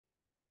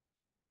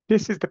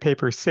This is the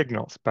paper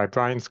Signals by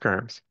Brian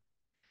Skyrms.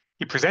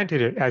 He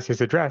presented it as his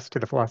address to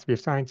the Philosophy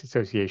of Science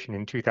Association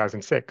in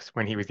 2006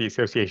 when he was the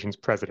association's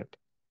president.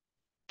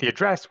 The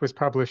address was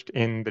published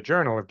in the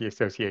Journal of the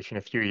Association a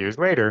few years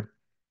later,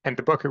 and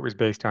the book it was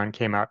based on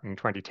came out in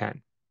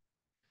 2010.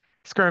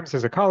 Skyrms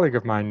is a colleague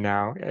of mine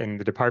now in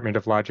the Department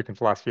of Logic and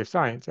Philosophy of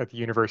Science at the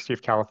University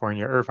of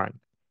California, Irvine.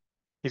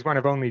 He's one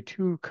of only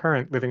two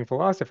current living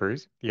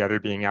philosophers, the other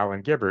being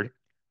Alan Gibbard,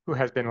 who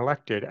has been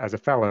elected as a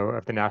Fellow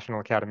of the National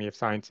Academy of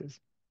Sciences.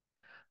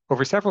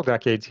 Over several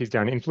decades, he's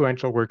done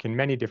influential work in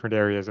many different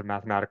areas of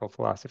mathematical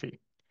philosophy.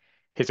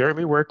 His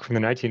early work from the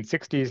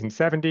 1960s and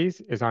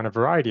 70s is on a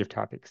variety of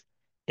topics: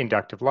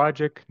 inductive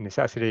logic,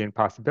 necessity and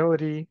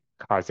possibility,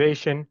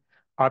 causation,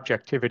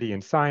 objectivity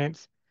in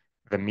science,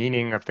 the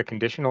meaning of the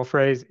conditional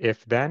phrase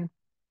if-then,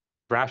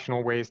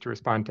 rational ways to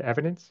respond to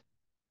evidence.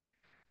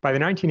 By the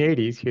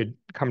 1980s, he had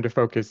come to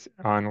focus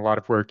on a lot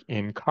of work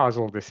in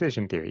causal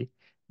decision theory,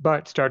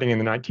 but starting in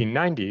the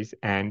 1990s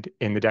and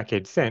in the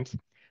decades since,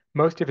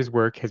 most of his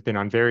work has been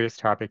on various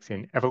topics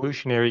in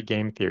evolutionary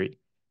game theory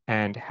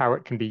and how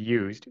it can be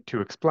used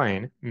to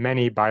explain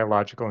many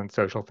biological and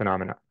social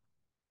phenomena.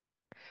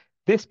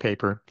 This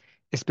paper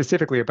is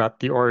specifically about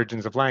the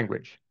origins of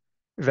language,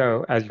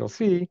 though, as you'll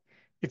see,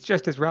 it's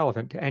just as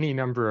relevant to any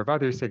number of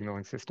other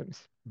signaling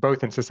systems,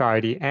 both in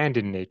society and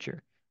in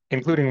nature,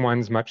 including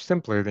ones much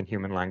simpler than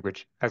human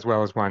language, as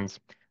well as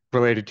ones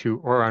related to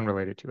or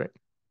unrelated to it.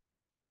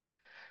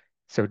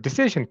 So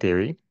decision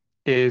theory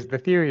is the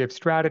theory of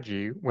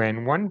strategy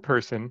when one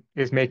person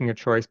is making a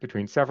choice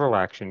between several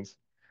actions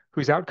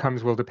whose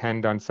outcomes will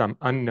depend on some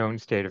unknown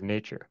state of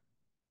nature.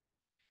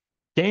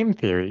 Game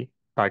theory,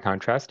 by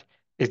contrast,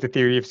 is the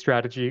theory of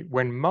strategy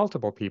when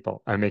multiple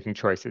people are making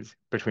choices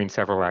between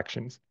several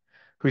actions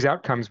whose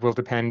outcomes will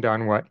depend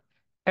on what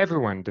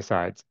everyone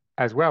decides,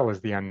 as well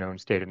as the unknown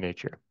state of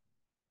nature.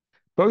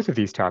 Both of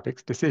these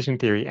topics, decision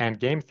theory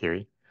and game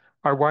theory,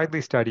 are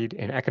widely studied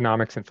in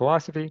economics and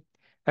philosophy,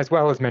 as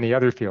well as many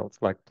other fields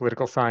like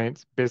political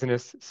science,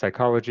 business,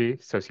 psychology,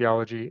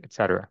 sociology,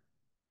 etc.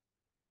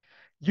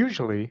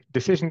 Usually,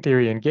 decision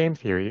theory and game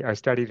theory are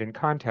studied in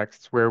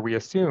contexts where we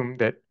assume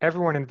that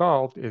everyone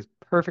involved is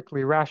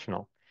perfectly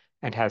rational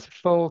and has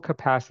full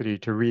capacity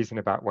to reason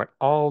about what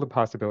all the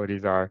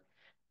possibilities are,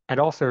 and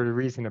also to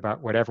reason about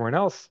what everyone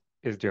else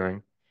is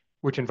doing,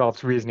 which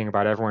involves reasoning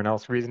about everyone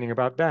else reasoning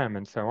about them,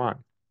 and so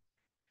on.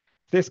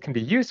 This can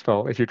be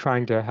useful if you're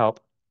trying to help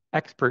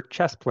expert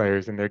chess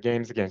players in their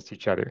games against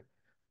each other,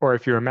 or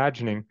if you're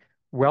imagining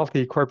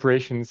wealthy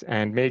corporations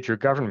and major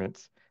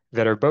governments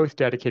that are both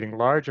dedicating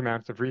large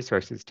amounts of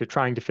resources to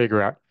trying to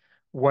figure out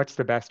what's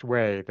the best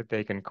way that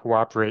they can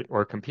cooperate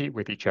or compete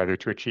with each other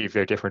to achieve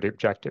their different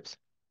objectives.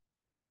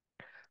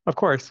 Of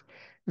course,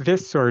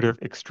 this sort of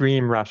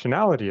extreme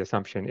rationality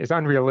assumption is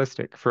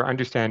unrealistic for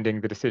understanding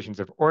the decisions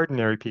of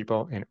ordinary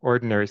people in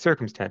ordinary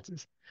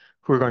circumstances,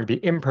 who are going to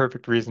be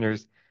imperfect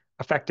reasoners,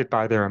 affected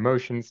by their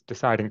emotions,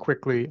 deciding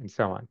quickly, and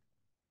so on.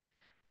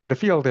 The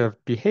field of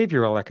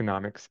behavioral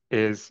economics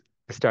is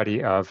the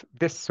study of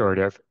this sort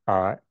of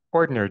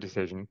ordinary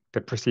decision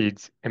that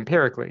proceeds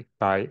empirically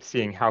by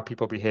seeing how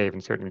people behave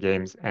in certain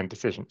games and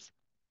decisions.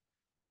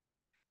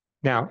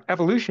 Now,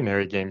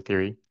 evolutionary game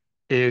theory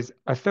is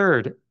a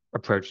third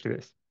approach to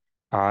this.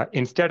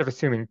 Instead of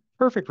assuming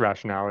perfect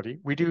rationality,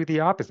 we do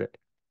the opposite.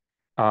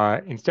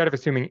 Instead of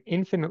assuming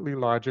infinitely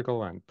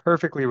logical and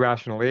perfectly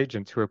rational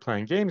agents who are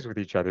playing games with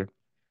each other,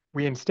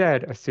 we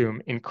instead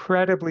assume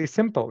incredibly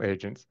simple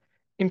agents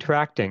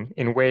interacting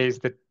in ways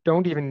that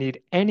don't even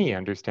need any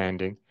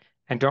understanding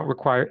and don't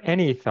require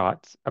any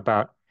thoughts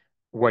about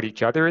what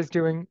each other is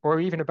doing or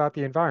even about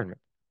the environment.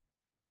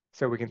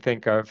 So we can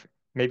think of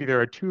maybe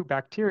there are two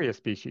bacteria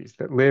species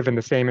that live in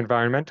the same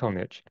environmental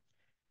niche,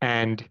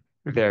 and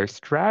their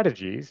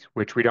strategies,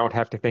 which we don't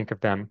have to think of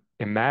them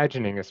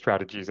imagining as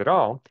strategies at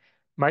all,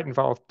 might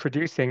involve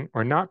producing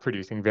or not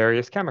producing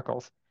various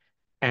chemicals.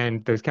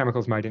 And those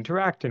chemicals might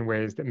interact in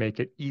ways that make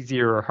it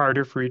easier or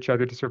harder for each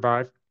other to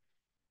survive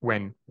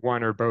when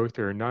one or both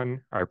or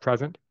none are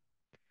present.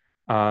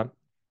 Uh,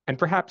 and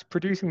perhaps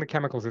producing the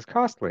chemicals is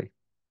costly,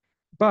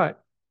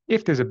 but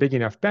if there's a big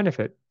enough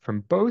benefit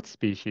from both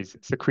species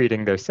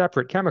secreting their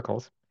separate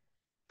chemicals,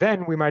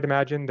 then we might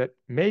imagine that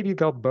maybe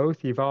they'll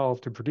both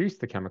evolve to produce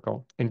the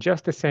chemical in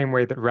just the same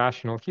way that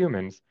rational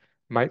humans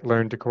might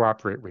learn to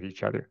cooperate with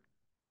each other.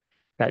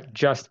 That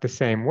just the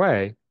same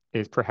way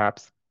is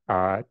perhaps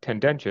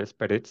tendentious,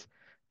 but it's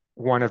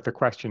one of the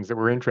questions that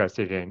we're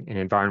interested in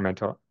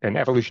environmental and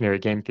evolutionary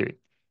game theory,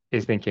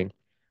 is thinking,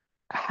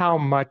 how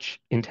much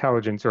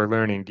intelligence or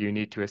learning do you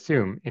need to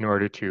assume in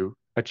order to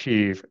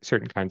achieve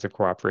certain kinds of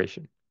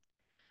cooperation?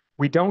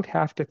 We don't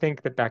have to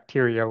think that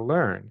bacteria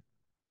learn.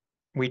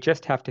 We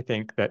just have to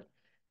think that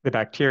the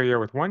bacteria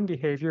with one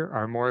behavior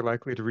are more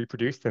likely to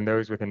reproduce than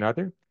those with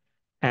another,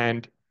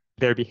 and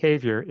their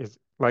behavior is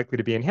likely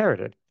to be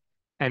inherited.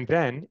 And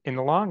then, in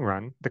the long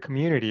run, the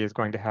community is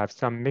going to have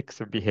some mix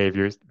of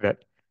behaviors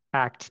that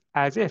acts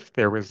as if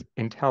there was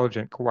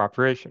intelligent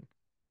cooperation.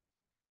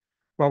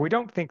 While we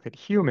don't think that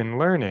human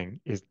learning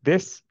is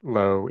this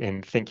low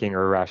in thinking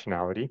or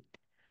rationality,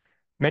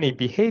 many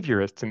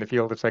behaviorists in the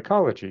field of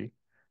psychology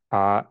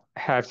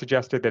have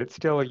suggested that it's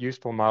still a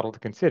useful model to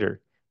consider,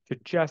 to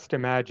just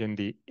imagine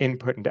the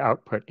input and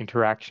output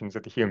interactions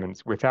of the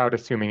humans without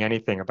assuming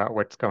anything about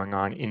what's going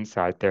on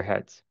inside their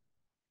heads.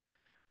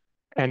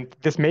 And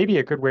this may be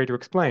a good way to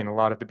explain a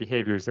lot of the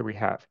behaviors that we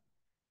have.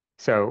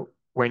 So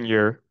when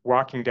you're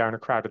walking down a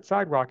crowded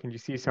sidewalk and you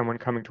see someone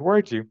coming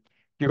towards you,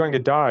 you're going to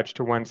dodge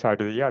to one side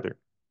or the other.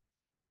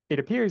 It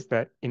appears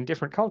that in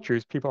different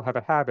cultures, people have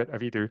a habit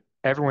of either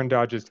everyone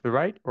dodges to the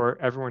right or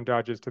everyone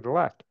dodges to the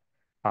left.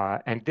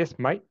 And this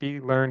might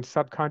be learned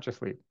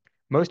subconsciously.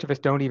 Most of us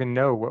don't even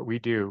know what we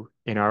do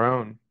in our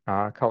own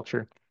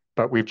culture,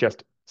 but we've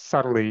just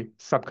subtly,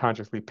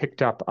 subconsciously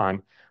picked up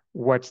on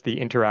what's the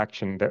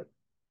interaction that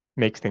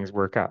makes things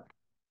work out.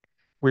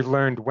 We've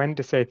learned when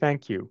to say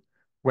thank you,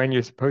 when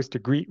you're supposed to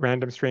greet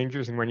random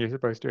strangers, and when you're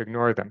supposed to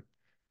ignore them.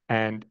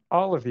 And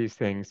all of these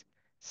things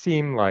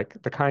seem like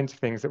the kinds of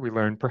things that we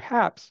learn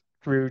perhaps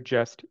through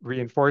just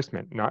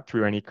reinforcement, not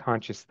through any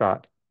conscious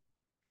thought.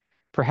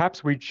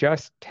 Perhaps we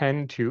just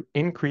tend to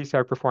increase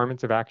our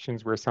performance of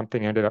actions where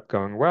something ended up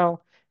going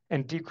well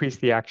and decrease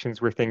the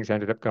actions where things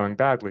ended up going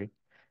badly.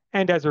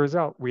 And as a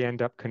result, we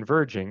end up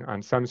converging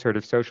on some sort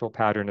of social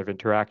pattern of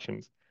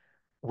interactions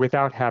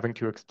without having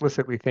to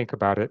explicitly think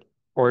about it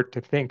or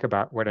to think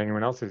about what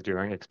anyone else is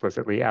doing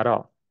explicitly at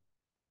all.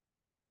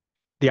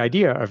 The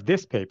idea of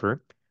this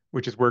paper,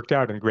 which is worked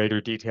out in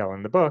greater detail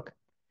in the book,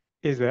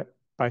 is that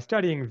by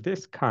studying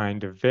this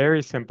kind of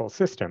very simple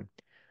system,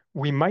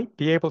 we might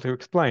be able to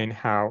explain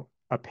how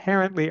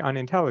apparently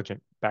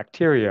unintelligent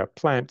bacteria,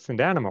 plants, and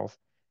animals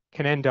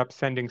can end up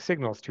sending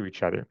signals to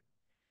each other.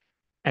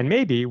 And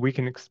maybe we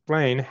can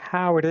explain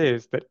how it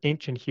is that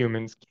ancient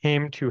humans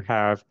came to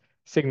have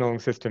signaling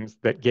systems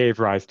that gave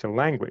rise to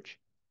language.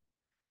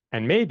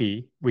 And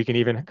maybe we can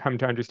even come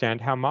to understand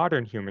how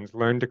modern humans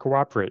learn to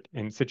cooperate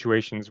in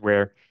situations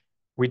where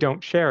we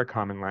don't share a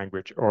common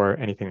language or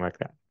anything like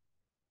that.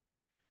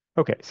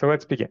 Okay, so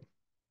let's begin.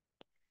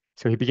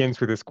 So he begins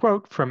with this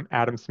quote from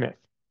Adam Smith.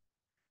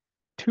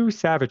 Two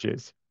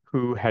savages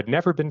who had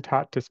never been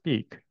taught to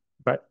speak,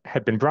 but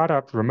had been brought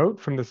up remote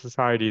from the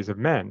societies of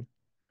men,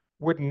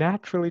 would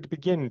naturally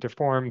begin to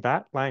form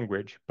that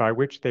language by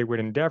which they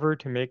would endeavor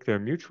to make their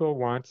mutual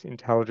wants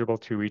intelligible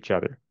to each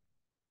other.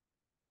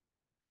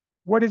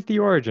 What is the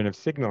origin of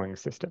signaling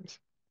systems?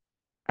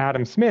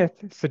 Adam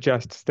Smith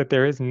suggests that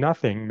there is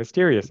nothing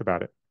mysterious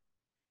about it.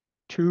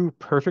 Two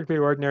perfectly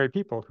ordinary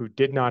people who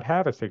did not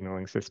have a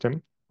signaling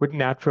system would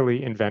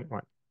naturally invent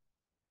one.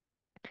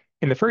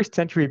 In the first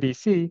century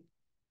BC,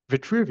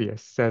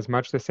 Vitruvius says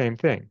much the same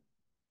thing.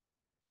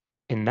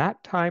 In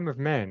that time of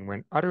men,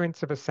 when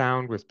utterance of a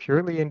sound was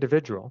purely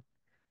individual,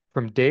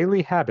 from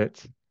daily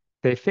habits,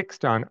 they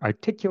fixed on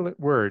articulate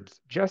words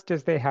just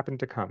as they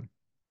happened to come.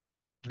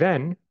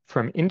 Then,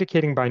 from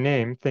indicating by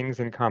name things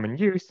in common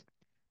use,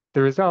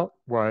 the result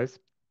was,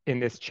 in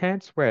this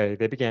chance way,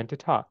 they began to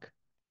talk,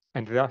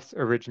 and thus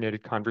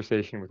originated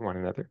conversation with one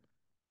another.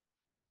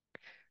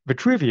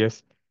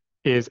 Vitruvius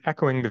is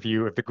echoing the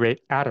view of the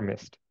great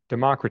atomist,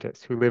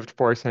 Democritus, who lived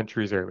 4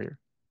 centuries earlier.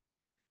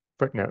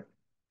 Footnote.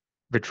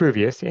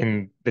 Vitruvius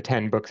in the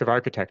 10 Books of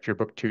Architecture,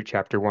 Book 2,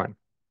 Chapter 1.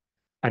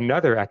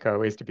 Another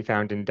echo is to be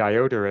found in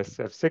Diodorus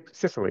of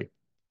Sicily.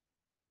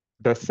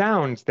 The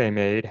sounds they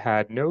made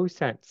had no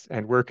sense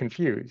and were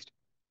confused,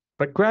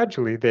 but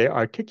gradually they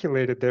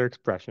articulated their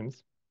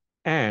expressions,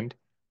 and,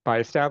 by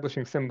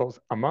establishing symbols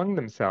among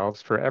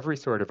themselves for every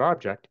sort of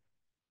object,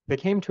 they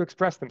came to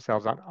express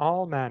themselves on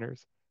all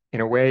manners in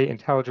a way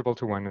intelligible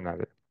to one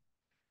another.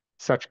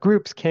 Such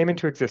groups came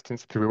into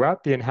existence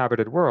throughout the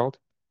inhabited world,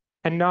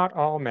 and not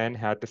all men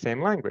had the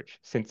same language,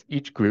 since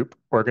each group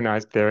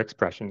organized their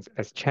expressions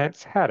as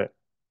chance had it.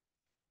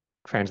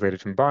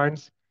 Translated from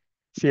Barnes.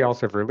 See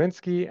also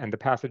Verlinsky and the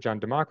passage on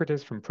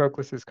Democritus from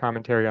Proclus's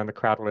commentary on the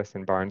Cratylus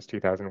in Barnes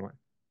 2001.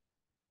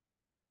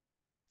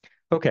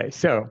 Okay,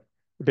 so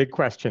the big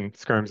question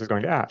Skyrms is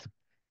going to ask,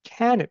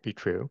 can it be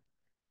true?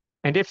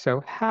 And if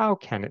so, how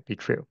can it be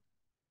true?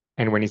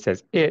 And when he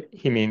says it,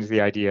 he means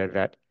the idea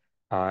that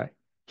uh,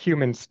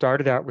 humans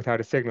started out without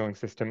a signaling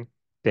system.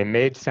 They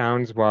made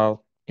sounds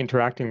while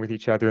interacting with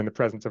each other in the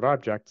presence of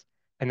objects,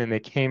 and then they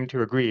came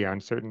to agree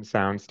on certain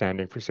sounds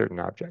standing for certain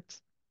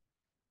objects.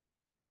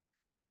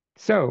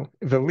 So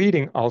the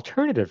leading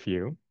alternative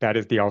view, that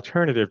is the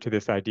alternative to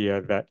this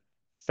idea that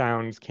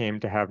sounds came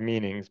to have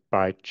meanings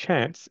by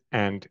chance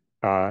and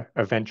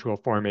eventual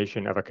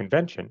formation of a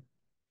convention,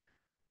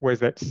 was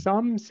that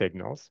some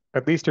signals,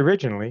 at least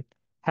originally,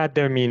 had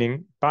their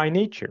meaning by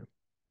nature.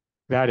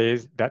 That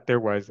is, that there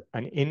was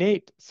an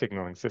innate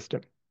signaling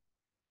system.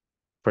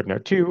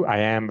 Footnote 2, I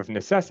am of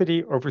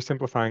necessity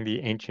oversimplifying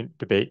the ancient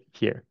debate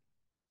here.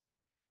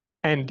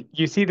 And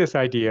you see this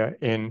idea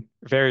in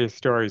various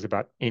stories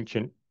about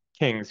ancient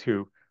kings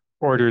who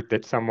ordered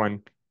that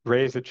someone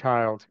raise a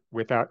child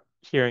without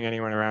hearing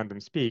anyone around them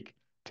speak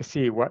to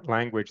see what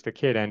language the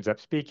kid ends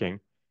up speaking.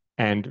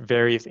 And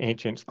various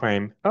ancients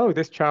claim, oh,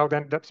 this child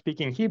ended up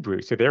speaking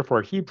Hebrew, so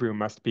therefore Hebrew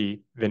must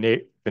be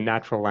the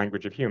natural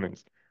language of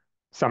humans.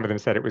 Some of them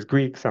said it was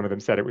Greek, some of them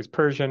said it was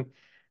Persian.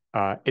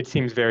 It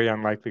seems very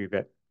unlikely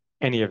that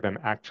any of them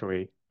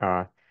actually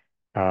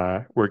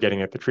were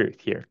getting at the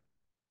truth here.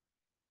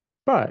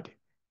 But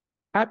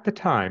at the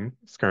time,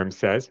 Skyrms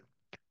says,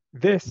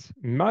 this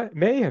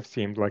may have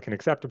seemed like an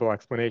acceptable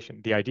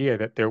explanation, the idea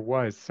that there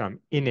was some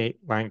innate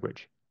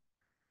language.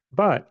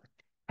 But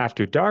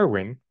after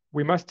Darwin,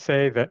 we must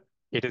say that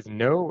it is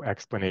no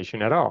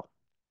explanation at all.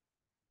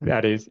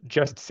 That is,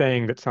 just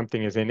saying that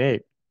something is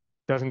innate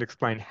doesn't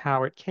explain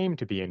how it came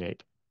to be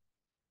innate.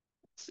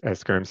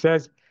 As Skyrms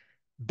says,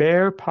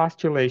 bare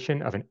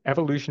postulation of an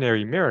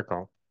evolutionary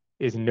miracle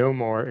is no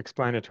more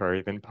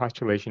explanatory than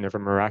postulation of a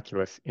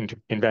miraculous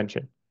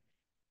invention.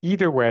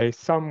 Either way,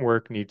 some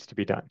work needs to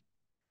be done.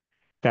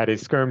 That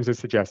is, Skyrms is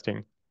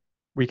suggesting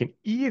we can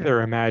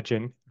either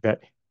imagine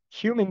that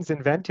humans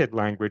invented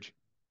language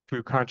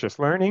through conscious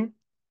learning,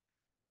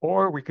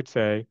 or we could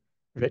say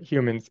that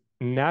humans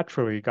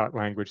naturally got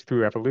language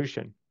through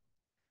evolution.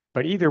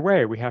 But either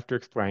way, we have to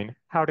explain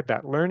how did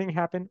that learning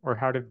happen or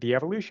how did the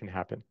evolution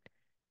happen?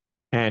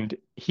 And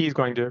he's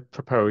going to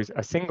propose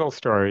a single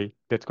story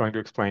that's going to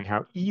explain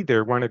how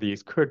either one of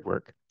these could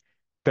work,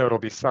 though it'll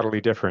be subtly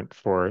different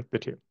for the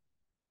two.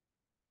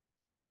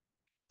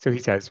 So he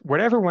says,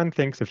 whatever one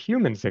thinks of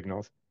human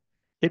signals,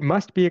 it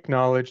must be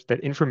acknowledged that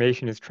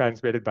information is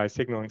transmitted by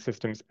signaling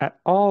systems at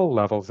all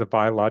levels of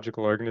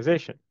biological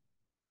organization.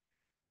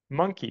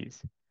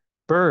 Monkeys,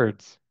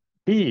 birds,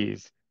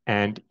 bees,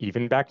 and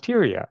even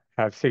bacteria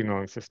have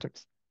signaling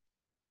systems.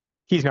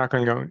 He's not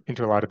going to go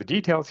into a lot of the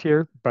details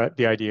here, but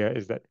the idea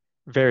is that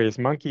various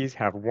monkeys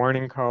have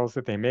warning calls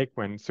that they make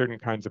when certain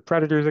kinds of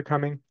predators are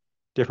coming.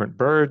 Different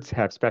birds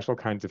have special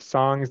kinds of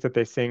songs that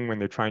they sing when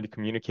they're trying to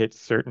communicate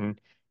certain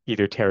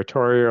either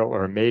territorial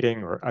or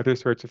mating or other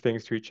sorts of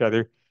things to each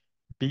other.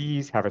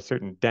 Bees have a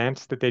certain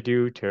dance that they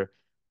do to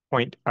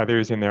point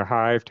others in their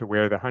hive to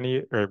where the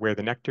honey or where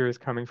the nectar is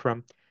coming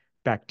from.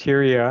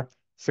 Bacteria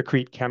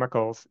secrete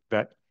chemicals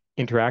that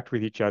interact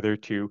with each other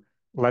to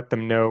let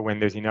them know when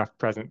there's enough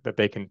present that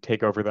they can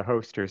take over the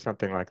host or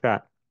something like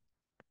that.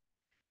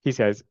 He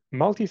says,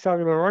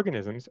 multicellular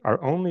organisms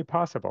are only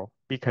possible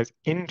because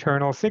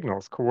internal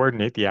signals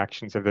coordinate the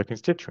actions of their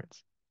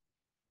constituents.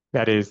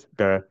 That is,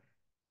 the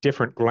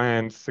different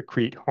glands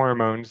secrete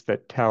hormones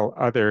that tell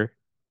other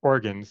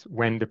organs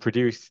when to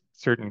produce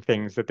certain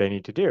things that they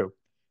need to do.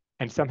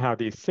 And somehow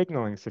these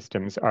signaling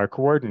systems are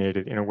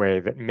coordinated in a way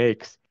that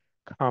makes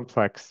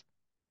complex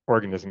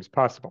organisms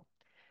possible.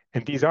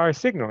 And these are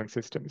signaling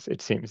systems.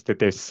 It seems that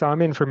there's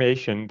some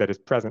information that is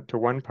present to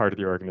one part of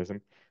the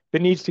organism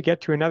that needs to get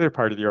to another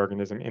part of the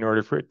organism in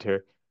order for it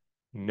to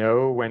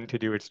know when to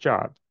do its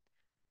job.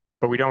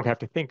 But we don't have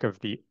to think of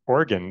the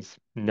organs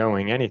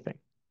knowing anything.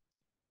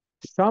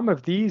 Some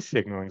of these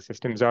signaling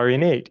systems are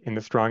innate in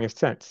the strongest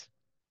sense.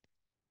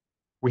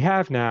 We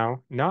have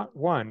now not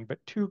one, but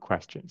two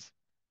questions.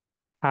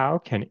 How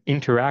can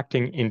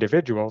interacting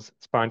individuals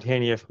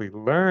spontaneously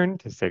learn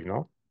to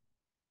signal?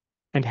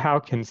 And how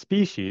can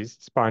species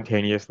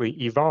spontaneously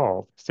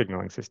evolve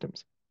signaling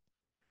systems?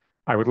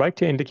 I would like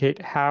to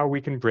indicate how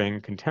we can bring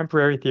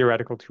contemporary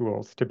theoretical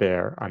tools to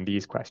bear on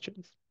these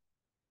questions.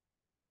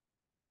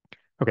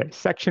 Okay,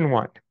 section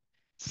 1,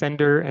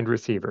 sender and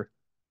receiver.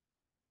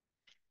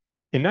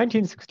 In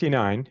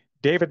 1969,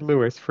 David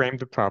Lewis framed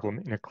the problem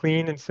in a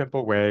clean and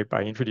simple way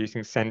by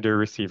introducing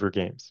sender-receiver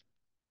games.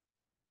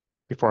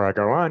 Before I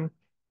go on,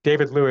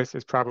 David Lewis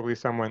is probably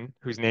someone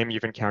whose name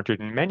you've encountered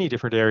in many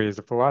different areas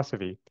of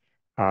philosophy,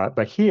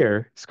 but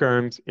here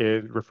Skyrms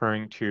is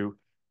referring to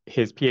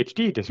his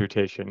PhD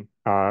dissertation,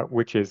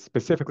 which is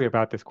specifically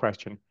about this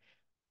question: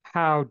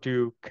 how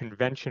do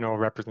conventional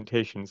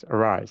representations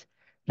arise?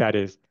 That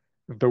is,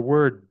 the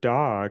word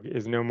dog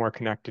is no more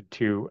connected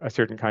to a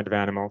certain kind of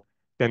animal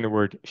than the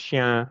word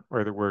chien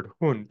or the word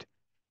hund.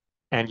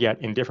 And yet,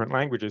 in different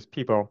languages,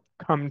 people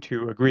come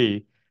to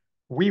agree,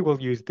 we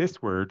will use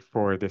this word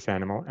for this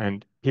animal,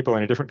 and people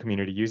in a different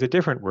community use a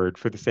different word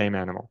for the same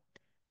animal.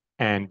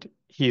 And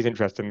he's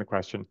interested in the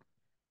question,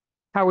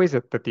 how is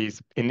it that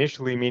these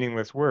initially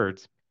meaningless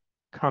words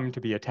come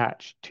to be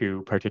attached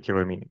to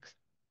particular meanings?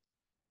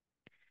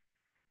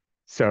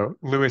 So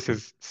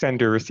Lewis's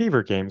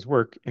sender-receiver games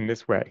work in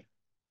this way.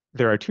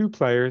 There are two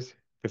players,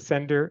 the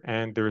sender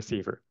and the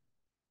receiver.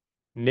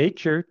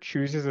 Nature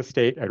chooses a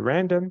state at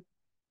random,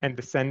 and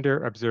the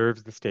sender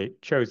observes the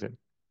state chosen.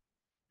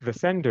 The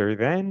sender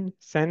then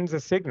sends a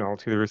signal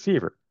to the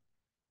receiver,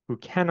 who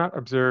cannot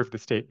observe the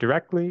state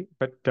directly,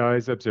 but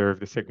does observe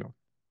the signal.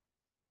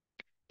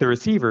 The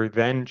receiver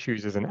then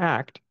chooses an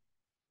act,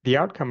 the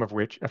outcome of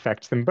which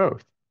affects them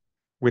both,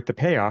 with the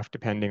payoff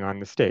depending on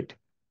the state.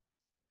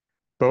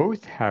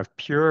 Both have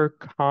pure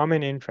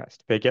common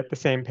interest. They get the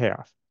same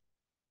payoff.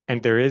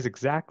 And there is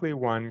exactly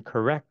one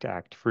correct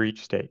act for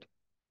each state.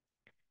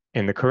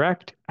 In the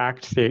correct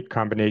act-state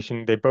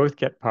combination, they both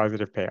get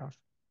positive payoff.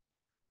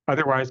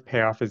 Otherwise,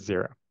 payoff is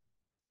zero.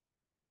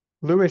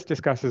 Lewis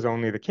discusses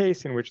only the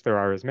case in which there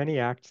are as many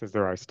acts as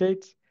there are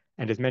states,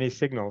 and as many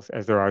signals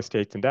as there are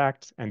states and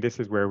acts, and this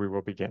is where we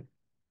will begin.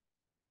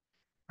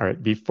 All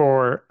right,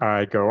 before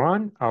I go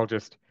on, I'll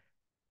just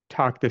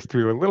talk this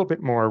through a little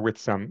bit more with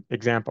some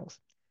examples.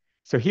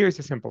 So here's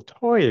a simple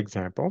toy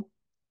example.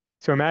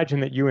 So imagine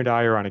that you and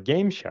I are on a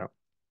game show,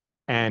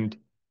 and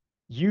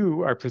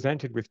you are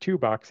presented with two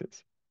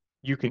boxes.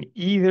 You can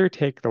either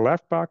take the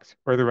left box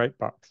or the right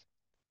box,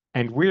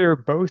 and we're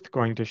both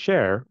going to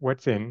share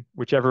what's in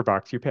whichever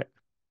box you pick.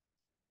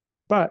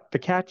 But the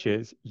catch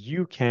is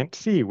you can't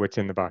see what's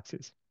in the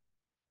boxes.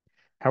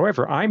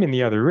 However, I'm in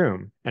the other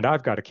room and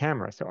I've got a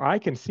camera, so I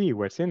can see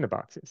what's in the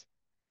boxes.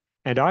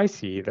 And I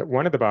see that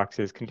one of the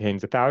boxes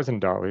contains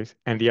 $1,000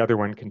 and the other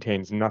one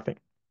contains nothing.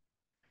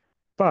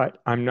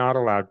 But I'm not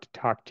allowed to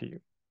talk to you.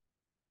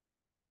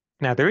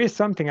 Now, there is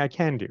something I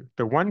can do.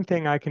 The one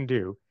thing I can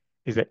do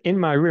is that in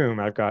my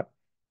room, I've got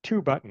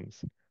two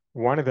buttons.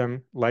 One of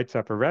them lights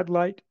up a red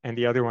light and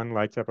the other one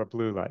lights up a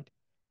blue light.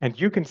 And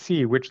you can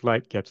see which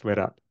light gets lit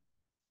up.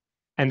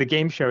 And the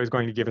game show is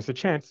going to give us a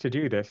chance to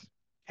do this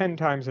 10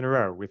 times in a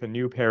row with a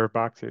new pair of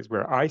boxes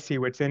where I see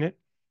what's in it,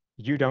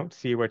 you don't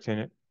see what's in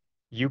it,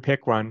 you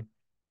pick one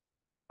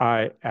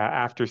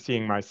after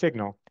seeing my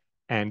signal,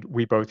 and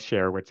we both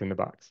share what's in the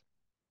box.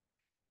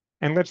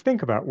 And let's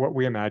think about what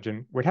we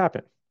imagine would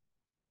happen.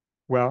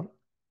 Well,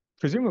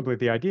 presumably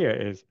the idea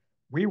is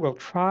we will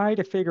try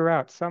to figure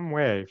out some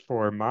way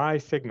for my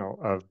signal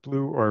of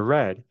blue or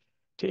red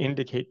to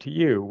indicate to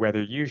you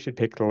whether you should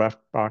pick the left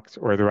box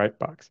or the right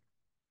box.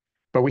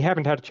 But we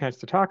haven't had a chance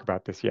to talk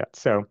about this yet.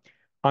 So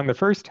on the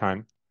first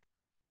time,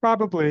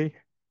 probably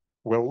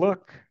we'll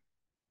look,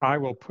 I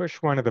will push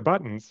one of the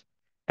buttons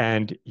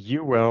and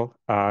you will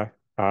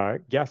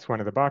guess one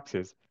of the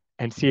boxes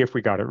and see if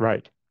we got it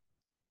right.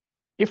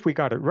 If we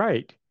got it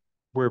right,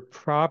 we're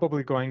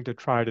probably going to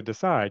try to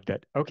decide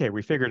that, okay,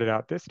 we figured it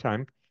out this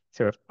time.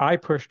 So if I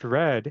pushed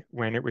red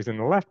when it was in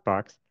the left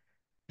box,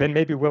 then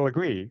maybe we'll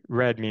agree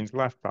red means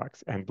left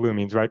box and blue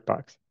means right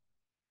box.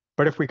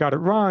 But if we got it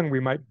wrong,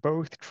 we might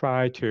both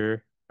try to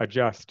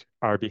adjust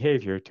our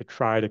behavior to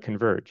try to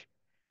converge.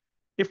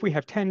 If we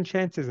have 10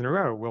 chances in a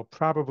row, we'll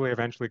probably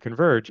eventually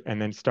converge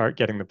and then start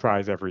getting the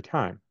prize every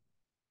time.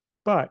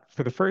 But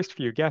for the first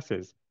few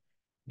guesses,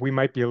 we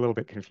might be a little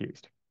bit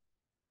confused.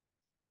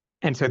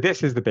 And so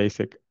this is the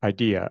basic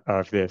idea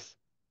of this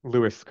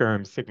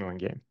Lewis-Skyrms signaling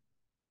game.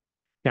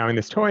 Now, in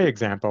this toy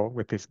example,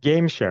 with this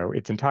game show,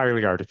 it's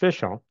entirely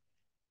artificial,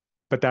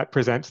 but that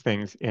presents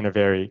things in a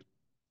very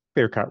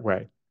clear-cut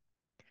way.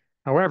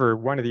 However,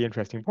 one of the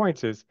interesting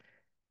points is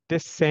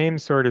this same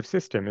sort of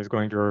system is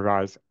going to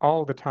arise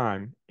all the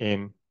time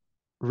in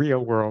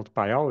real-world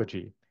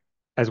biology,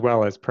 as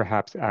well as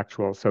perhaps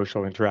actual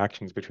social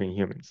interactions between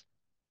humans.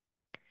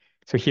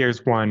 So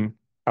here's one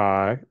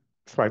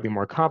slightly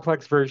more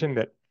complex version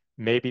that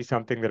may be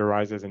something that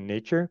arises in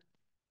nature.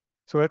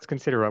 So let's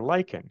consider a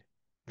lichen.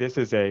 This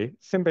is a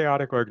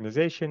symbiotic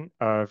organization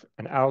of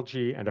an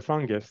algae and a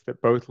fungus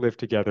that both live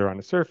together on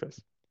a surface.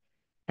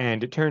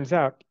 And it turns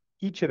out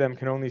each of them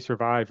can only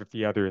survive if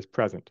the other is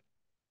present.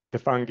 The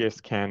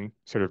fungus can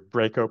sort of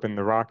break open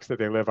the rocks that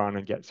they live on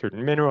and get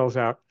certain minerals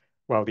out,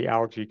 while the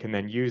algae can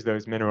then use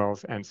those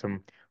minerals and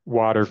some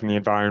water from the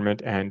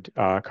environment and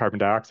carbon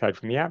dioxide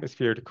from the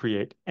atmosphere to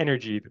create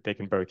energy that they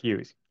can both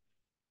use.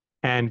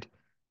 And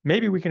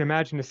maybe we can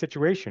imagine a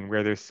situation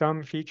where there's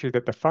some feature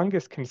that the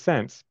fungus can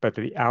sense, but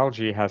that the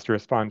algae has to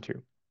respond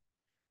to.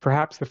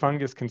 Perhaps the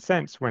fungus can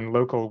sense when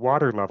local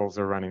water levels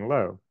are running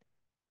low,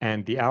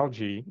 and the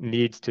algae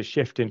needs to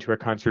shift into a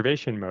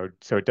conservation mode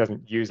so it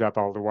doesn't use up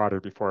all the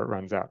water before it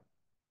runs out.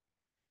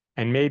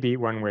 And maybe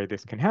one way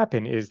this can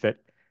happen is that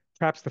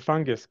perhaps the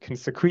fungus can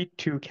secrete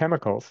two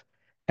chemicals,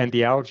 and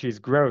the algae's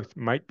growth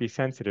might be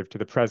sensitive to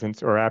the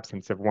presence or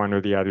absence of one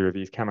or the other of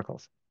these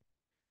chemicals.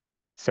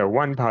 So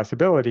one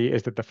possibility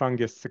is that the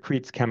fungus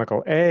secretes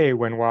chemical A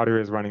when water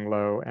is running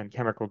low and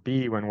chemical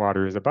B when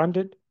water is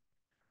abundant.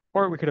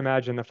 Or we could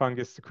imagine the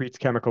fungus secretes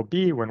chemical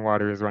B when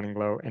water is running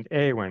low and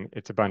A when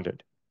it's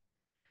abundant.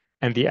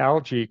 And the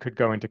algae could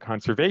go into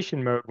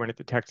conservation mode when it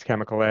detects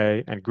chemical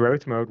A and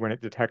growth mode when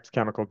it detects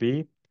chemical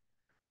B.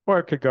 Or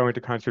it could go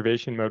into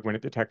conservation mode when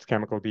it detects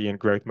chemical B and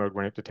growth mode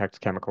when it detects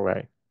chemical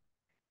A.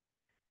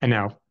 And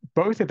now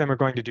both of them are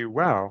going to do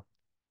well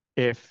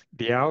if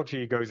the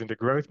algae goes into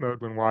growth mode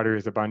when water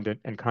is abundant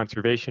and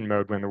conservation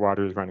mode when the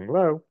water is running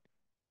low,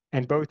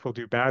 and both will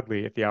do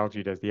badly if the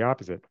algae does the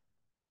opposite.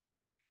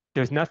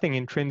 There's nothing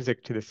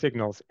intrinsic to the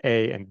signals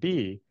A and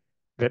B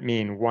that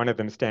mean one of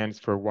them stands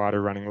for water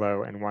running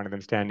low and one of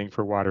them standing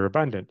for water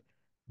abundant.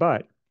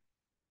 But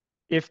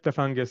if the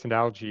fungus and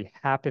algae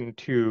happen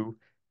to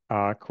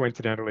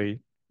coincidentally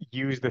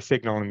use the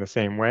signal in the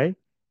same way,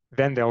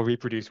 then they'll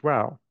reproduce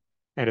well.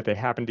 And if they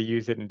happen to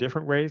use it in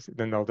different ways,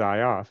 then they'll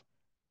die off.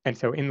 And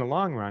so in the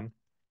long run,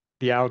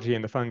 the algae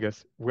and the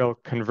fungus will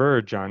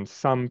converge on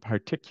some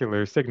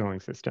particular signaling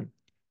system.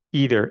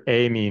 Either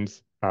A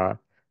means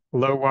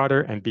low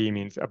water and B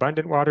means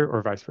abundant water,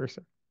 or vice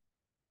versa.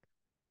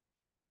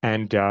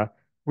 And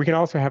we can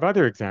also have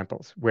other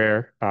examples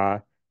where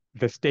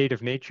the state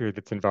of nature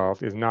that's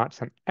involved is not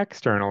some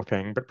external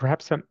thing, but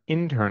perhaps some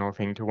internal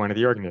thing to one of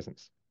the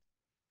organisms.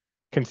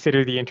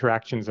 Consider the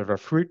interactions of a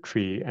fruit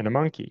tree and a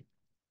monkey.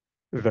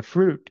 The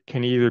fruit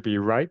can either be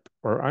ripe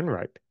or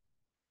unripe.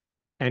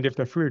 And if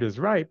the fruit is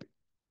ripe,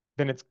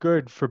 then it's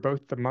good for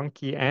both the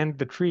monkey and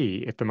the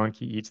tree if the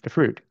monkey eats the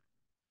fruit.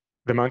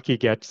 The monkey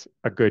gets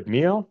a good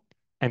meal,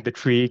 and the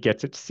tree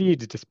gets its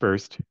seeds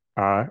dispersed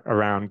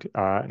around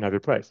another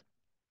place.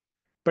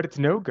 But it's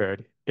no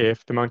good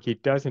if the monkey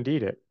doesn't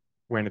eat it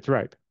when it's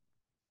ripe.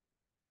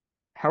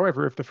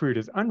 However, if the fruit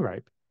is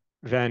unripe,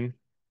 then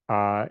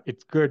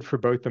it's good for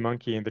both the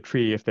monkey and the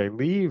tree if the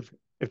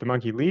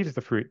monkey leaves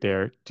the fruit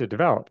there to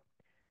develop.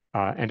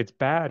 And it's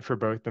bad for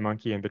both the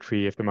monkey and the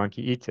tree if the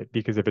monkey eats it,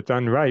 because if it's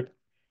unripe,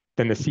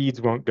 then the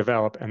seeds won't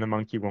develop and the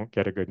monkey won't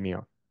get a good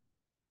meal.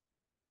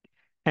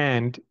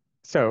 And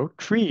so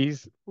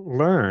trees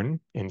learn,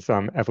 in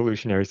some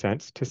evolutionary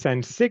sense, to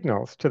send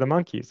signals to the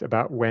monkeys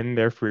about when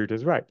their fruit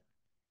is ripe.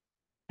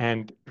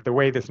 And the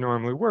way this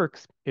normally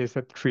works is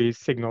that the trees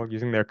signal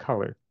using their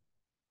color.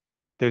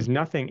 There's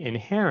nothing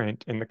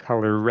inherent in the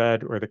color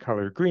red or the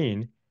color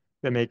green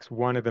that makes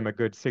one of them a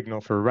good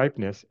signal for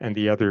ripeness and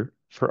the other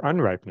for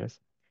unripeness.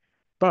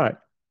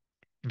 But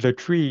the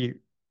tree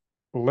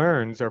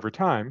learns over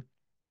time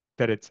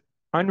that its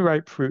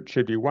unripe fruit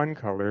should be one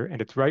color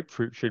and its ripe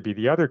fruit should be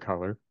the other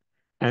color.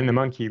 And the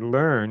monkey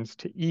learns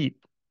to eat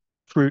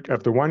fruit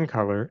of the one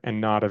color and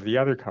not of the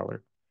other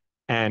color.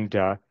 And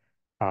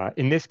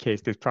in this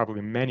case, there's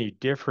probably many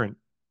different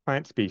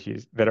plant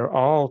species that are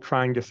all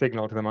trying to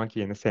signal to the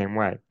monkey in the same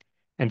way.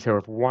 And so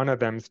if one of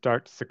them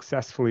starts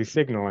successfully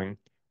signaling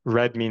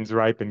red means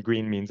ripe and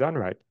green means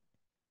unripe,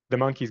 the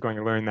monkey's going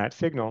to learn that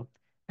signal.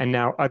 And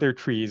now other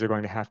trees are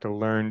going to have to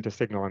learn to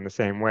signal in the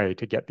same way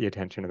to get the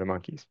attention of the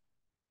monkeys.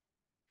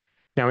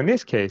 Now, in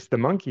this case, the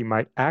monkey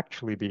might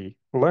actually be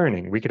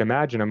learning. We could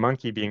imagine a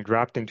monkey being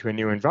dropped into a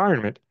new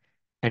environment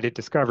and it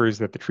discovers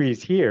that the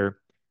trees here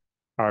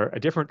are a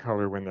different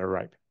color when they're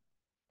ripe.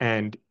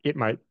 And it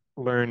might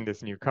learn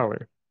this new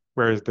color,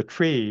 whereas the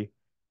tree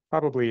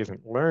probably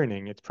isn't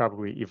learning, it's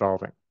probably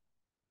evolving.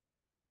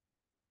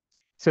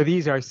 So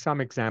these are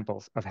some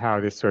examples of how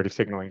this sort of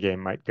signaling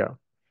game might go.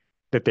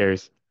 That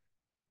there's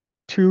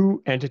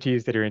two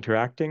entities that are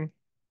interacting.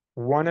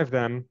 One of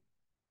them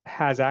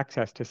has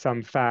access to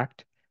some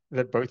fact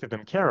that both of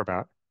them care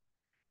about.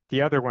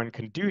 The other one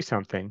can do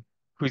something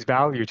whose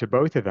value to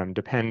both of them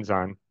depends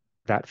on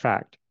that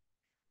fact.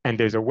 And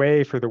there's a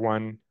way for the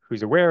one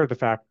who's aware of the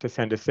fact to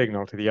send a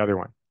signal to the other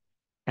one.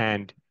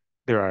 And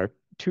there are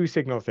two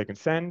signals they can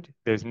send.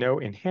 There's no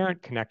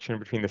inherent connection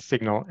between the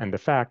signal and the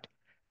fact,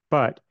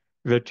 but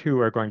the two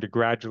are going to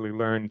gradually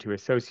learn to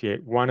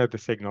associate one of the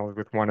signals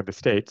with one of the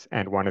states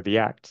and one of the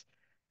acts.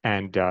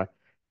 And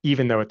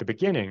even though at the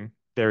beginning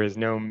there is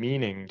no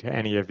meaning to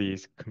any of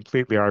these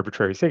completely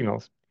arbitrary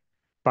signals,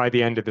 by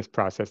the end of this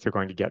process, they're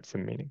going to get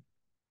some meaning.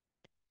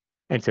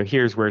 And so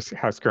here's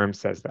how Skyrms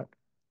says that.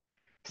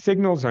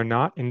 Signals are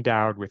not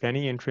endowed with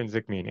any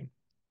intrinsic meaning.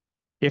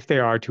 If they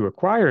are to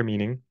acquire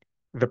meaning,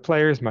 the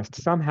players must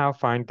somehow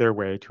find their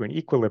way to an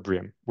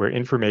equilibrium where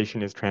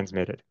information is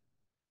transmitted.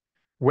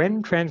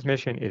 When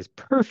transmission is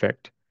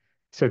perfect,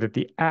 so that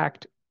the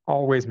act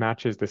always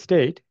matches the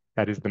state,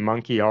 that is, the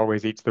monkey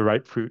always eats the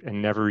ripe fruit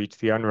and never eats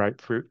the unripe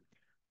fruit,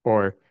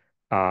 or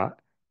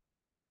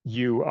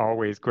you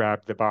always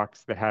grab the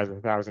box that has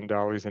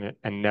 $1,000 in it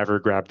and never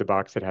grab the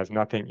box that has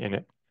nothing in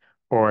it,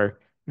 or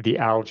the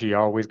algae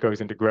always goes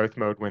into growth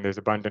mode when there's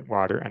abundant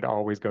water and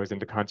always goes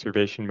into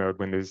conservation mode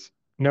when there's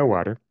no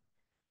water.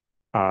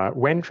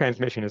 When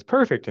transmission is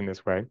perfect in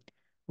this way,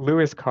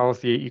 Lewis calls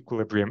the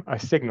equilibrium a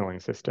signaling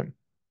system.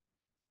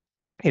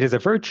 It is a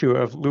virtue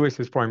of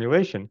Lewis's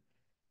formulation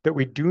that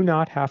we do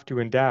not have to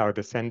endow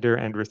the sender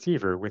and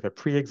receiver with a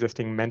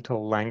pre-existing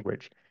mental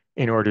language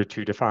in order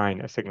to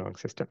define a signaling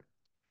system.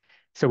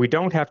 So we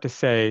don't have to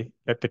say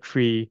that the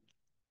tree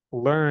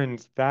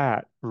learns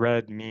that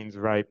red means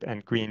ripe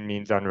and green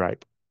means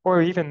unripe,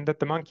 or even that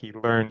the monkey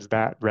learns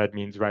that red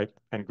means ripe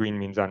and green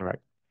means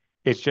unripe.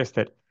 It's just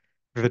that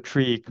the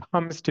tree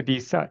comes to be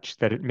such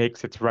that it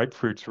makes its ripe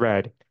fruits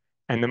red,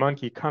 and the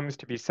monkey comes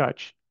to be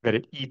such that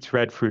it eats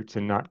red fruits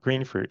and not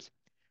green fruits.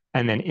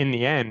 And then in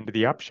the end,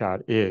 the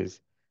upshot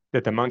is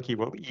that the monkey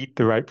will eat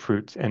the ripe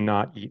fruits and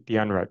not eat the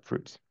unripe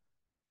fruits.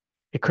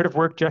 It could have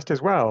worked just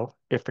as well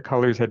if the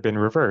colors had been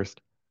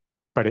reversed,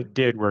 but it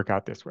did work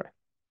out this way.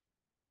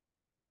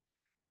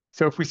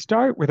 So if we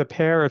start with a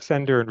pair of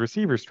sender and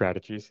receiver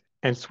strategies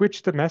and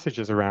switch the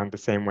messages around the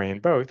same way in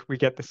both, we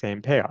get the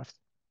same payoffs.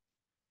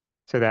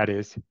 So that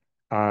is,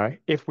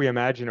 if we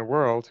imagine a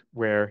world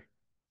where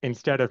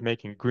instead of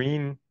making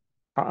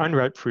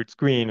unripe fruits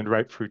green and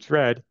ripe fruits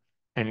red,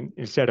 and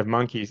instead of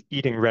monkeys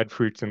eating red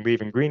fruits and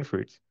leaving green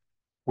fruits,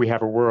 we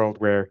have a world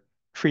where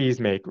trees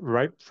make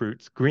ripe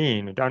fruits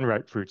green and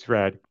unripe fruits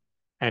red,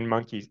 and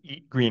monkeys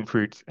eat green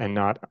fruits and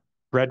not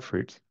red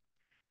fruits,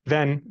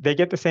 then they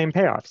get the same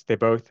payoffs. They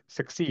both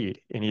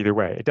succeed in either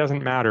way. It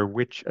doesn't matter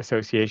which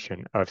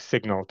association of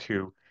signal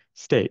to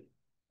state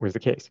was the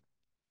case.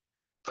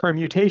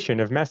 permutation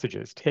of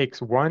messages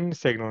takes one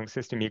signaling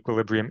system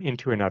equilibrium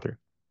into another.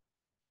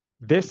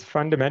 This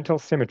fundamental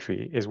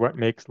symmetry is what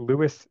makes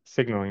Lewis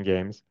signaling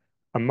games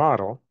a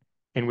model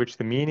in which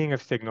the meaning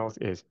of signals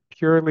is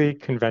purely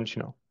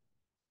conventional.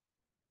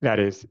 That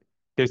is,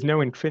 there's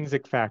no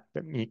intrinsic fact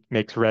that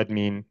makes red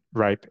mean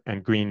ripe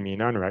and green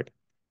mean unripe.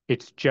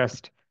 It's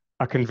just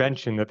a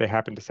convention that they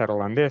happen to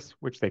settle on this,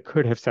 which they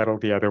could have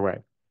settled the other way.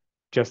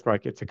 Just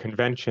like it's a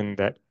convention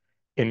that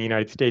in the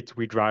United States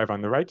we drive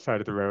on the right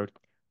side of the road,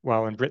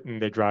 while in Britain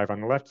they drive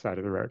on the left side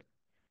of the road.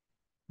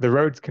 The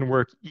roads can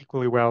work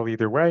equally well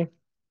either way,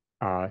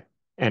 uh,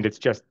 and it's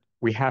just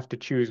we have to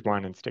choose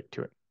one and stick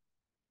to it.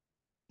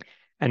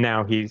 And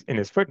now he's in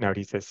his footnote,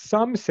 he says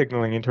some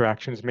signaling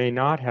interactions may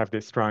not have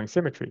this strong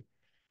symmetry,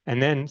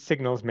 and then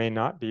signals may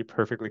not be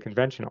perfectly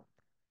conventional.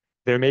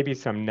 There may be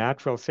some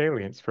natural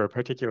salience for a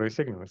particular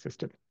signaling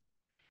system.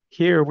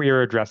 Here we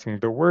are addressing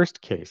the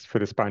worst case for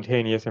the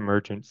spontaneous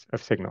emergence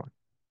of signaling.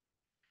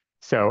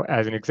 So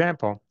as an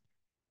example,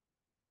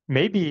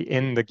 maybe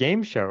in the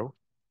game show,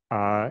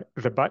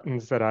 the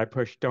buttons that I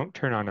push don't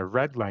turn on a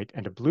red light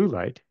and a blue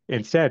light.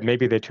 Instead,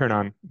 maybe they turn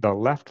on the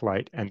left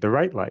light and the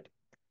right light.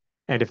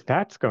 And if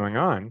that's going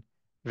on,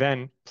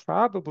 then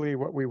probably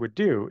what we would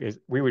do is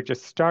we would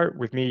just start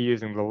with me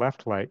using the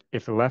left light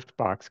if the left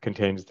box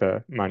contains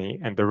the money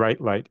and the right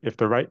light if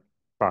the right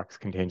box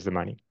contains the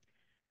money.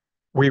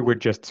 We would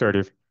just sort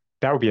of,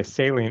 that would be a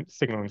salient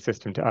signaling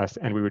system to us,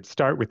 and we would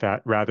start with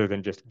that rather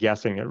than just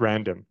guessing at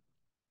random.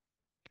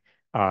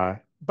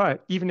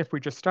 But even if we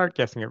just start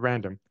guessing at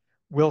random,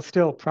 we'll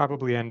still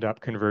probably end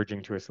up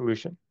converging to a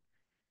solution.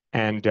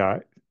 And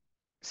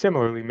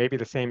similarly, maybe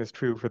the same is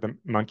true for the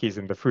monkeys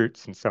and the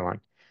fruits and so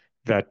on,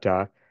 that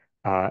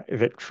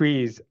that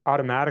trees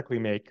automatically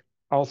make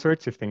all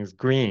sorts of things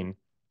green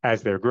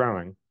as they're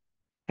growing,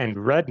 and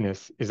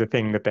redness is a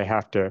thing that they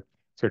have to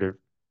sort of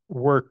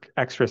work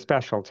extra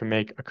special to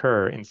make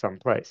occur in some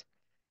place.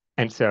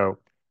 And so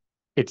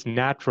it's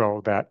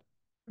natural that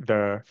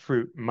the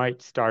fruit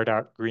might start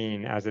out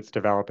green as it's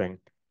developing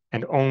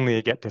and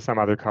only get to some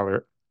other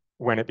color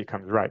when it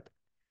becomes ripe.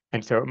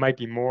 And so it might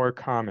be more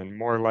common,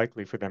 more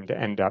likely for them to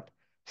end up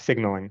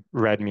signaling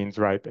red means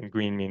ripe and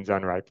green means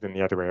unripe than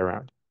the other way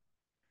around.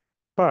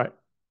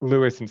 But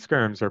Lewis and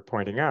Skyrms are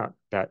pointing out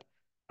that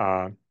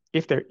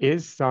if there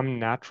is some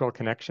natural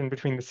connection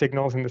between the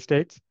signals and the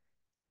states,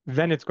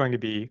 then it's going to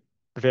be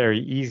very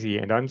easy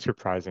and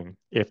unsurprising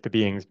if the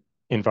beings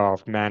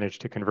involved manage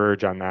to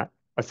converge on that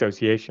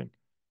association.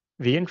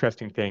 The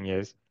interesting thing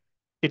is,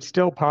 it's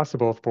still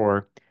possible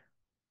for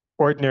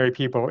ordinary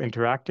people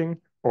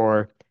interacting,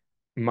 or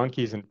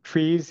monkeys and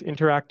trees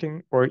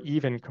interacting, or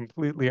even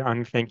completely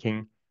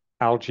unthinking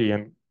algae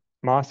and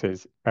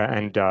mosses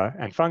and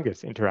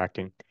fungus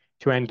interacting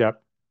to end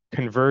up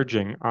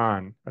converging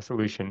on a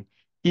solution,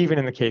 even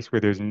in the case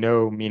where there's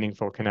no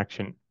meaningful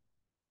connection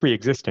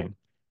pre-existing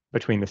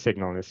between the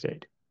signal and the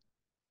state.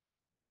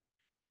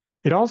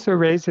 It also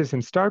raises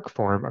in stark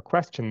form a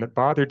question that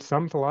bothered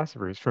some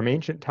philosophers from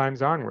ancient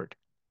times onward.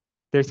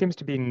 There seems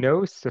to be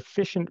no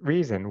sufficient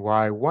reason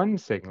why one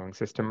signaling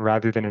system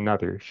rather than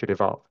another should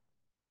evolve.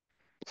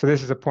 So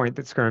this is a point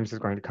that Skyrms is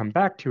going to come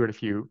back to at a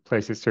few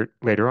places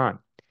later on,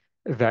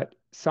 that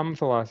some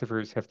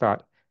philosophers have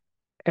thought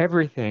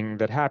everything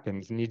that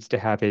happens needs to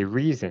have a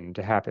reason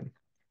to happen.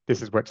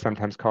 This is what's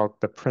sometimes called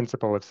the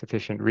principle of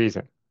sufficient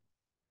reason.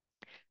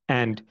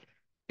 And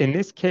in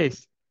this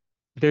case,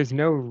 there's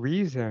no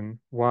reason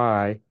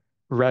why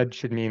red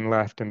should mean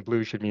left and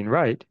blue should mean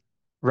right,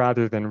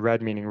 rather than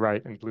red meaning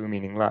right and blue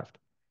meaning left.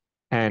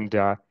 And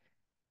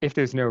if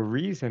there's no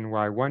reason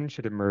why one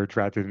should emerge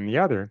rather than the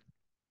other,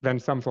 then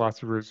some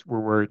philosophers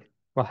were worried,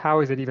 well,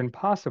 how is it even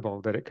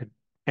possible that it could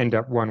end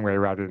up one way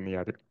rather than the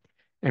other?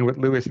 And what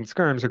Lewis and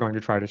Skyrms are going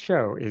to try to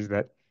show is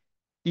that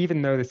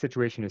even though the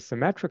situation is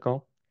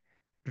symmetrical,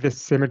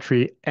 this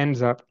symmetry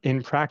ends up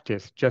in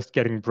practice just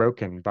getting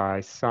broken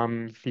by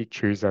some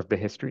features of the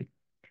history.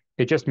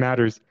 It just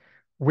matters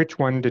which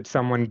one did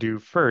someone do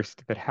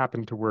first that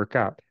happened to work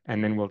out,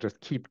 and then we'll just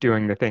keep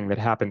doing the thing that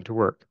happened to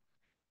work.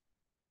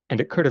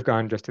 And it could have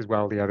gone just as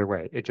well the other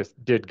way. It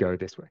just did go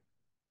this way.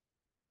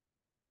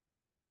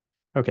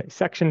 Okay,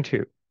 section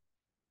 2,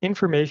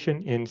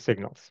 information in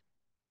signals.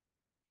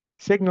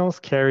 Signals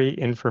carry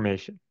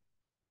information.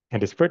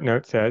 And his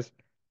footnote says,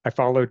 I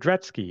follow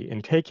Dretske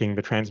in taking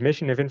the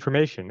transmission of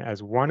information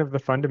as one of the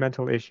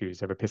fundamental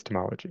issues of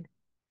epistemology.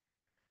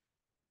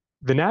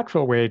 The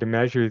natural way to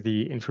measure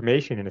the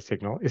information in a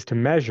signal is to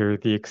measure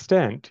the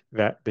extent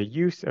that the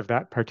use of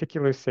that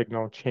particular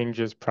signal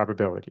changes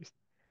probabilities.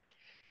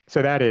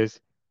 So that is,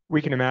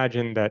 we can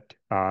imagine that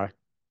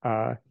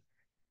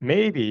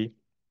maybe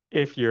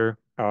if you're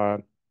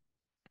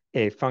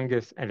a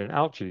fungus and an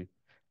algae,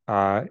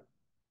 uh,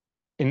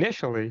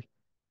 initially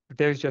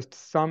there's just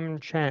some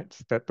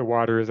chance that the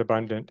water is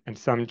abundant and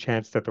some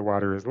chance that the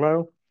water is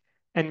low.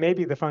 And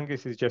maybe the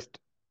fungus is just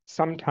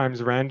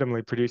sometimes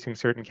randomly producing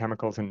certain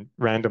chemicals and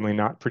randomly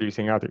not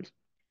producing others.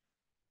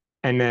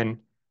 And then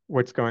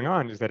what's going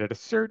on is that at a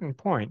certain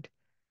point,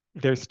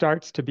 there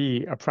starts to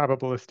be a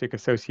probabilistic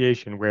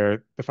association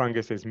where the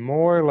fungus is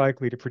more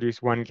likely to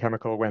produce one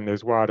chemical when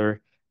there's water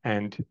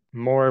and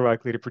more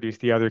likely to produce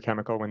the other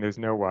chemical when there's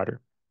no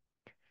water.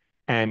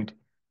 And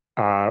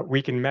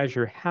we can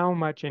measure how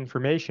much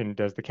information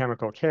does the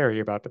chemical carry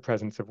about the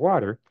presence of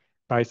water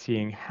by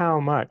seeing how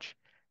much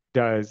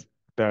does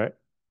the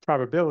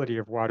probability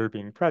of water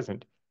being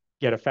present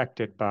get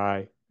affected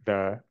by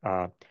the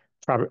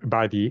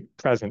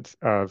presence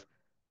of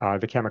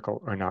the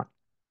chemical or not.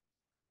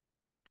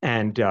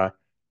 And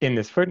in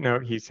this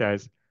footnote, he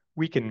says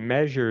we can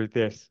measure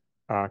this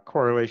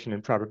correlation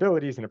in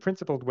probabilities in a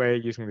principled way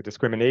using the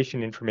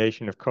discrimination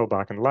information of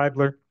Kobach and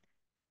Leibler.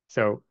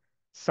 So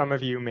some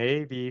of you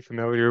may be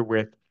familiar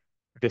with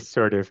this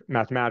sort of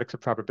mathematics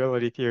of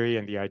probability theory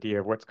and the idea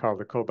of what's called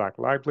the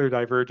Kullback-Leibler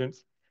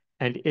divergence.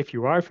 And if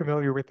you are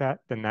familiar with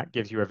that, then that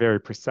gives you a very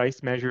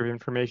precise measure of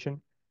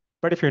information.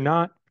 But if you're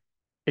not,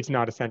 it's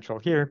not essential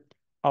here.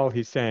 All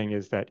he's saying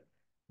is that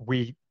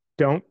we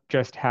don't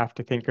just have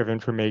to think of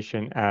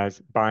information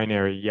as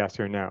binary yes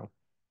or no.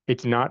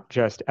 It's not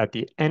just at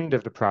the end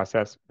of the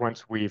process,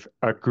 once we've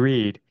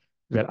agreed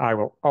that I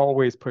will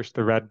always push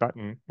the red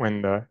button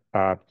when the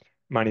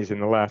money's in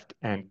the left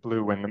and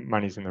blue when the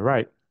money's in the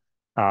right,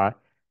 uh,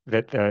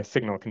 that the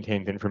signal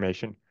contains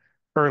information.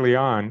 Early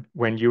on,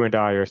 when you and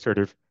I are sort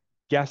of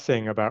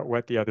guessing about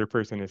what the other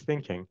person is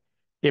thinking,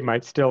 it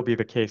might still be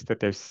the case that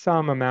there's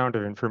some amount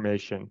of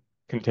information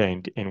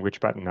contained in which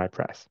button I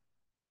press.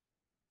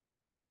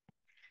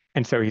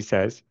 And so he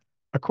says,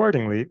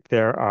 accordingly,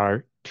 there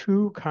are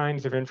two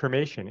kinds of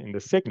information in the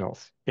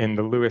signals in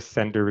the Lewis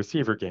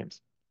sender-receiver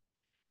games.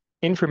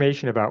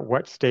 Information about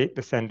what state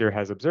the sender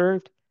has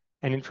observed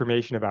and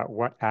information about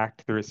what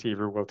act the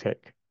receiver will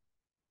take.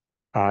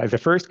 The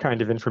first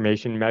kind of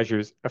information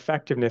measures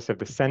effectiveness of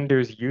the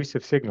sender's use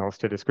of signals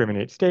to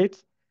discriminate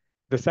states.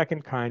 The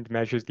second kind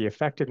measures the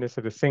effectiveness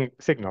of the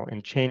signal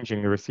in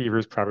changing the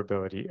receiver's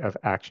probability of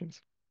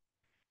actions.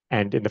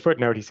 And in the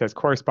footnote, he says,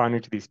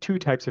 corresponding to these two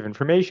types of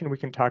information, we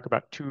can talk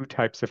about two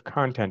types of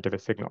content of a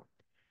signal.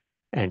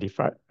 And he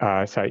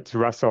cites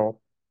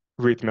Russell,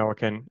 Ruth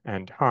Millikan,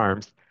 and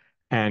Harms.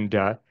 And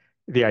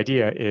the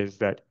idea is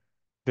that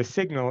the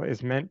signal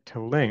is meant to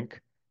link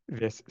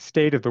this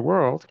state of the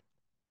world,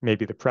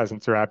 maybe the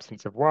presence or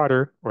absence of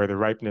water, or the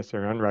ripeness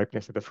or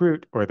unripeness of the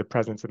fruit, or the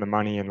presence of the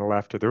money in the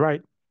left or the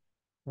right,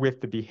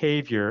 with the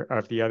behavior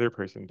of the other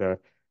person, the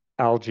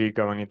algae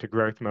going into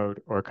growth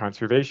mode or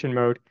conservation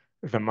mode,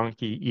 the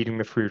monkey eating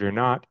the fruit or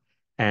not,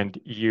 and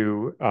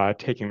you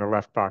taking the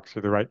left box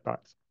or the right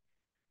box.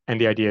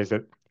 And the idea is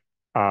that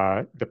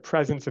the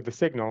presence of the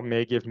signal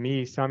may give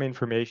me some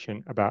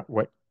information about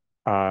what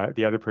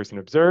the other person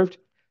observed,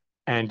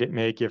 and it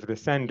may give the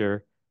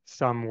sender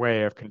some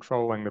way of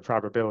controlling the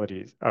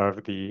probabilities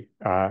of the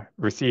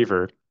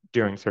receiver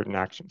doing certain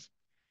actions.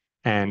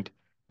 And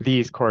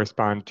these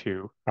correspond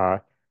to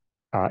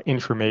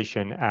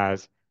information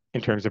as in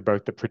terms of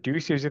both the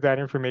producers of that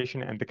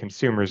information and the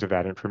consumers of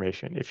that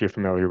information, if you're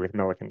familiar with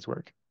Millikan's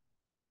work.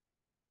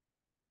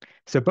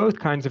 So both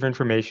kinds of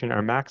information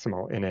are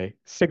maximal in a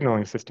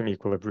signaling system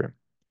equilibrium.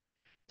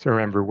 So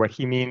remember, what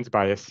he means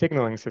by a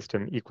signaling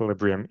system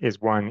equilibrium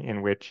is one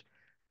in which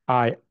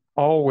I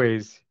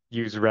always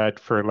use red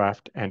for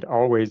left and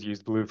always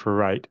use blue for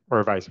right,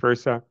 or vice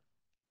versa.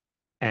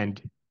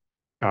 And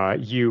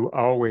you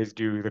always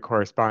do the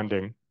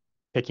corresponding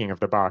picking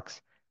of the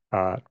box.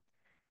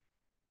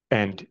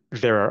 And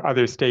there are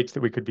other states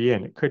that we could be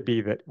in. It could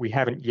be that we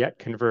haven't yet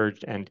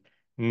converged, and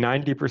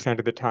 90%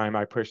 of the time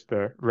I push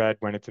the red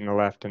when it's in the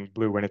left and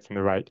blue when it's in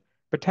the right.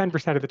 But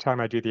 10% of the time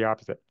I do the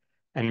opposite.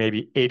 And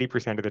maybe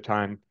 80% of the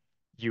time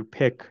you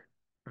pick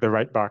the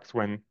right box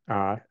when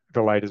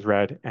the light is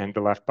red and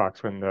the left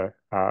box when the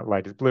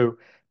light is blue.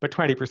 But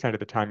 20% of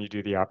the time you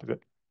do the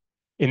opposite.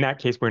 In that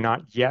case, we're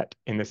not yet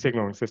in the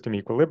signaling system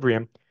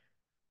equilibrium.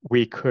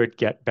 We could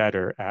get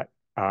better at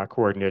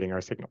coordinating our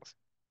signals.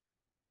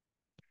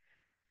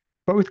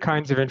 Both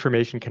kinds of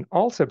information can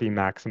also be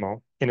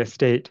maximal in a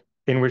state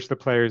in which the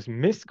players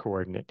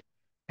miscoordinate,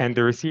 and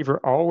the receiver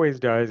always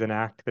does an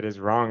act that is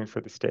wrong for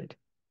the state.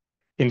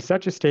 In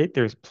such a state,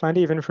 there's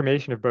plenty of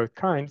information of both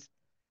kinds,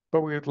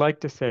 but we would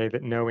like to say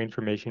that no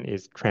information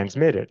is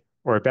transmitted,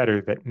 or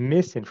better, that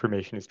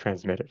misinformation is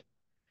transmitted.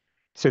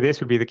 So this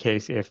would be the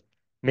case if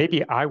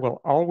maybe I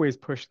will always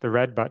push the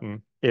red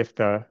button if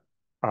the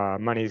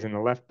money's in the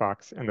left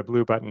box and the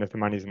blue button if the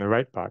money's in the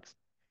right box.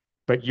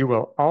 But you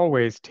will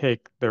always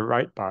take the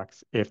right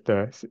box if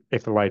the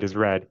light is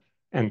red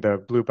and the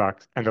blue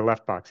box and the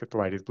left box if the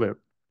light is blue.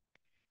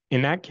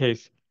 In that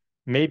case,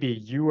 maybe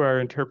you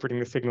are interpreting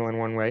the signal in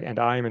one way and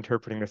I am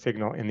interpreting the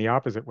signal in the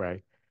opposite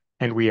way.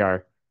 And we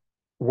are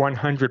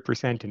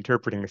 100%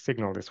 interpreting the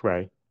signal this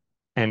way.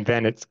 And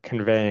then it's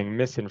conveying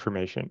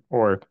misinformation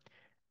or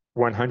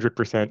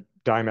 100%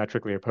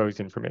 diametrically opposed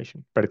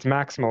information. But it's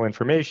maximal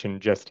information,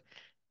 just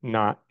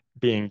not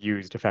being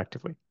used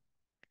effectively.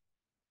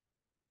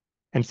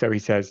 And so he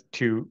says,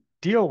 to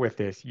deal with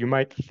this, you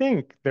might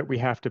think that we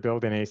have to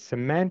build in a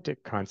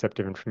semantic concept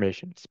of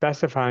information,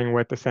 specifying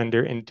what the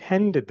sender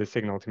intended the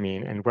signal to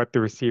mean and what the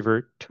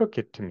receiver took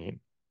it to mean.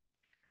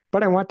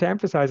 But I want to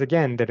emphasize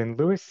again that in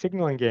Lewis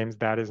signaling games,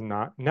 that is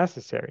not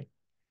necessary.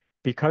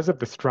 Because of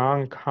the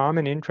strong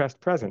common interest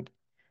present,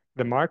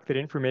 the mark that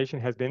information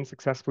has been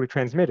successfully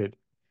transmitted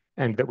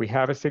and that we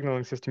have a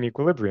signaling system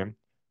equilibrium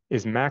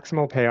is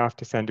maximal payoff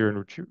to sender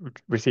and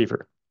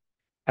receiver.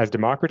 As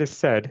Democritus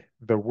said,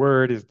 the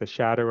word is the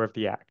shadow of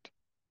the act.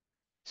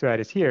 So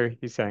that is here,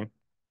 he's saying,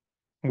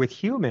 with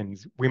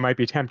humans, we might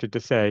be tempted to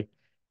say,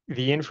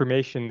 the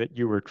information that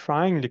you were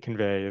trying to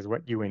convey is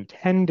what you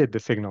intended the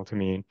signal to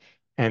mean,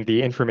 and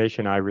the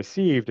information I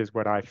received is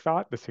what I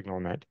thought the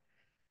signal meant.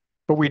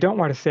 But we don't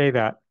want to say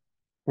that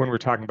when we're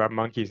talking about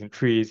monkeys and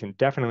trees, and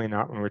definitely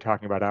not when we're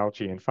talking about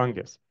algae and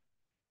fungus.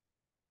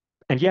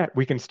 And yet,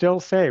 we can still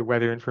say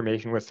whether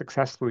information was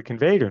successfully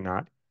conveyed or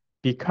not,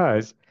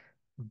 because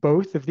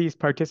both of these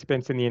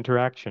participants in the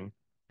interaction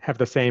have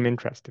the same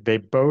interest. They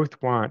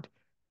both want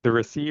the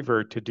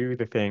receiver to do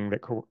the thing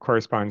that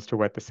corresponds to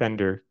what the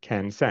sender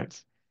can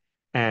sense.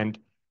 And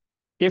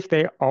if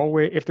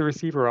the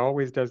receiver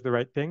always does the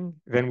right thing,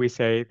 then we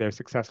say they're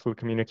successfully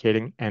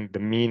communicating and the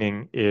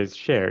meaning is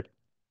shared.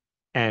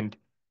 And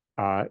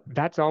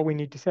that's all we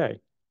need to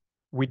say.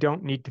 We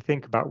don't need to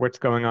think about what's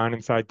going on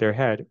inside their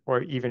head,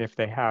 or even if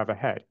they have a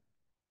head.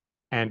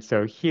 And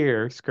so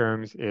here,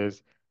 Skyrms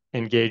is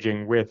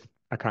engaging with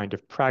a kind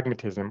of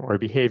pragmatism or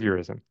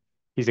behaviorism.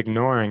 He's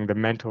ignoring the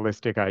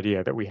mentalistic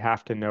idea that we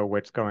have to know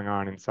what's going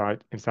on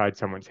inside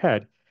someone's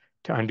head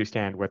to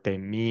understand what they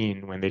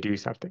mean when they do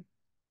something.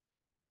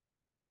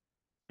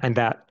 And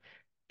that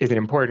is an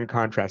important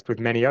contrast with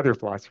many other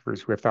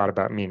philosophers who have thought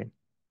about meaning.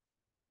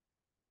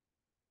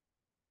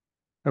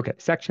 Okay,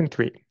 section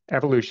 3,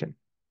 evolution.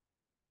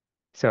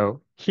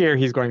 So here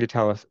he's going to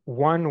tell us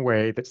one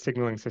way that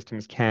signaling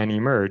systems can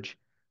emerge,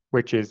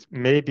 which is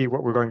maybe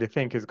what we're going to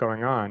think is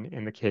going on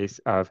in the case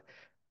of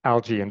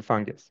algae and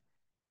fungus.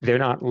 They're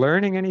not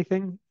learning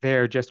anything,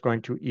 they're just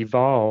going to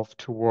evolve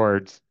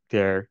towards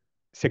their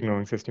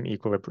signaling system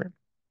equilibrium.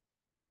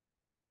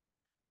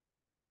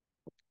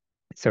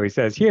 So he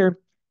says here,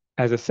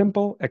 as a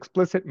simple,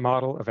 explicit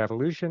model of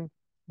evolution,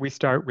 we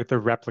start with the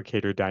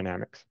replicator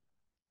dynamics.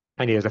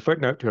 And he has a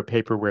footnote to a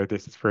paper where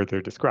this is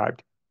further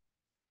described.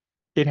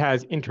 It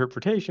has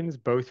interpretations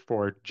both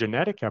for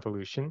genetic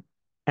evolution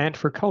and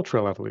for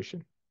cultural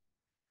evolution.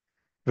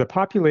 The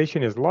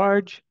population is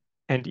large,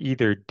 and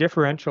either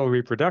differential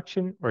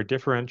reproduction or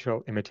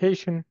differential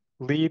imitation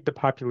lead the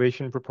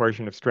population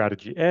proportion of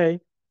strategy A.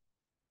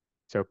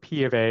 So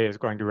P of A is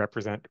going to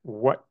represent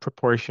what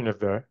proportion of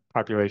the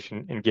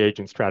population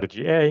engage in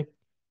strategy A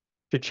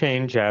to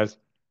change as,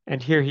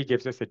 and here he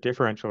gives us a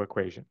differential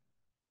equation.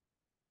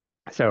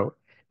 So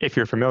if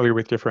you're familiar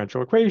with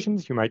differential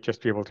equations, you might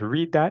just be able to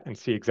read that and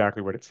see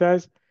exactly what it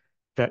says,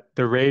 that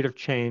the rate of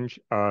change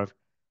of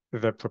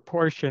the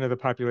proportion of the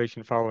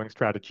population following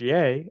strategy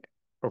A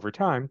over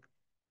time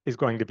is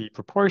going to be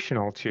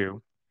proportional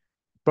to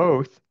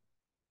both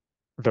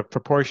the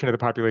proportion of the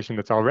population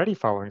that's already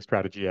following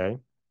strategy A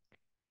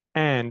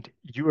and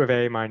U of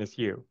A minus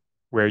U,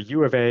 where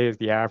U of A is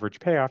the average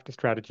payoff to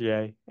strategy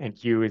A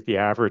and U is the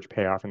average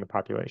payoff in the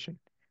population.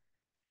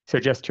 So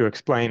just to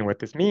explain what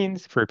this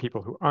means for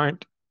people who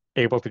aren't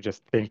able to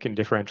just think in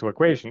differential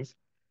equations,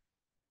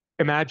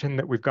 imagine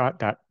that we've got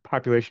that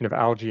population of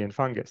algae and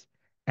fungus,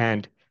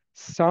 and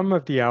some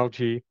of the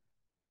algae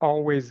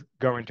always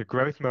go into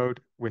growth mode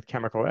with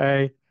chemical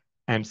A,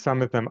 and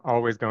some of them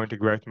always go into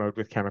growth mode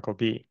with chemical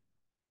B.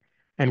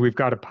 And we've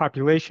got a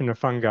population of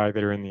fungi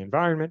that are in the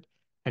environment,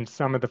 and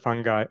some of the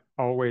fungi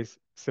always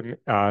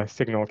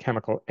signal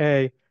chemical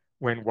A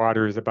when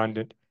water is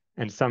abundant,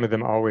 and some of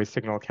them always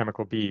signal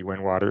chemical B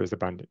when water is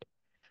abundant.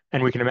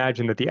 And we can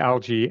imagine that the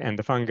algae and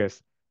the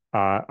fungus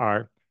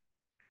are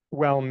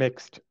well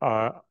mixed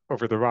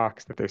over the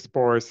rocks, that their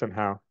spores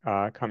somehow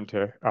come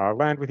to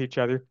land with each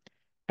other.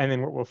 And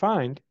then what we'll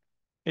find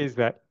is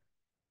that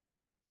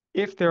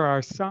if there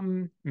are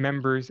some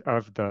members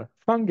of the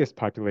fungus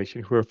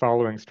population who are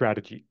following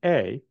strategy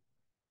A,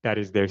 that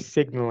is, they're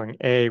signaling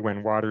A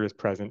when water is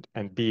present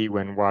and B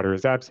when water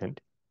is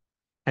absent,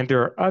 and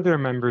there are other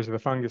members of the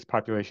fungus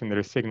population that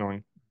are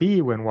signaling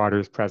B when water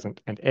is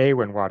present and A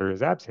when water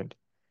is absent,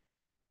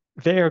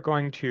 they are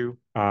going to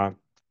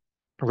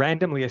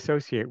randomly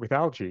associate with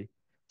algae.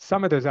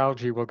 Some of those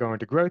algae will go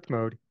into growth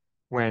mode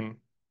when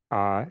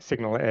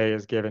signal A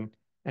is given,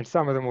 and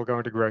some of them will go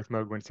into growth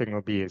mode when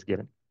signal B is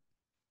given.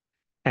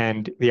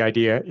 And the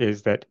idea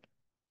is that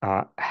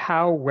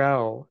how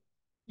well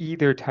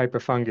either type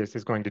of fungus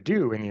is going to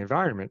do in the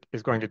environment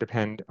is going to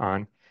depend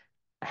on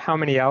how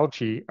many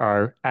algae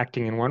are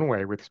acting in one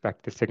way with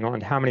respect to the signal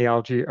and how many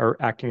algae are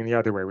acting in the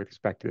other way with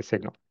respect to the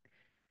signal.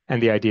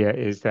 And the idea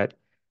is that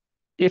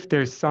if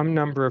there's some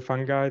number of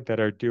fungi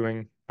that are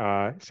doing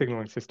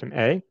signaling system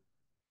A,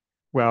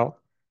 well,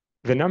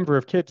 the number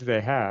of kids they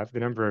have, the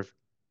number of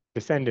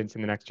descendants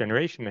in the next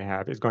generation they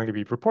have, is going to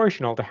be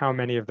proportional to how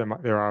many of them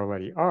there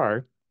already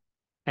are.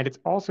 And it's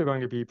also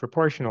going to be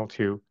proportional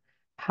to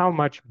how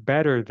much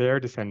better their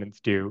descendants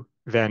do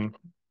than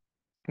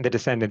the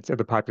descendants of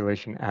the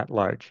population at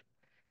large.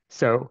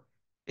 So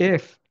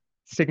if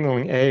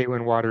signaling A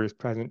when water is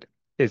present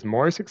is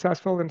more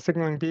successful than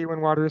signaling B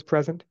when water is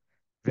present,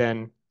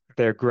 then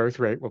their growth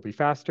rate will be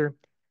faster.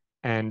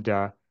 And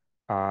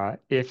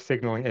if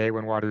signaling A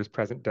when water is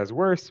present does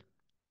worse,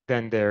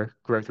 then their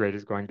growth rate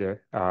is going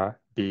to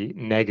be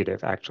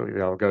negative. Actually,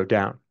 they'll go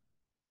down.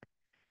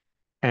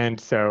 And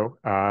so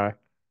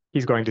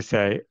he's going to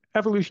say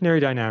evolutionary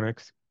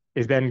dynamics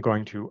is then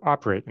going to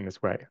operate in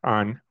this way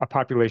on a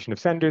population of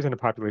senders and a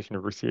population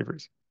of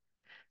receivers.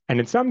 And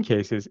in some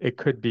cases, it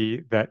could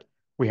be that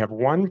we have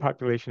one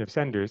population of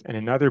senders and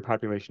another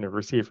population of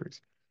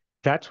receivers.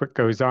 That's what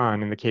goes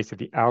on in the case of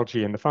the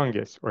algae and the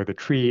fungus, or the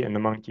tree and the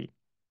monkey.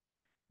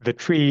 The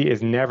tree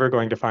is never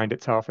going to find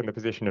itself in the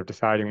position of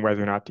deciding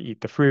whether or not to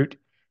eat the fruit.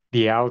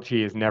 The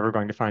algae is never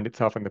going to find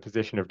itself in the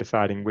position of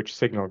deciding which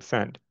signal to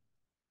send.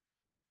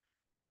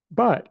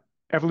 But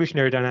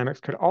evolutionary dynamics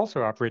could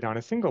also operate on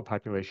a single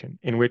population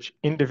in which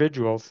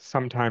individuals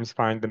sometimes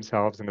find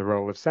themselves in the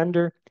role of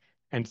sender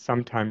and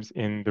sometimes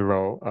in the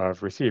role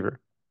of receiver.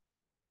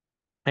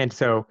 And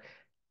so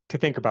to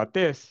think about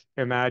this,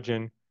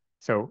 imagine,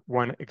 so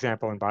one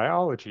example in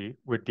biology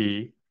would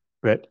be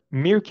that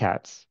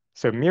meerkats,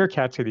 so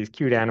meerkats are these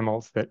cute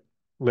animals that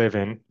live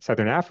in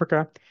southern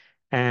Africa,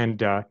 and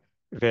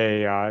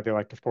they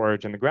like to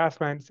forage in the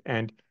grasslands,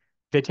 and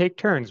they take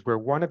turns where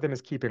one of them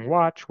is keeping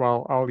watch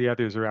while all the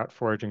others are out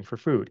foraging for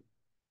food.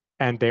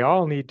 And they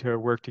all need to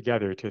work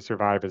together to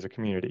survive as a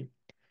community.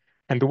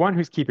 And the one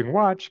who's keeping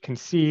watch can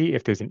see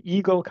if there's an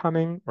eagle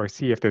coming, or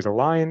see if there's a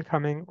lion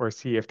coming, or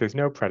see if there's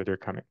no predator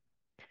coming.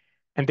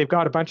 And they've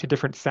got a bunch of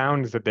different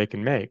sounds that they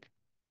can make.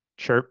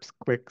 Chirps,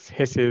 clicks,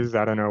 hisses,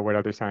 I don't know what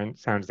other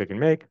sounds they can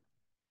make.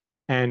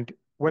 And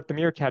what the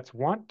meerkats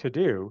want to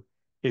do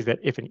is that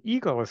if an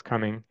eagle is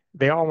coming,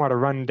 they all want to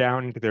run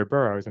down into their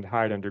burrows and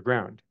hide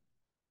underground.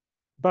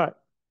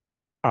 But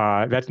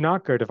that's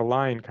not good if a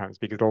lion comes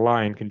because the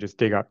lion can just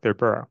dig up their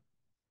burrow.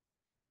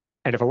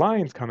 And if a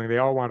lion's coming, they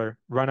all want to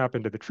run up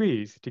into the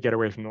trees to get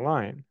away from the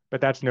lion.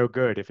 But that's no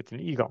good if it's an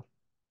eagle.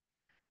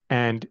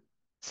 And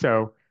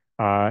so,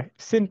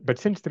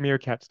 since the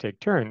meerkats take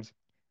turns,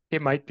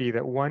 it might be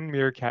that one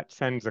meerkat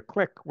sends a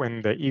click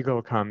when the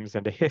eagle comes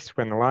and a hiss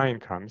when the lion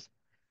comes,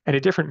 and a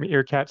different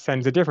meerkat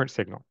sends a different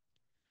signal.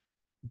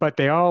 But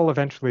they all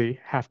eventually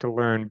have to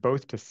learn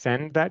both to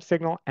send that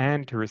signal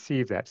and to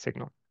receive that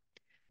signal.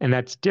 And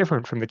that's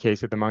different from the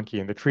case of the monkey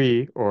and the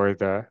tree or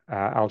the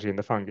algae and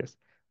the fungus,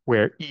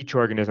 where each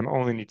organism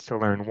only needs to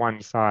learn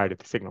one side of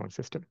the signaling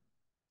system.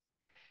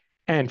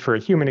 And for a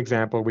human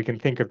example, we can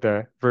think of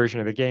the version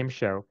of the game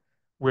show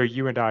where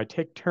you and I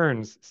take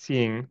turns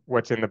seeing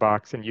what's in the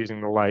box and using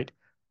the light,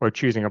 or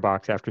choosing a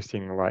box after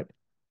seeing the light.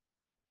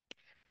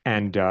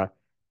 And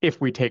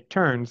if we take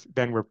turns,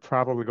 then we're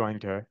probably going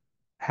to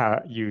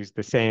use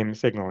the same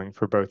signaling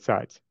for both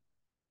sides.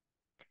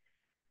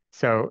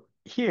 So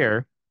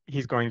here,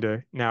 he's going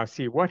to now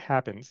see what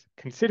happens.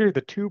 Consider the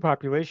two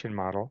population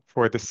model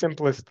for the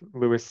simplest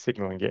Lewis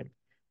signaling game.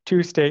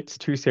 Two states,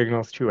 two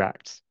signals, two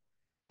acts.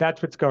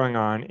 That's what's going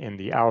on in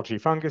the algae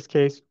fungus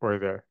case, or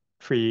the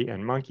tree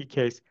and monkey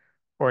case,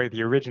 or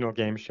the original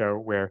game show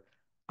where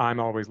I'm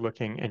always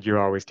looking and you're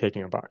always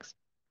taking a box.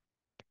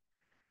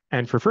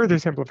 And for further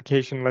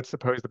simplification, let's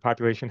suppose the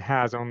population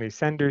has only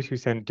senders who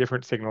send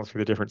different signals for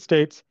the different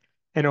states,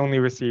 and only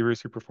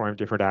receivers who perform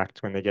different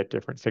acts when they get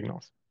different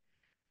signals.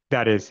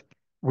 That is,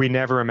 we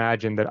never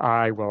imagine that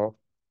I will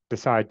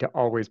decide to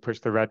always push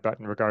the red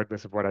button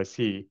regardless of what I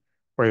see,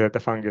 or that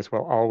the fungus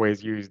will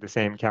always use the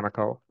same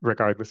chemical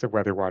regardless of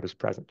whether water is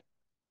present.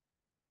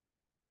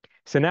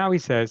 So now he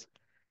says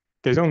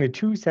there's only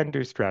two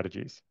sender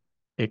strategies.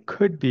 It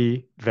could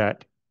be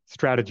that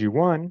strategy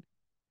one,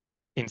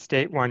 in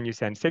state one, you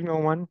send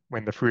signal one.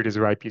 When the fruit is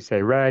ripe, you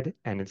say red.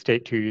 And in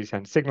state two, you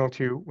send signal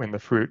two. When the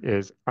fruit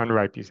is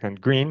unripe, you send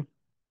green.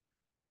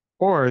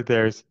 Or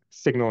there's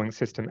signaling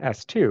system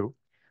S2,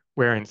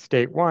 where in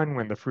state one,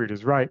 when the fruit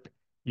is ripe,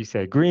 you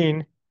say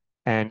green.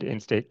 And in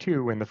state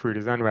two, when the fruit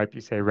is unripe,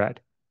 you say red.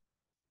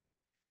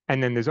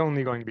 And then there's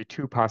only going to be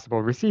two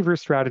possible receiver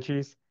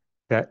strategies,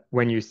 that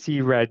when you see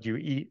red, you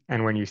eat,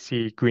 and when you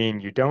see green,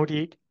 you don't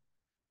eat.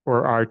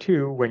 Or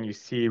R2, when you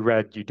see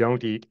red, you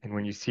don't eat, and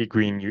when you see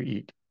green, you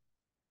eat.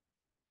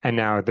 And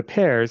now the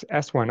pairs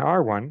S1,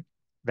 R1,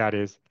 that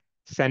is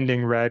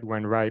sending red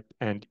when ripe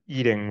and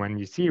eating when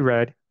you see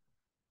red,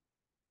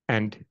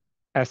 and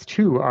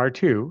S2,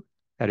 R2,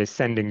 that is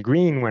sending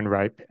green when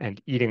ripe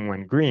and eating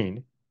when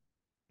green,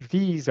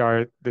 these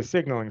are the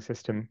signaling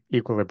system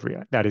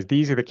equilibria. That is,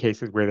 these are the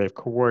cases where they've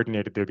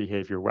coordinated their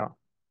behavior well.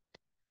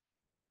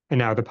 And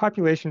now the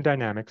population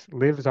dynamics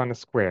lives on a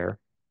square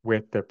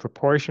with the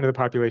proportion of the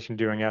population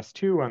doing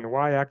S2 on the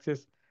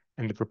y-axis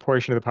and the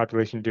proportion of the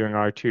population doing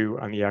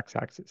R2 on the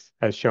x-axis,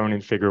 as shown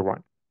in figure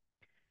 1.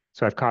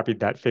 So I've copied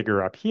that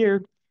figure up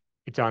here.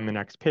 It's on the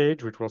next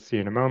page, which we'll see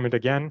in a moment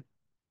again.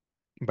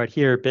 But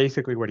here,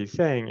 basically what he's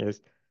saying is,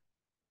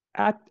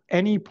 at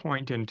any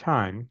point in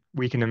time,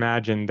 we can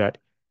imagine that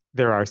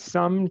there are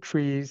some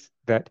trees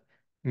that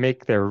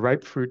make their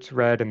ripe fruits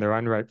red and their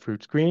unripe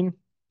fruits green,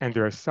 and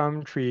there are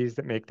some trees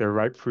that make their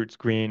ripe fruits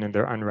green and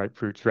their unripe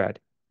fruits red.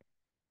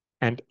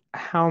 And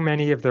how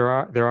many of there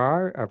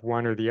are of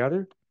one or the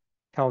other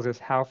tells us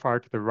how far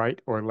to the right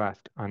or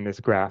left on this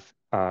graph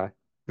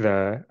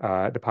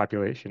the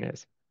population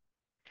is.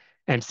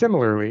 And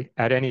similarly,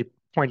 at any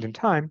point in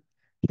time,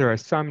 there are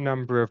some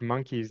number of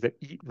monkeys that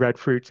eat red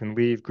fruits and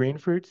leave green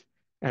fruits,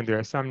 and there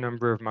are some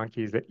number of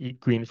monkeys that eat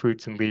green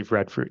fruits and leave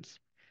red fruits.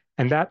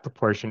 And that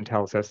proportion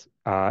tells us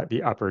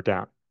the up or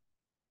down.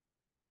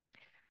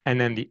 And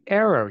then the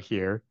arrow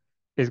here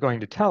is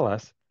going to tell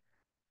us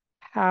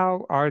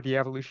how are the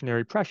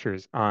evolutionary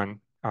pressures on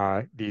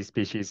these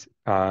species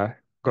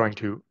going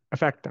to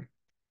affect them.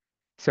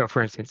 So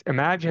for instance,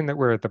 imagine that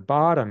we're at the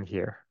bottom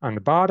here. On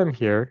the bottom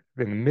here,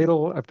 in the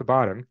middle of the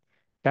bottom,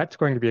 that's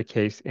going to be a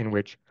case in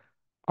which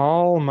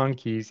all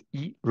monkeys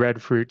eat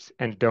red fruits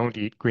and don't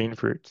eat green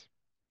fruits.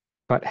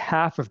 But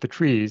half of the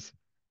trees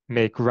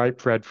make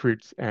ripe red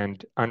fruits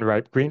and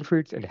unripe green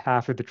fruits, and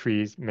half of the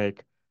trees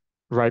make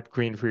ripe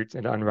green fruits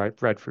and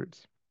unripe red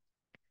fruits.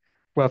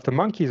 Well, if the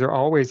monkeys are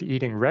always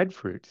eating red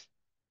fruits,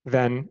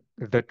 then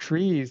the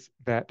trees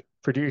that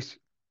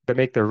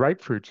make their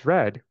ripe fruits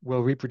red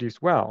will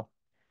reproduce well,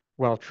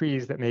 while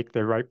trees that make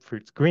their ripe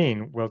fruits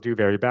green will do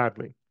very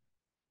badly.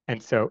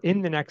 And so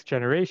in the next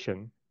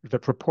generation, the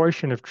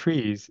proportion of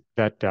trees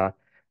that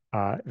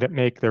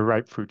make their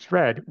ripe fruits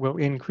red will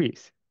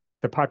increase.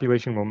 The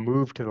population will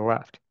move to the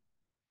left.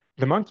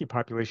 The monkey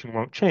population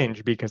won't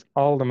change because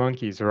all the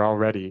monkeys are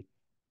already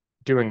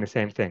doing the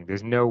same thing.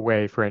 There's no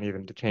way for any of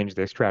them to change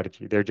their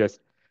strategy. They're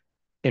just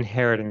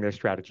inheriting their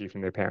strategy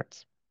from their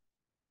parents.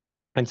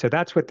 And so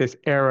that's what this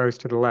arrows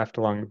to the left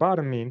along the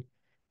bottom mean,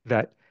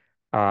 that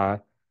uh,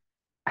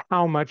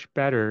 how much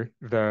better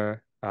the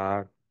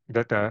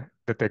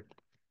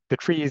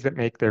trees that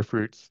make their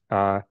fruits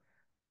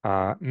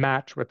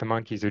match what the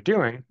monkeys are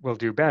doing will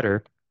do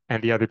better,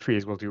 and the other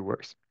trees will do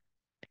worse.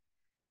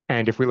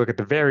 And if we look at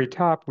the very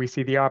top, we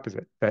see the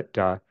opposite,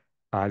 that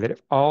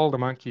if all the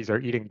monkeys are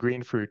eating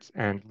green fruits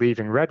and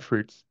leaving red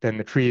fruits, then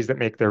the trees that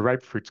make their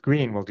ripe fruits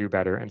green will do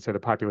better, and so the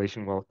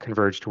population will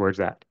converge towards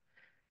that.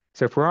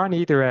 So if we're on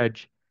either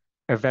edge,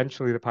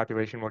 eventually the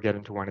population will get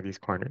into one of these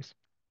corners.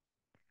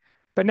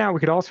 But now we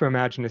could also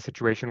imagine a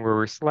situation where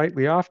we're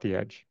slightly off the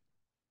edge.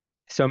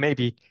 So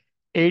maybe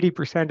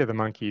 80% of the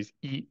monkeys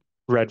eat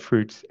red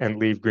fruits and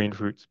leave green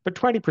fruits, but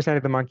 20%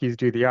 of the monkeys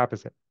do the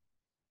opposite.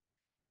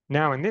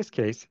 Now, in this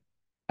case,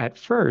 at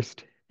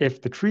first,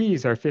 if the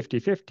trees are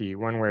 50-50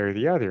 one way or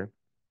the other,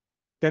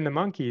 then the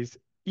monkeys,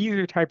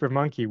 either type of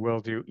monkey will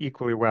do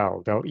equally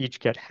well. They'll each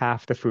get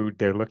half the food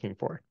they're looking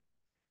for.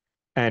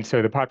 And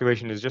so the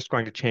population is just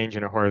going to change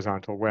in a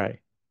horizontal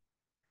way.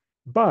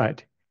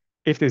 But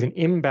if there's an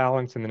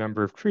imbalance in the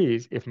number of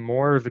trees, if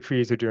more of the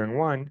trees are doing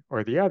one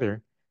or the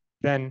other,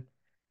 then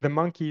the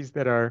monkeys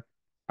that are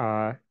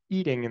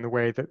eating in the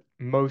way that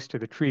most of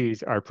the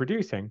trees are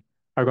producing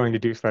are going to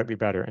do slightly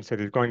better. And so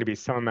there's going to be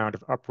some amount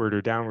of upward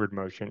or downward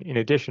motion in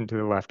addition to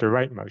the left or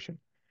right motion.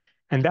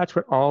 And that's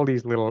what all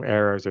these little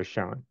arrows are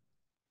showing.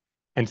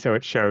 And so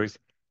it shows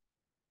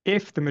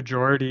if the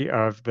majority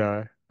of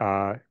the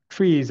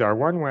trees are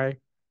one way,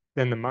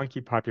 then the monkey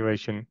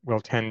population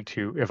will tend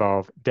to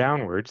evolve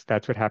downwards.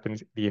 That's what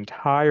happens the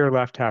entire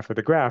left half of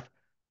the graph.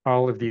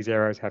 All of these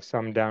arrows have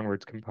some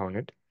downwards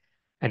component,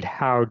 and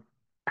how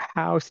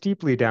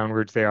steeply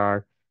downwards they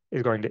are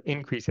is going to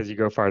increase as you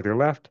go farther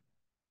left.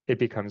 It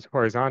becomes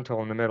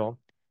horizontal in the middle,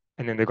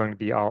 and then they're going to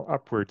be all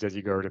upwards as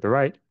you go to the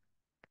right.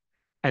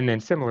 And then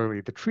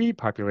similarly, the tree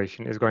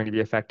population is going to be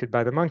affected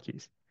by the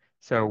monkeys.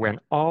 So when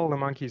all the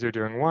monkeys are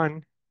doing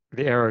one,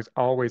 the arrows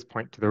always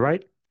point to the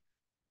right.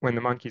 When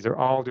the monkeys are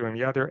all doing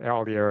the other,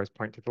 all the arrows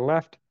point to the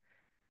left.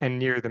 And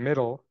near the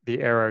middle,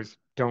 the arrows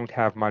don't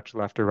have much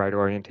left or right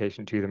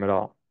orientation to them at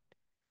all.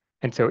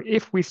 And so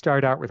if we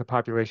start out with a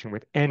population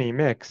with any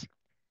mix,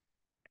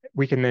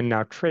 we can then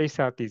now trace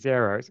out these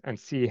arrows and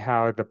see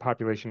how the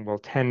population will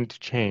tend to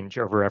change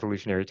over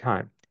evolutionary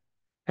time.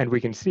 And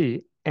we can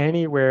see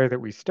anywhere that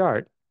we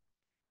start,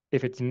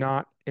 if it's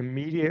not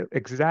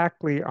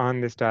exactly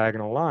on this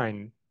diagonal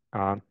line,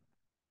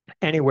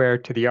 anywhere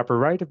to the upper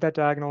right of that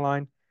diagonal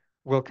line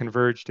will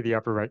converge to the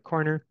upper right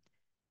corner.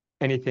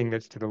 Anything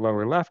that's to the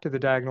lower left of the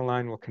diagonal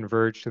line will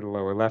converge to the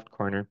lower left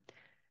corner.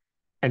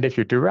 And if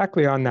you're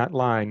directly on that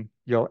line,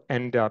 you'll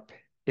end up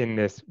in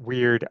this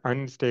weird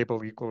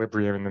unstable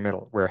equilibrium in the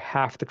middle, where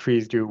half the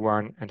trees do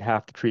one and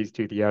half the trees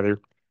do the other,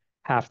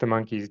 half the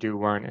monkeys do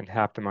one and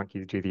half the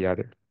monkeys do the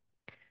other.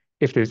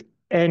 If there's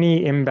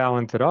any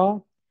imbalance at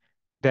all,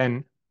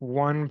 then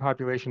one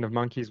population of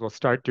monkeys will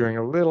start doing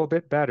a little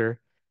bit better,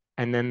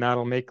 and then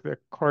that'll make the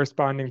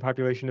corresponding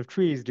population of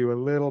trees do a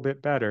little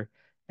bit better,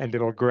 and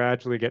it'll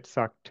gradually get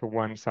sucked to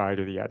one side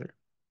or the other.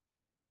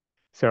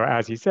 So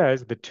as he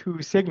says, the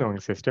two signaling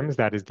systems,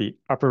 that is the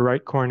upper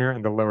right corner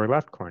and the lower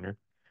left corner,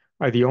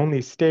 are the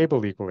only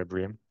stable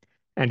equilibrium,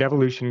 and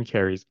evolution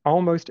carries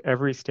almost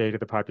every state of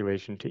the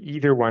population to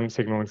either one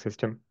signaling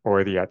system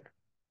or the other.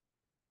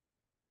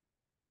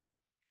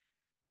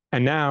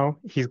 And now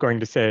he's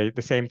going to say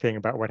the same thing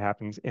about what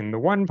happens in the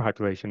one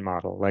population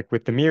model, like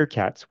with the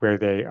meerkats, where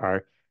they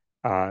are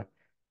uh,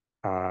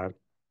 uh,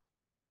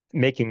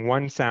 making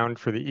one sound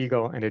for the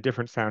eagle and a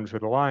different sound for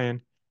the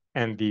lion,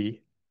 and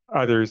the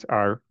others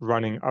are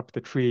running up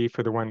the tree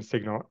for the one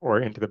signal or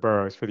into the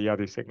burrows for the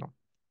other signal.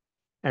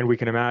 And we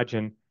can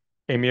imagine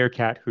a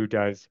meerkat who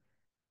does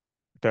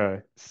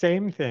the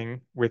same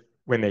thing with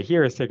when they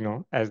hear a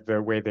signal as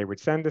the way they would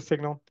send the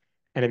signal,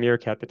 and a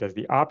meerkat that does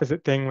the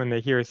opposite thing when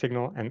they hear a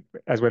signal and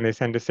as when they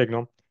send a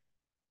signal.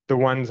 The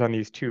ones on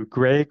these two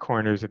gray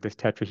corners of this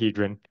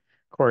tetrahedron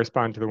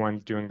correspond to the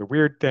ones doing the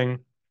weird thing.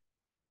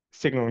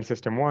 Signaling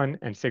system one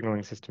and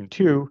signaling system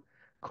two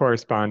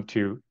correspond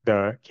to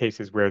the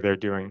cases where they're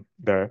doing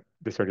the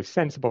sort of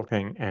sensible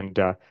thing and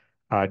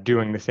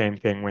doing the same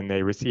thing when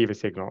they receive a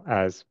signal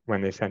as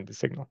when they send the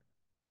signal.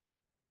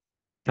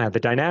 The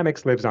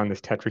dynamics lives on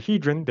this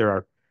tetrahedron. There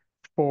are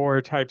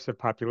four types of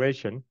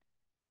population,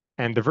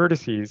 and the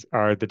vertices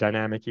are the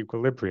dynamic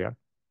equilibria.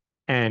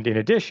 And in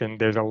addition,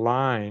 there's a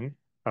line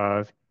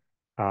of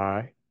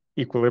uh,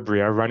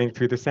 equilibria running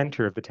through the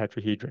center of the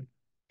tetrahedron.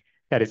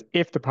 That is,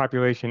 if the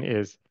population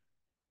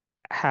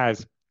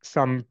has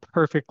some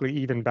perfectly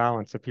even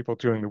balance of people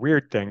doing the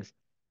weird things,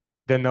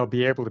 then they'll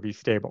be able to be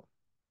stable.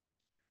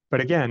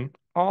 But again,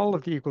 all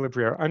of the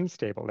equilibria are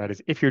unstable. That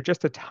is, if you're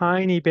just a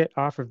tiny bit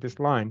off of this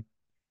line,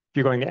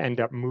 you're going to end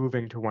up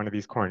moving to one of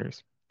these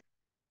corners.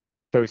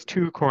 Those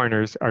two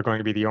corners are going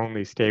to be the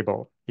only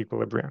stable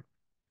equilibrium.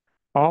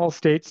 All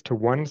states to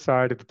one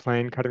side of the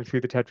plane cutting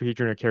through the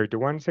tetrahedron are carried to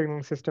one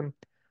signaling system,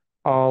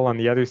 all on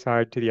the other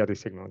side to the other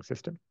signaling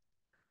system.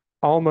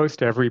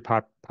 Almost every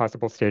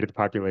possible state of the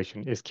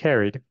population is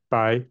carried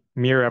by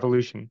mere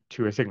evolution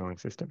to a signaling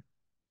system.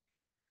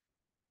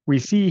 We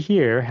see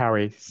here how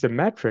a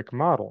symmetric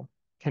model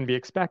can be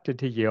expected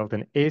to yield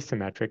an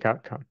asymmetric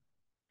outcome.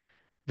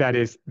 That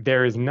is,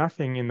 there is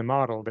nothing in the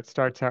model that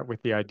starts out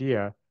with the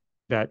idea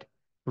that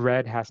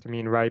red has to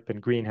mean ripe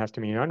and green has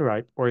to mean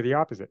unripe, or the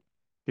opposite.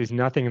 There's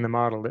nothing in the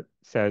model that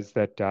says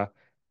that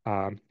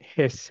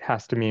hiss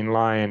has to mean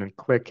lion and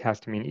click has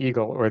to mean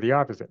eagle, or the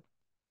opposite.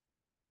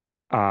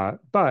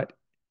 But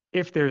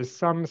if there's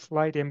some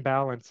slight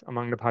imbalance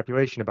among the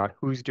population about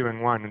who's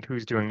doing one and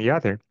who's doing the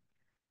other,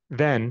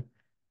 then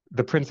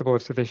the principle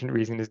of sufficient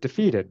reason is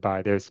defeated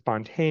by there's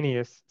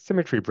spontaneous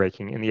symmetry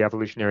breaking in the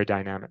evolutionary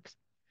dynamics.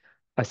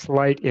 A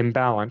slight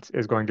imbalance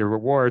is going to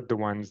reward the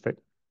ones that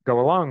go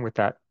along with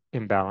that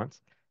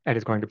imbalance and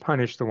is going to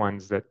punish the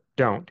ones that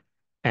don't.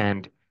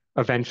 And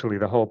eventually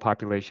the whole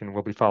population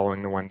will be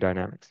following the one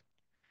dynamics.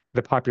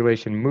 The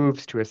population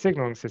moves to a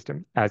signaling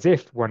system as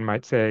if, one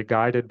might say,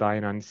 guided by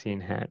an unseen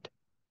hand.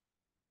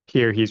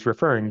 Here he's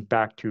referring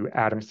back to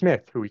Adam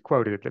Smith, who we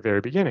quoted at the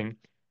very beginning,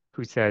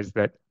 who says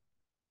that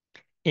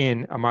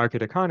in a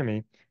market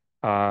economy,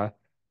 uh,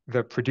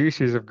 the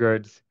producers of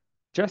goods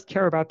just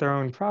care about their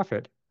own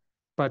profit,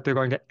 but they're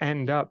going to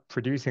end up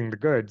producing the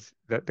goods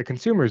that the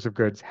consumers of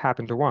goods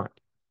happen to want.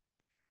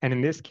 And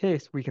in this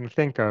case, we can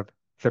think of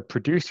the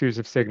producers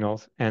of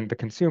signals and the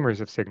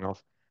consumers of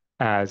signals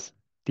as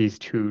these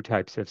two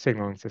types of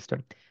signaling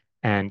system.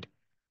 And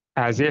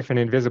as if an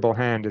invisible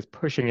hand is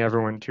pushing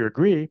everyone to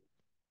agree,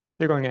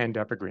 they're going to end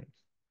up agreeing.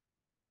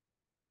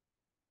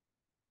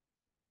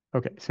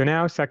 Okay, so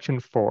now section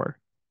 4,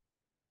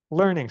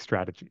 learning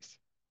strategies.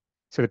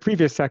 So the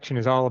previous section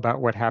is all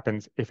about what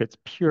happens if it's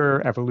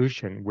pure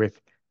evolution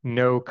with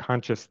no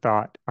conscious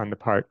thought on the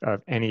part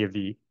of any of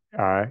the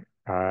uh,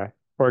 uh,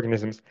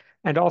 organisms,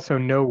 and also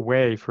no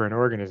way for an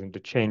organism to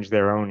change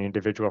their own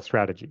individual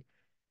strategy.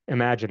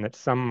 Imagine that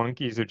some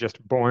monkeys are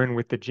just born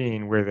with the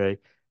gene where they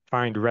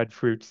find red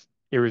fruits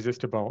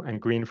irresistible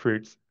and green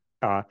fruits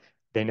uh,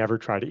 they never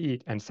try to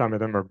eat, and some of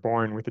them are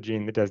born with a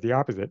gene that does the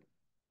opposite.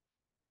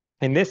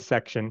 In this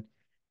section,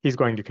 he's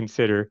going to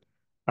consider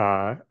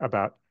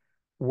about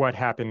what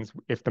happens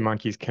if the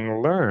monkeys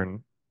can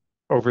learn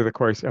over the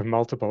course of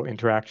multiple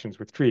interactions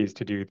with trees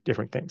to do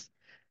different things.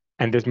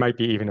 And this might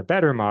be even a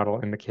better model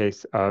in the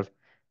case of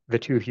the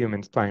two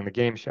humans playing the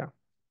game show.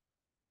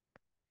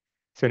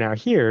 So now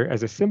here,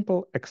 as a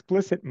simple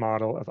explicit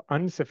model of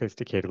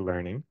unsophisticated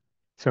learning,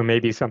 so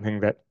maybe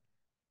something that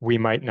we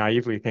might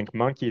naively think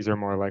monkeys are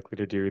more likely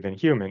to do than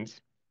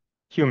humans.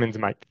 Humans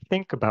might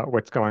think about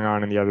what's going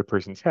on in the other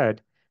person's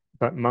head,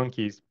 but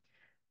monkeys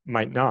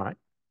might not.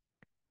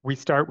 We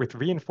start with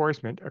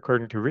reinforcement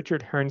according to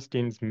Richard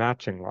Herrnstein's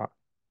matching law.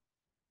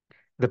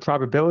 The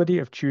probability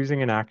of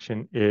choosing an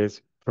action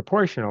is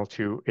proportional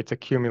to its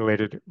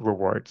accumulated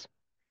rewards.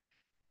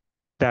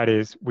 That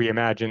is, we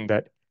imagine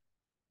that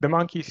the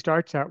monkey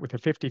starts out with a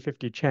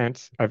 50-50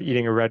 chance of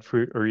eating a red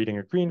fruit or eating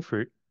a green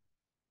fruit,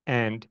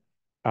 and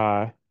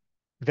uh,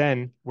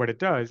 then what it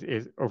does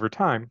is over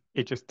time,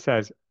 it just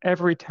says,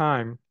 every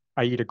time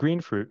I eat a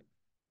green fruit,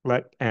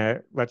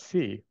 let's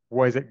see,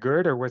 was it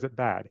good or was it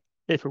bad?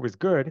 If it was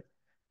good,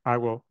 I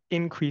will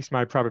increase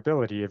my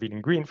probability of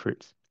eating green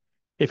fruits.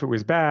 If it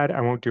was bad,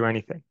 I won't do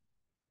anything.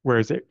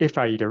 Whereas if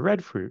I eat a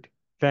red fruit,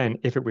 then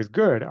if it was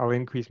good, I'll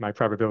increase my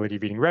probability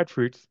of eating red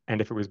fruits,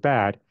 and if it was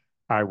bad,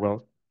 I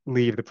will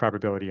leave the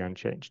probability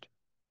unchanged.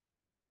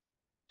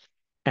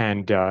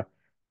 And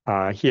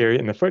here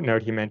in the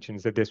footnote, he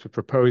mentions that this was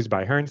proposed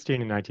by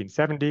Herrnstein in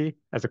 1970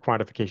 as a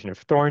quantification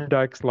of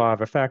Thorndike's law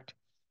of effect,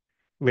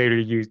 later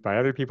used by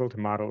other people to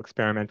model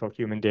experimental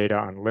human data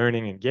on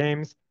learning in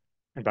games,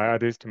 and by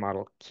others to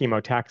model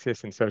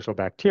chemotaxis in social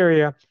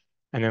bacteria,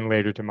 and then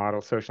later to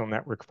model social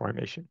network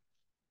formation.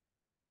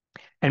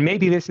 And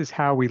maybe this is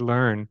how we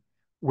learn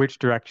which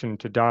direction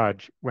to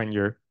dodge when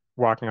you're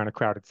walking on a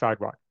crowded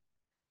sidewalk.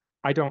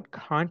 I don't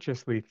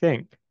consciously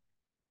think,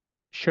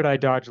 should I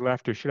dodge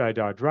left or should I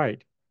dodge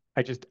right?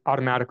 I just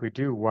automatically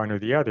do one or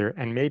the other,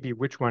 and maybe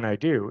which one I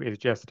do is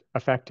just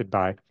affected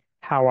by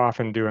how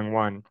often doing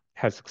one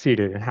has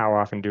succeeded and how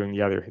often doing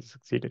the other has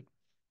succeeded.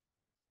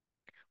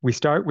 We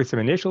start with some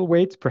initial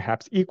weights,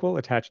 perhaps equal,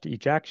 attached to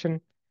each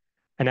action.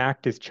 An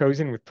act is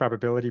chosen with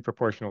probability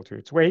proportional to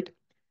its weight.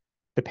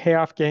 The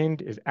payoff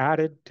gained is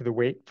added to the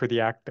weight for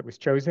the act that was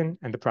chosen,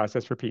 and the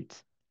process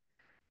repeats.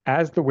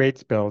 As the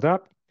weights build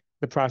up,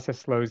 the process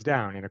slows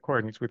down in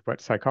accordance with what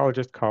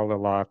psychologists call the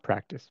law of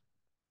practice.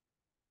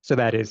 So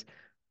that is,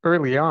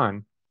 early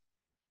on,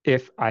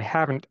 if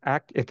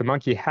the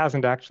monkey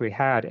hasn't actually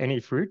had any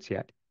fruits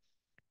yet,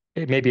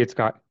 maybe it's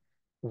got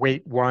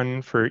weight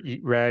one for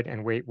eat red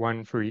and weight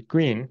one for eat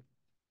green,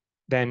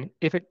 then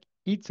if it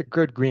eats a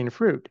good green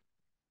fruit,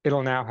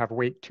 it'll now have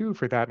weight two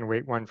for that and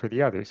weight one for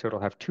the other. So it'll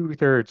have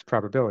 2/3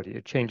 probability.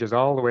 It changes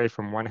all the way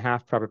from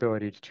 1/2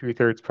 probability to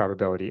 2/3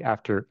 probability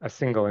after a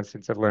single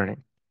instance of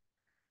learning.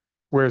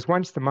 Whereas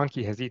once the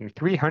monkey has eaten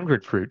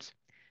 300 fruits,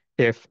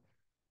 if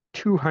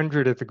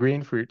 200 of the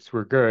green fruits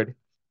were good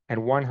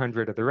and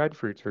 100 of the red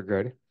fruits were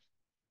good,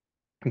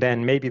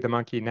 then maybe the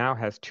monkey now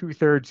has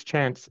 2/3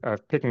 chance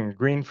of picking a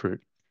green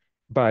fruit.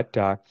 But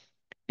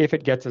if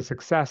it gets a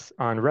success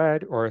on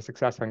red or a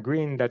success on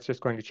green, that's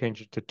just going to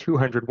change it to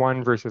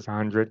 201 versus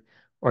 100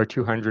 or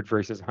 200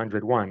 versus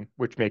 101,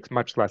 which makes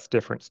much less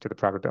difference to the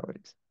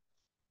probabilities.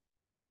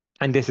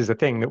 And this is a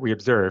thing that we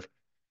observe,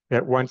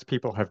 that once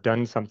people have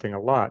done something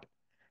a lot,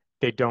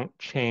 they don't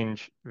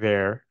change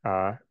their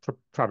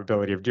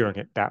probability of doing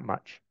it that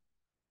much.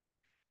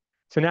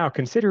 So now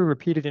consider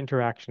repeated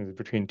interactions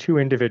between two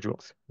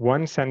individuals,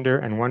 one sender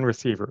and one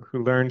receiver,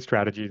 who learn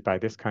strategies by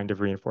this kind of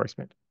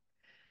reinforcement.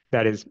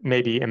 That is,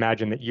 maybe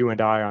imagine that you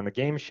and I on the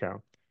game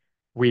show,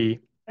 we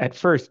at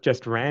first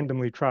just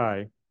randomly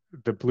try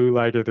the blue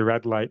light or the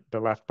red light, the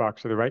left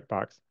box or the right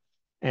box.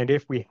 And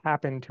if we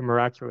happen to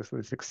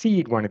miraculously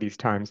succeed one of these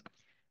times,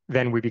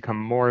 then we become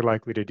more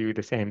likely to do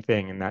the same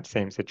thing in that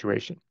same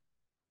situation.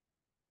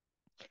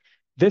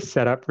 This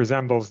setup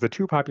resembles the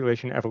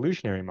two-population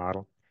evolutionary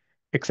model,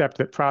 except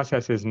that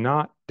process is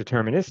not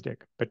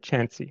deterministic, but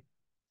chancy.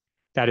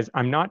 That is,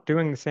 I'm not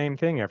doing the same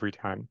thing every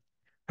time.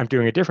 I'm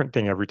doing a different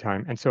thing every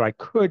time. And so I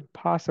could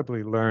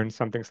possibly learn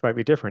something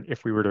slightly different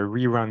if we were to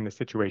rerun the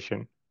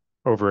situation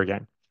over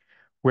again.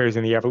 Whereas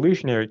in the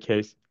evolutionary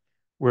case,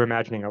 we're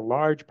imagining a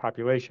large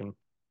population,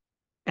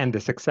 and the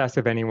success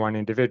of any one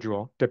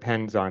individual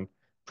depends on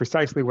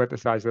precisely what the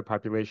size of the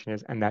population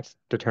is, and that's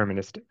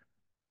deterministic.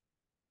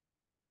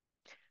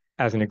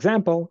 As an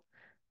example,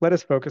 let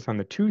us focus on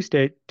the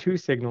two-state,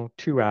 two-signal,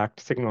 two-act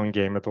signaling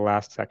game of the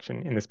last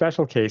section, in the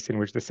special case in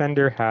which the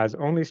sender has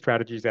only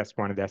strategies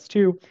S1 and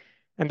S2,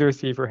 and the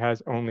receiver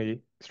has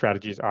only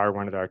strategies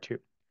R1 and R2.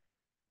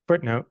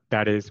 Footnote,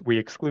 that is, we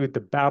exclude the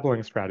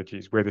babbling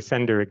strategies where the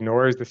sender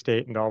ignores the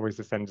state and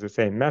always sends the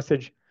same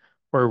message,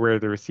 or where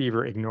the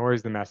receiver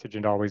ignores the message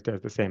and always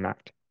does the same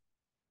act.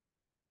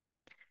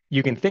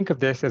 You can think of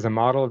this as a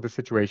model of the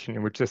situation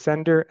in which the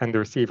sender and the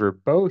receiver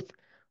both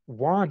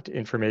want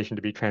information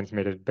to be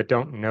transmitted, but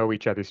don't know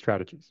each other's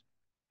strategies.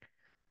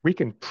 We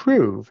can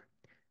prove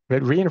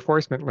that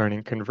reinforcement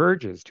learning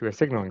converges to a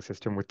signaling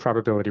system with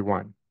probability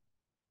 1.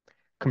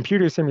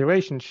 Computer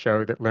simulations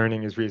show that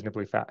learning is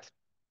reasonably fast.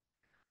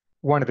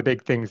 One of the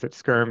big things that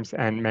Skyrms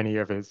and many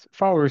of his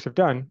followers have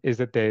done is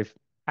that they've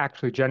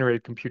actually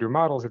generated computer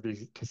models of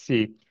these to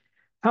see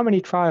how many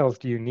trials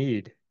do you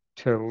need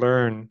to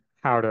learn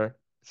how to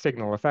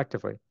signal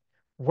effectively?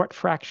 What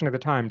fraction of the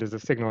time does the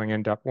signaling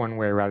end up one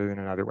way rather than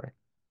another way?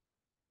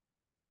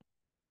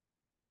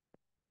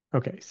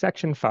 Okay,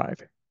 section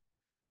 5,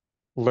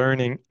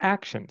 learning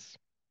actions.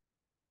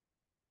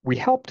 We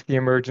helped the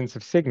emergence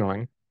of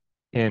signaling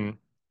in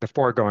the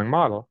foregoing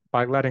model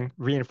by letting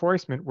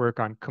reinforcement work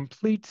on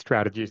complete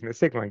strategies in the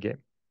signaling game,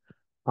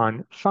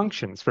 on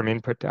functions from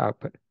input to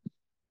output.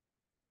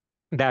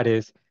 That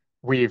is,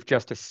 we've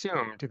just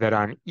assumed that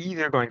I'm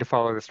either going to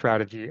follow the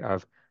strategy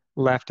of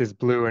left is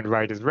blue and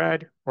right is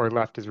red, or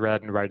left is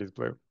red and right is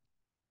blue.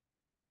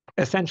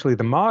 Essentially,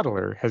 the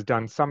modeler has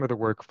done some of the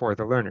work for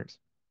the learners.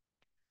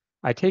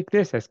 I take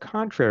this as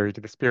contrary to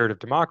the spirit of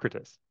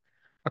Democritus,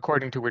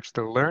 according to which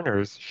the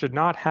learners should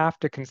not have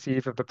to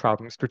conceive of the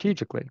problem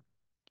strategically.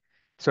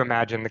 So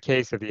imagine the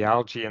case of the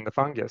algae and the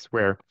fungus,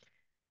 where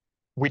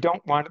we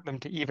don't want them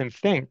to even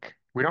think.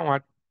 We don't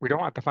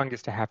want the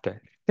fungus to have to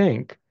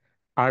think.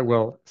 I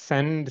will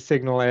send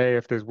signal A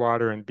if there's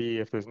water and B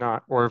if there's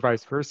not, or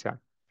vice versa.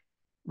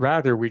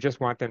 Rather, we just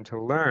want them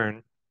to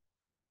learn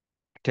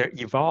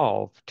to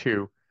evolve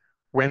to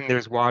When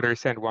there's water,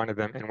 send one of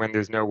them, and when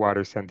there's no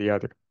water, send the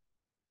other.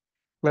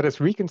 Let us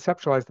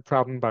reconceptualize the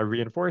problem by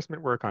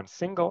reinforcement work on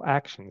single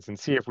actions and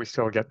see if we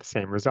still get the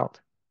same result.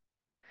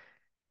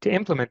 To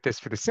implement this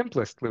for the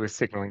simplest Lewis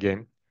signaling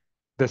game,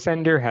 the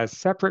sender has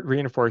separate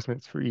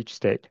reinforcements for each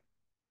state.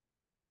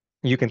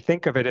 You can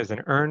think of it as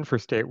an urn for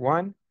state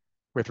 1,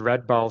 with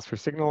red balls for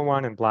signal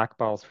 1 and black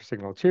balls for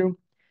signal 2,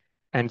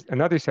 and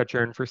another such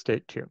urn for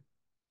state 2.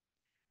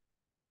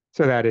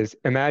 So that is,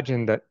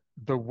 imagine that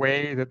the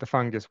way that the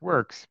fungus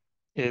works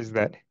is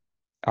that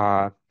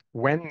uh,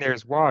 when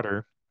there's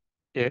water,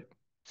 it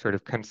sort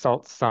of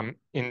consults some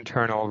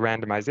internal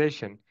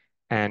randomization,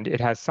 and it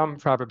has some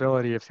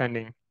probability of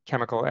sending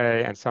chemical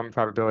A and some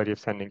probability of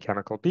sending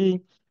chemical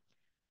B.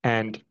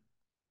 And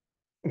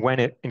when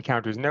it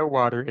encounters no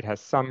water, it has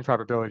some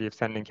probability of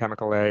sending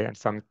chemical A and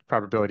some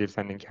probability of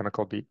sending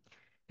chemical B.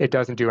 It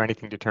doesn't do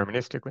anything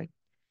deterministically.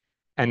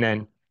 And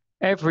then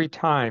every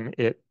time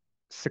it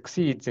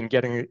succeeds in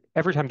getting,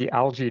 every time the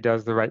algae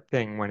does the right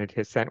thing when it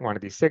has sent one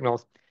of these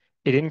signals,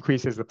 it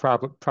increases the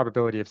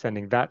probability of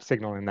sending that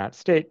signal in that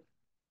state.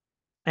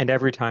 And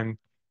every time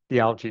the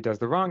algae does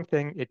the wrong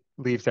thing, it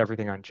leaves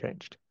everything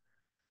unchanged.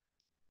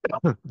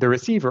 The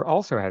receiver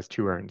also has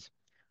two urns,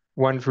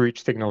 one for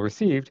each signal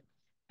received,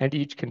 and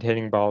each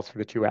containing balls for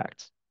the two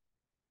acts.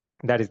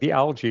 That is, the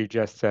algae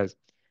just says,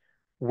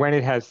 when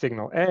it has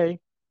signal A,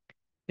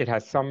 it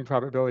has some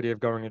probability of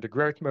going into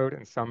growth mode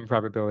and some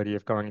probability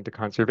of going into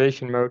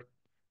conservation mode.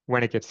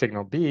 When it gets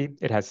signal B,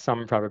 it has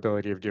some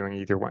probability of doing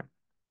either one.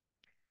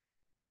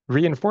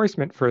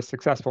 Reinforcement for a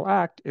successful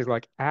act is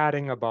like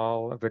adding a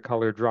ball of the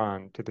color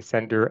drawn to the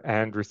sender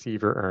and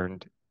receiver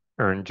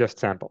urn just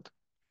sampled.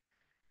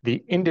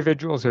 The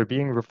individuals are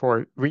being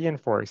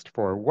reinforced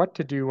for what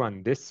to do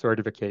on this sort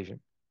of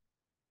occasion.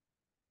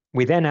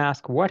 We then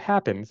ask what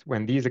happens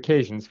when these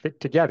occasions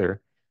fit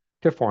together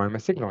to form a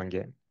signaling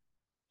game.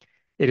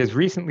 It has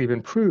recently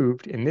been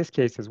proved in this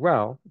case as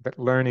well that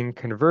learning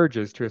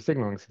converges to a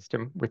signaling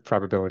system with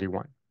probability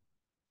 1.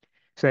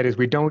 So that is,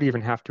 we don't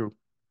even have to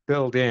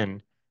build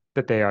in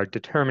that they are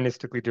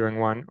deterministically doing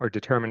one or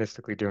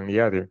deterministically doing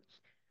the other.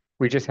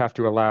 We just have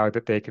to allow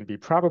that they can be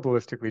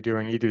probabilistically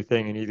doing either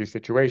thing in either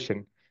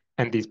situation,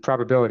 and these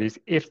probabilities,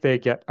 if they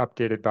get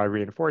updated by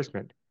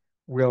reinforcement,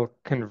 will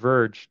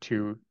converge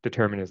to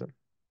determinism.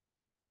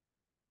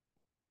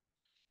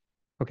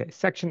 Okay,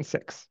 section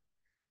 6,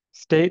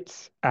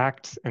 states,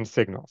 acts, and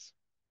signals.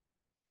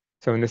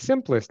 So in the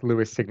simplest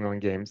Lewis signaling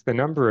games, the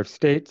number of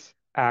states,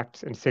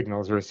 acts, and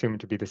signals are assumed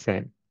to be the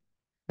same.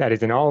 That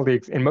is,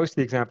 in most of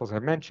the examples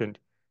I've mentioned,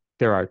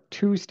 there are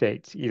two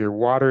states. Either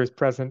water is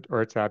present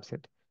or it's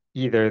absent.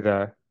 Either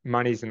the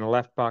money's in the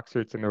left box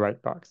or it's in the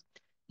right box.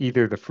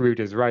 Either the fruit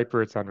is ripe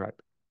or it's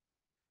unripe.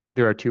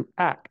 There are two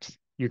acts.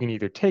 You can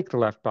either take the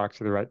left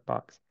box or the right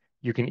box.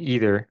 You can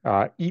either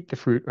eat the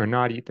fruit or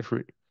not eat the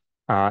fruit.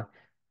 Uh,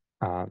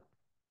 uh,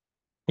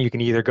 you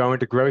can either go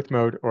into growth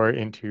mode or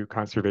into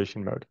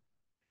conservation mode.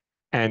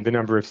 And the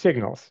number of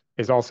signals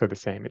is also the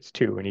same. It's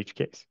 2 in each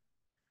case.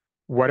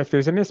 What if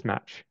there's a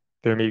mismatch?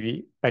 There may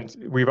be, and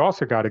we've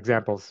also got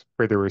examples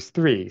where there was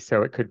 3.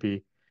 So it could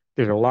be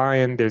there's a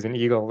lion, there's an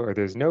eagle, or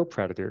there's no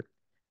predator.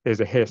 There's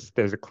a hiss,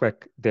 there's a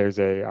click, there's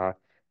a,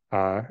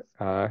 uh,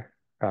 uh,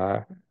 uh,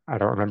 I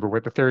don't remember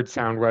what the third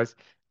sound was.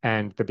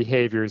 And the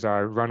behaviors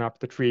are run up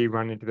the tree,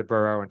 run into the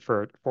burrow, and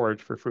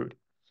forage for food.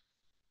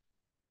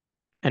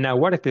 And now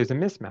what if there's a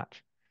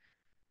mismatch?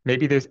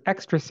 Maybe there's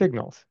extra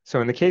signals. So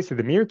in the case of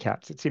the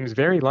meerkats, it seems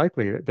very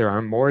likely that there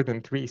are more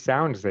than 3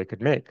 sounds they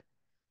could make.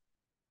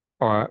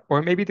 Or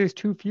maybe there's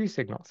too few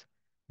signals.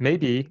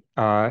 Maybe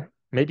in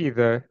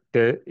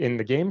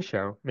the game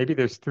show, maybe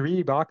there's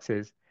 3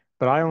 boxes,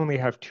 but I only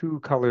have 2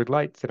 colored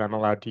lights that I'm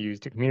allowed to use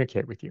to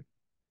communicate with you.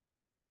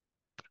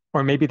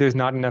 Or maybe there's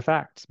not enough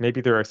acts.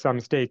 Maybe there are some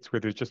states where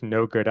there's just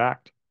no good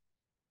act.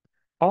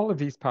 All of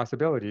these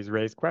possibilities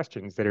raise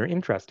questions that are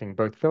interesting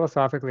both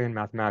philosophically and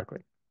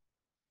mathematically.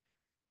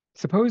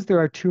 Suppose there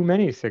are too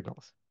many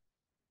signals.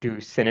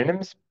 Do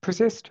synonyms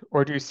persist,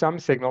 or do some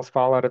signals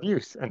fall out of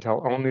use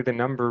until only the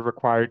number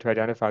required to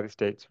identify the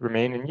states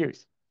remain in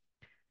use?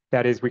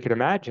 That is, we could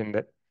imagine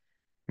that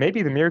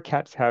maybe the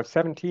meerkats have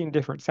 17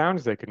 different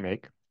sounds they could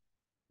make.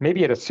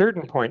 Maybe at a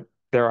certain point,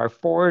 there are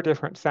 4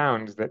 different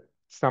sounds that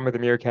some of the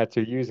meerkats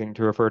are using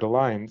to refer to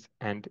lions,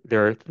 and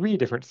there are 3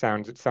 different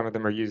sounds that some of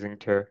them are using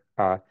to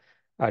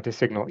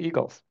signal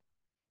eagles.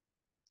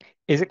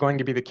 Is it going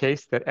to be the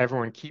case that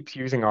everyone keeps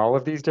using all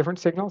of these different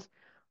signals?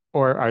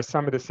 Or are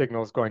some of the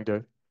signals going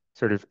to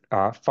sort of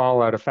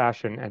fall out of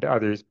fashion and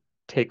others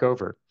take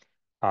over?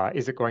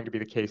 Is it going to be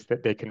the case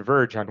that they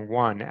converge on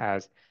one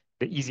as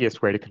the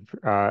easiest way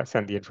to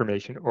send the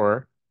information,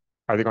 or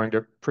are they going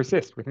to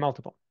persist with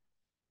multiple?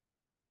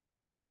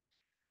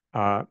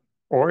 Uh,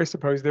 or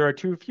suppose there are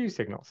too few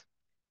signals.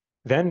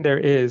 Then there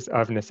is,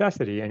 of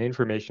necessity, an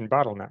information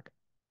bottleneck.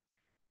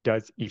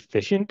 Does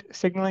efficient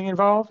signaling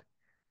involve?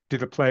 Do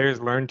the players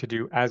learn to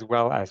do as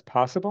well as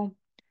possible?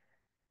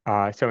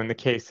 So in the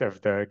case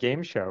of the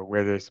game show,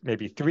 where there's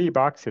maybe 3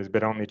 boxes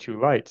but only 2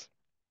 lights,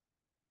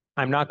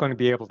 I'm not going to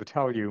be able to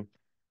tell you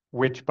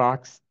which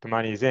box the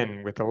money's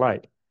in with the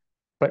light.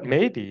 But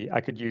maybe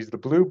I could use the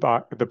blue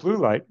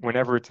light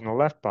whenever it's in the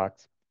left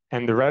box,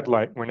 and the red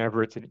light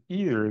whenever it's in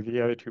either of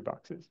the other two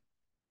boxes.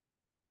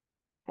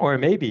 Or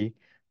maybe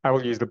I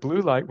will use the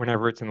blue light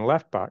whenever it's in the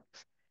left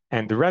box,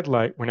 and the red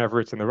light whenever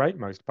it's in the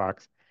rightmost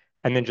box,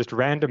 and then just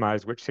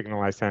randomize which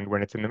signal I send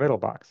when it's in the middle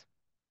box.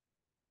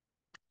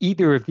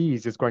 Either of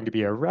these is going to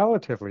be a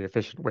relatively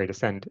efficient way to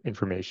send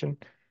information,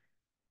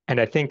 and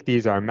I think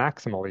these are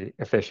maximally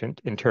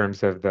efficient in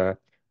terms of the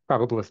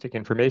probabilistic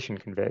information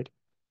conveyed.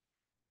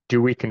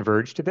 Do we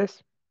converge to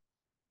this?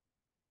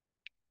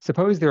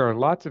 Suppose there are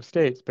lots of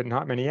states but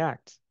not many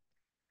acts.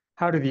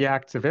 How do the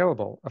acts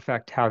available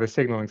affect how the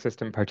signaling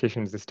system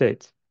partitions the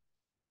states?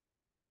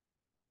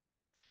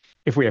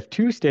 If we have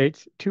two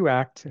states, two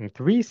acts, and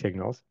three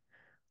signals,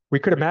 we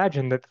could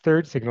imagine that the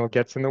third signal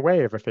gets in the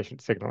way of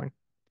efficient signaling,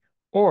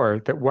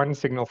 or that one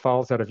signal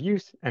falls out of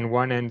use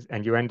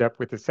and you end up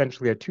with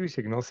essentially a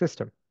two-signal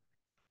system,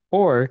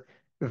 or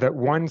that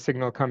one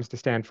signal comes to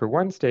stand for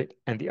one state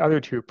and the other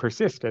two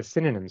persist as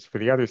synonyms for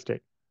the other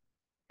state.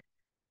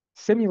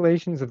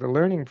 Simulations of the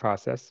learning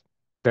process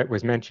that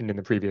was mentioned in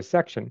the previous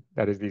section,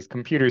 that is, these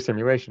computer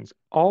simulations,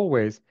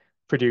 always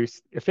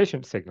produce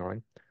efficient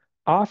signaling,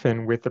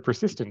 often with the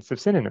persistence of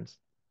synonyms.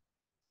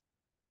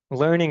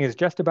 Learning is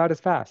just about as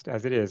fast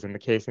as it is in the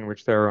case in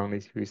which there are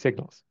only two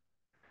signals.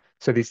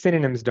 So these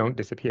synonyms don't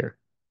disappear.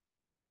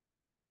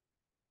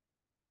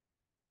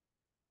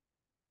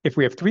 If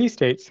we have three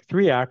states,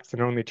 three acts,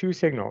 and only two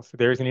signals,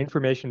 there's an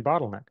information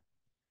bottleneck.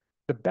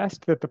 The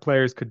best that the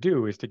players could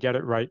do is to get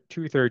it right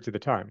 2/3 of the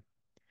time.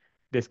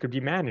 This could be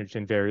managed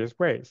in various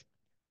ways.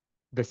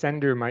 The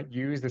sender might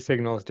use the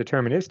signals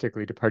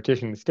deterministically to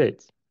partition the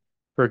states.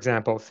 For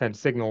example, send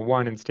signal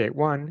 1 in state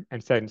 1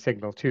 and send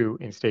signal 2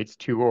 in states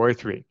 2 or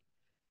 3.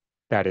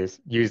 That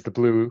is, use the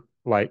blue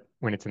light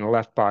when it's in the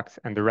left box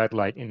and the red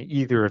light in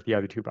either of the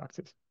other two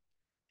boxes.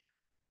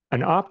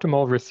 An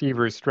optimal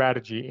receiver's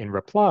strategy in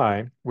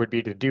reply would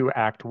be to do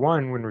Act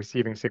 1 when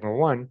receiving signal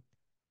 1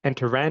 and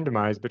to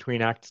randomize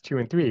between Acts 2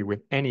 and 3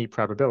 with any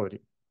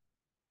probability.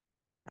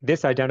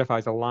 This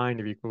identifies a line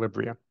of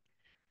equilibria.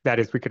 That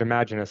is, we could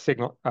imagine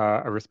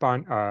a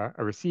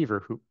receiver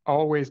who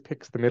always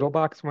picks the middle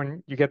box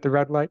when you get the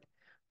red light,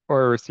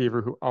 or a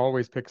receiver who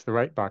always picks the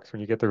right box when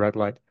you get the red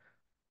light,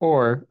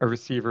 or a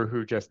receiver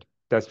who just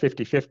does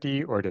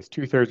 50-50 or does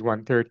 2/3,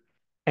 1/3.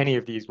 Any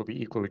of these will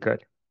be equally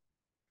good.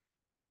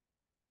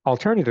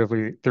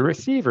 Alternatively, the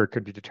receiver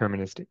could be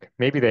deterministic.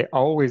 Maybe they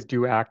always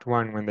do Act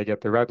 1 when they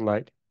get the red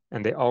light,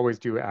 and they always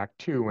do Act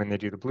 2 when they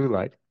do the blue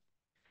light.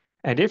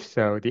 And if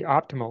so, the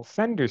optimal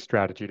sender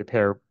strategy to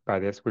pair by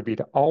this would be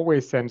to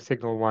always send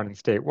signal 1 in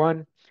state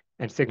 1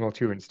 and signal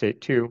 2 in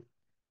state 2,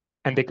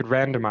 and they could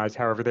randomize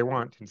however they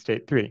want in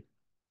state 3.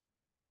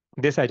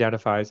 This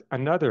identifies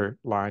another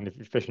line of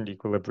efficient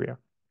equilibria.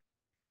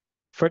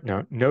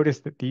 Footnote, notice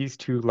that these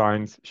two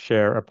lines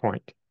share a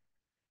point.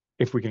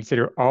 If we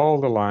consider all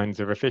the lines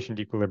of efficient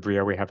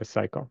equilibria, we have a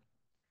cycle.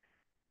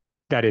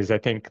 That is, I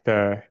think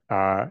the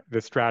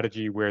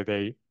strategy where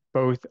they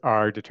both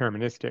are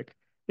deterministic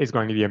is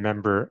going to be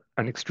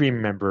an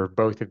extreme member of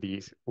both of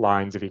these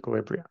lines of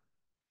equilibria.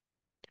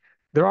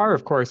 There are,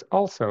 of course,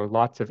 also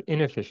lots of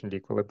inefficient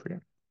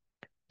equilibria.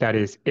 That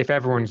is, if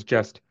everyone's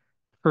just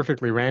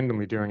perfectly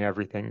randomly doing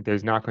everything,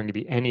 there's not going to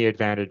be any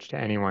advantage to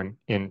anyone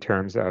in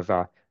terms of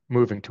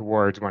moving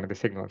towards one of the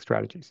signaling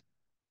strategies.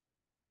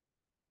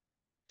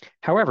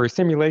 However,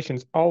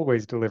 simulations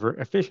always deliver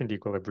efficient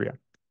equilibria.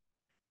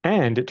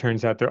 And it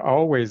turns out they're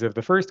always of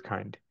the first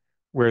kind,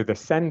 where the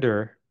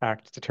sender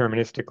acts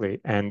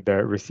deterministically and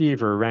the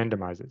receiver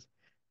randomizes.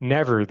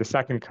 Never the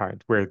second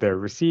kind, where the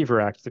receiver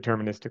acts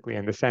deterministically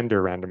and the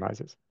sender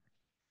randomizes.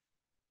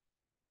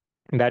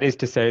 And that is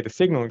to say, the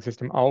signaling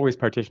system always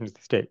partitions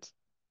the states,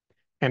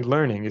 and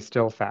learning is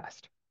still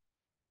fast.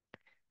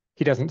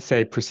 He doesn't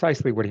say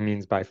precisely what he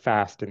means by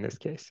fast in this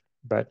case,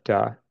 but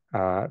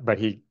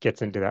he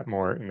gets into that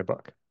more in the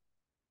book.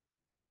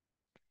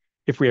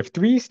 If we have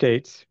three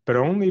states, but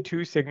only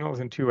two signals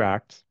and two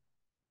acts,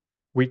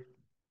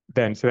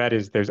 so that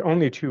is, there's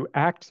only two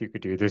acts you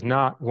could do. There's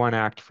not one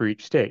act for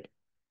each state.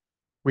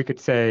 We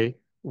could say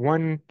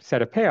one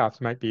set of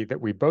payoffs might be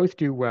that we both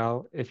do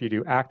well if you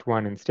do Act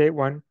 1 in State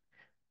 1.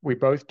 We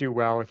both do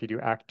well if you do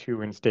Act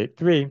 2 in State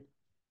 3.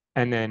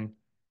 And then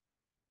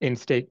in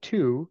State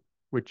 2,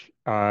 we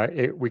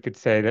could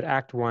say that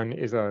Act 1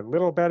 is a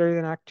little better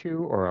than Act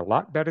 2, or a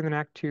lot better than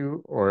Act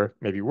 2, or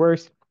maybe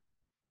worse.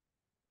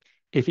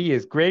 If E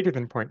is greater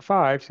than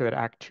 0.5, so that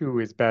Act 2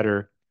 is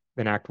better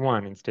than Act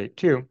 1 in State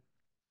 2,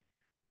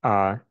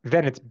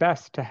 then it's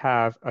best to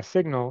have a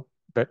signal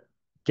that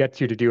gets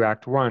you to do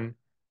Act 1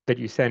 that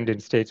you send in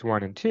states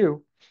 1 and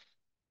 2,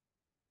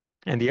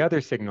 and the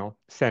other signal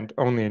sent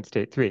only in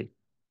state 3.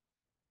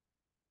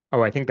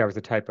 Oh, I think that was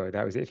a typo.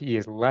 That was if E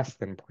is less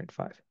than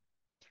 0.5.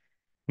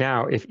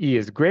 Now, if E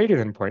is greater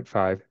than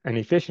 0.5, an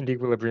efficient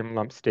equilibrium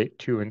lumps state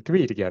 2 and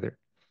 3 together.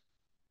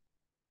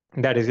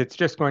 That is, it's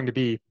just going to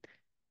be,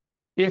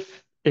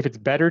 if it's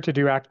better to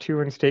do Act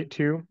 2 in state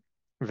 2,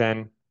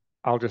 then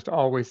I'll just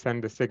always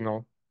send the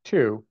signal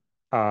 2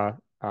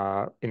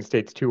 in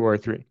states 2 or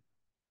 3.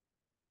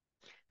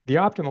 The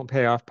optimal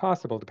payoff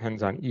possible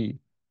depends on E.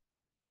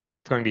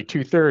 It's going to be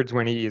 2/3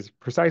 when E is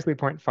precisely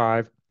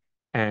 0.5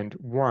 and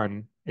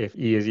 1 if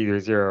E is either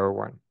 0 or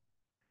 1.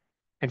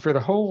 And for the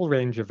whole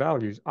range of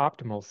values,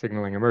 optimal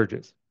signaling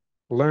emerges.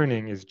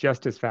 Learning is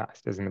just as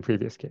fast as in the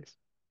previous case.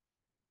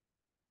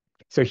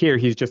 So here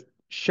he's just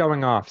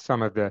showing off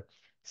some of the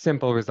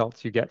simple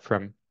results you get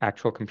from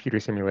actual computer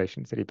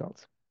simulations that he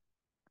builds.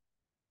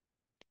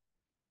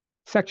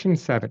 Section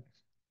 7,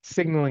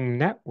 signaling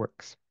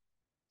networks.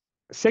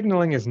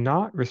 Signaling is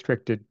not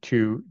restricted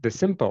to the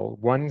simple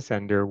one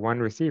sender, one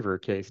receiver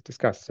case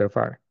discussed so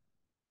far.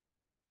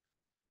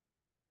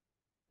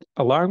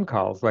 Alarm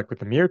calls, like with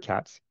the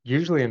meerkats,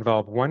 usually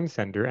involve one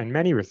sender and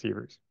many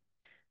receivers,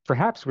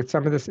 perhaps with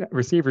some of the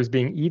receivers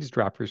being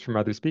eavesdroppers from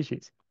other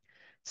species.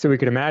 So we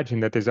could imagine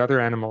that there's other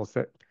animals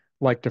that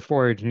like to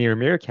forage near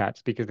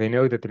meerkats because they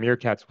know that the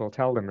meerkats will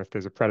tell them if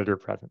there's a predator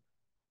present.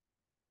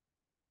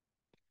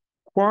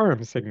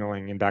 Quorum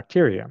signaling in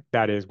bacteria,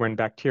 that is, when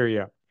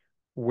bacteria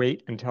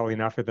wait until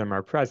enough of them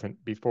are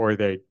present before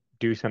they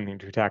do something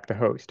to attack the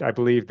host. I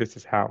believe this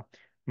is how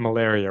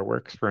malaria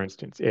works, for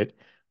instance. It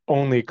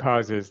only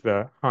causes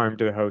the harm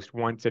to the host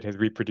once it has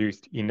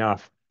reproduced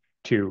enough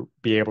to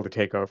be able to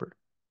take over.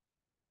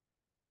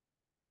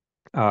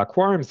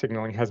 Quorum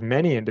signaling has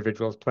many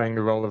individuals playing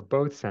the role of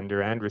both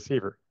sender and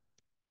receiver.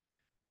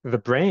 The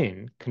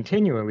brain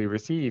continually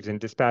receives and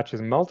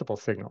dispatches multiple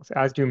signals,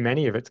 as do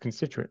many of its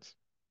constituents.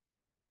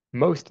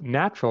 Most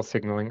natural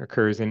signaling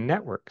occurs in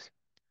networks.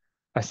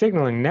 A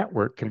signaling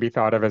network can be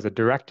thought of as a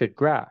directed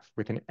graph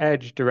with an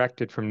edge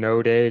directed from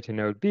node A to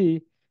node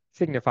B,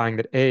 signifying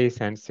that A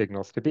sends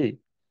signals to B.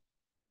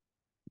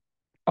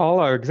 All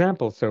our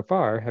examples so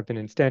far have been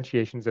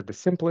instantiations of the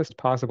simplest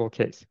possible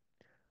case.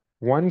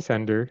 One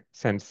sender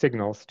sends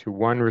signals to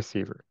one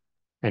receiver.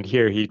 And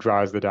here he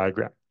draws the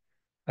diagram.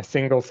 A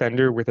single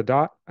sender with a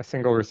dot, a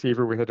single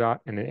receiver with a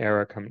dot, and an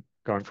arrow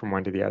going from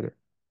one to the other.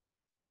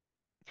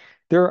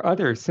 There are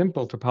other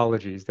simple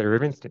topologies that are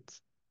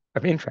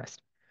of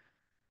interest.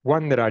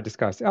 One that I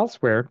discuss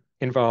elsewhere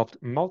involved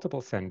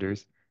multiple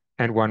senders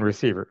and one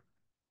receiver.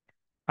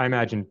 I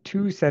imagine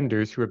two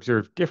senders who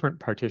observe different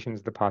partitions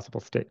of the possible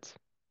states.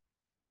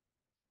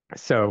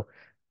 So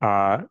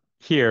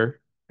here,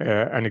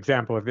 an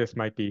example of this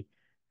might be,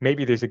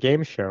 maybe there's a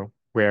game show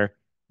where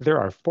there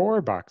are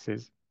 4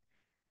 boxes,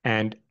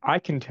 and I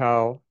can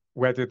tell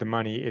whether the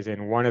money is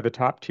in one of the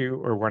top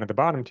 2 or one of the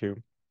bottom 2.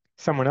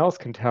 Someone else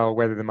can tell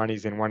whether the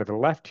money's in one of the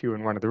left 2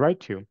 and one of the right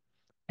 2,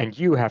 and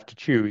you have to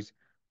choose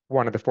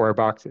one of the 4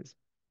 boxes.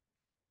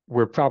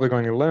 We're probably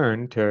going to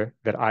learn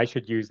that I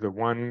should use the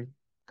one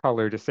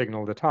color to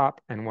signal the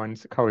top and one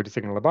color to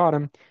signal the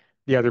bottom.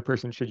 The other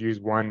person should use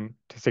one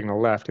to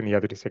signal left and the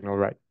other to signal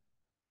right.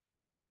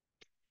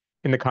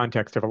 In the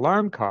context of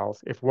alarm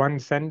calls, if one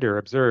sender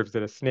observes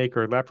that a snake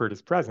or leopard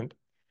is present,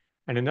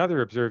 and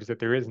another observes that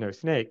there is no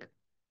snake,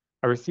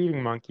 a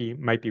receiving monkey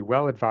might be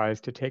well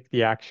advised to take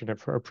the action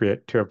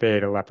appropriate to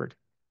evade a leopard.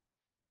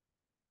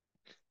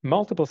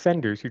 Multiple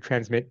senders who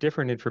transmit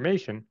different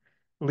information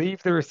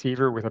leave the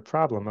receiver with a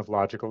problem of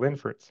logical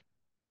inference.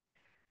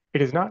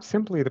 It is not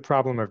simply the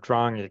problem of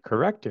drawing a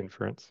correct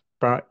inference,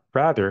 but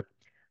rather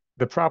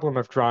the problem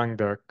of drawing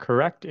the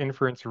correct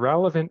inference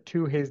relevant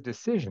to his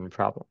decision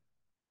problem.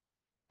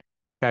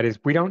 That is,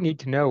 we don't need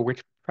to know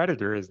which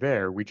predator is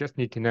there. We just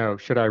need to know,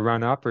 should I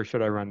run up or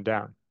should I run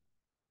down?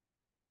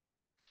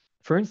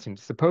 For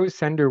instance, suppose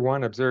sender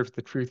 1 observes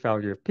the truth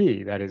value of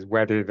P, that is,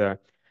 whether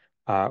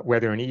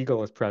an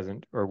eagle is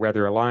present or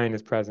whether a lion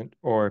is present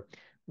or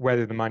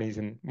whether the money's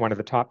in one of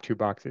the top 2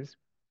 boxes,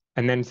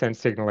 and then sends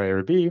signal A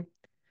or B,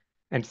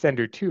 and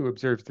sender 2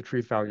 observes the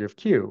truth value of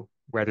Q,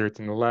 whether it's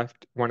in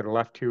one of the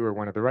left 2 or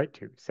one of the right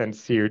 2, sends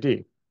C or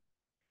D.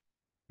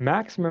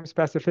 Maximum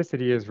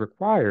specificity is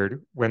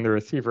required when the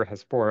receiver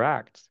has 4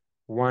 acts,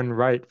 1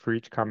 right for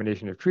each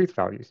combination of truth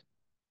values.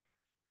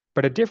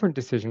 But a different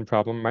decision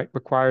problem might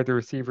require the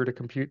receiver to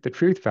compute the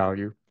truth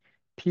value,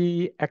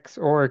 P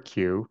XOR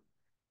Q,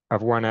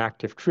 of one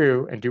act if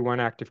true, and do one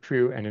act if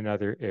true and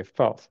another if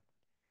false.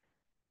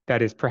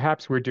 That is,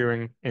 perhaps we're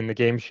doing in the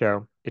game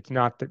show, it's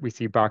not that we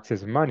see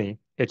boxes of money,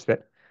 it's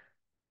that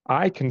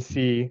I can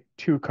see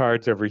 2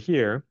 cards over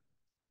here.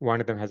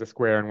 One of them has a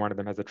square and one of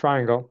them has a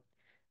triangle.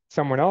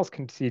 Someone else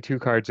can see 2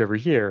 cards over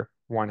here.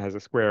 One has a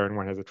square and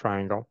one has a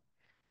triangle.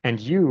 And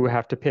you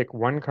have to pick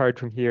 1 card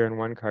from here and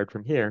 1 card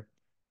from here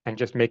and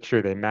just make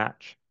sure they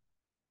match.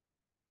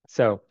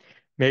 So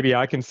maybe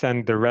I can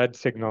send the red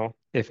signal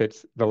if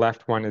it's the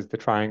left one is the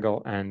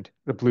triangle and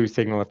the blue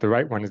signal if the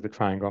right one is the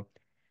triangle.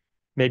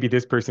 Maybe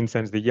this person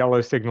sends the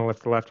yellow signal if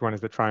the left one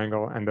is the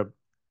triangle and the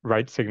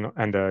right signal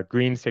and the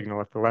green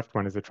signal if the left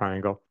one is the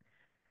triangle.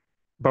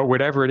 But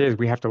whatever it is,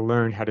 we have to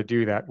learn how to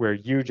do that where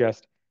you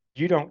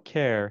don't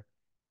care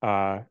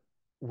uh,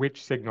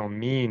 which signal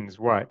means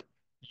what.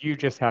 You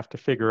just have to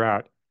figure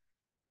out,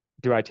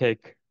 do I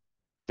take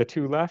the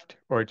 2 left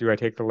or do I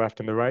take the left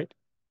and the right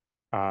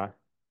uh,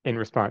 in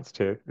response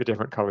to the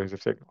different colors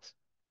of signals?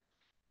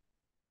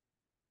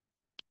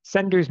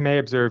 Senders may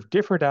observe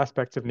different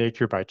aspects of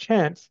nature by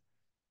chance,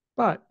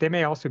 but they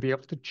may also be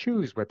able to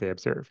choose what they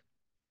observe.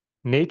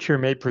 Nature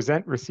may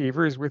present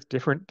receivers with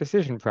different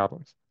decision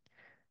problems.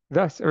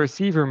 Thus, a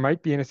receiver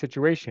might be in a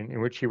situation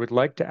in which he would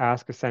like to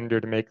ask a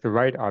sender to make the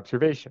right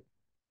observation.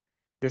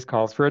 This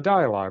calls for a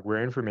dialogue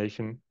where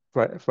information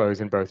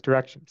flows in both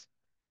directions.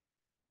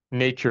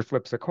 Nature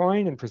flips a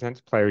coin and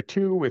presents player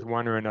 2 with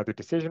one or another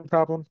decision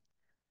problem.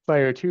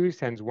 Player 2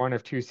 sends one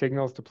of two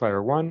signals to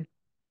player 1.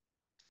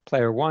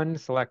 Player 1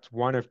 selects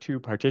one of two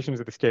partitions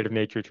of the state of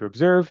nature to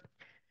observe.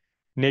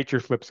 Nature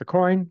flips a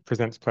coin,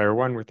 presents player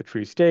 1 with the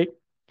true state.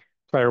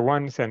 Player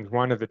 1 sends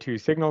one of the two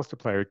signals to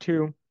player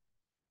 2.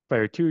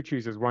 Player 2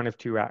 chooses one of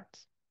two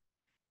acts.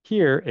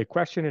 Here, a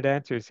question and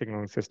answer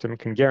signaling system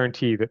can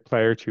guarantee that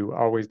player 2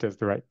 always does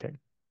the right thing.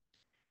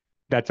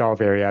 That's all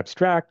very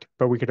abstract,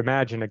 but we could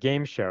imagine a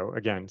game show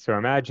again. So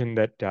imagine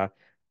that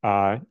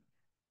uh,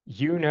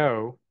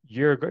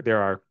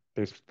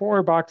 there's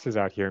four boxes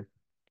out here.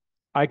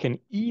 I can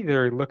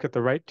either look at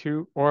the right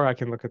two or I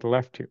can look at the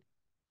left two.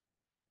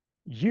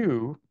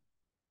 You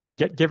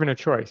get given a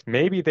choice.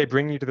 Maybe they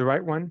bring you to the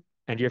right one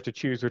and you have to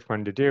choose which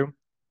one to do.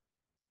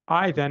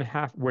 I then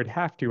would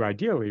have to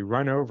ideally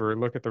run over,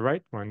 look at the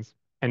right ones,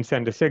 and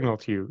send a signal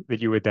to you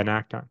that you would then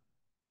act on.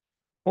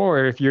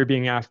 Or if you're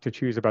being asked to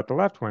choose about the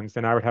left ones,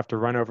 then I would have to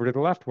run over to the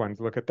left ones,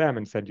 look at them,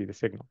 and send you the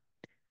signal.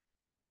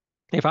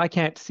 If I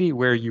can't see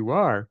where you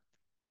are,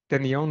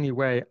 then the only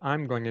way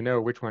I'm going to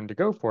know which one to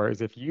go for is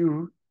if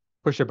you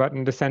push a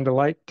button to send a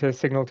light to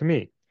signal to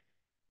me.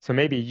 So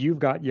maybe you've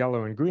got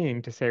yellow and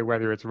green to say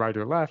whether it's right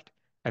or left,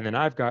 and then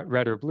I've got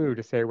red or blue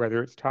to say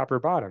whether it's top or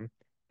bottom,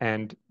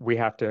 and we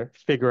have to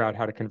figure out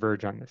how to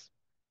converge on this.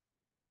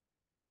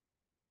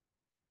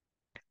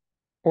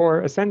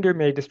 Or a sender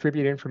may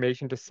distribute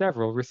information to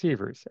several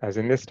receivers, as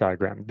in this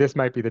diagram. This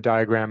might be the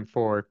diagram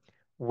for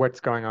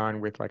what's going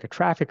on with like a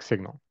traffic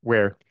signal,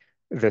 where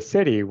the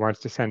city wants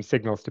to send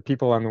signals to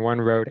people on the one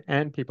road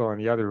and people on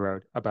the other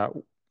road about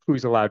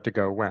who's allowed to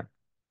go when.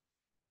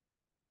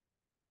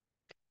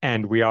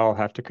 And we all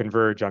have to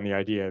converge on the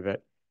idea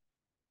that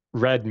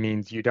red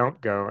means you don't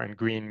go and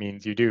green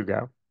means you do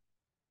go.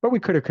 But we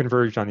could have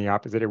converged on the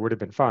opposite. It would have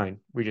been fine.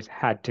 We just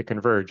had to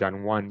converge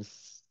on one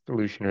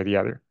solution or the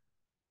other.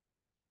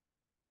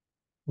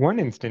 One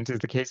instance is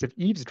the case of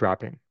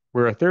eavesdropping,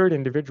 where a third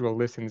individual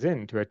listens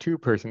in to a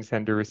two-person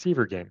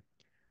sender-receiver game,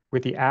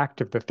 with the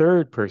act of the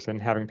third person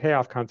having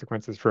payoff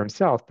consequences for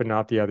himself, but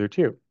not the other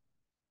two.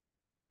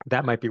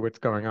 That might be what's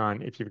going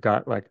on if you've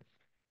got like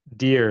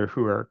deer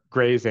who are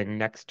grazing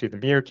next to the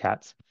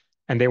meerkats,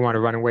 and they want to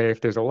run away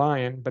if there's a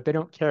lion, but they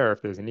don't care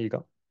if there's an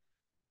eagle.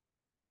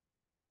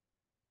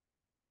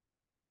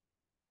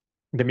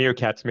 The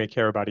meerkats may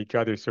care about each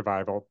other's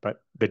survival,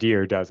 but the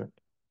deer doesn't.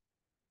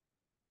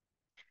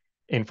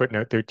 In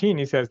footnote 13,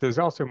 he says there's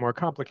also more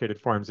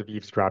complicated forms of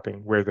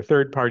eavesdropping where the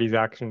third party's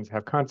actions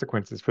have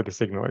consequences for the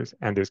signalers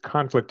and there's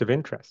conflict of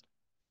interest.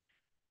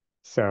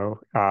 So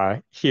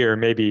here,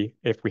 maybe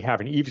if we have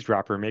an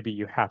eavesdropper,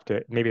 maybe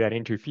that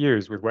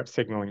interferes with what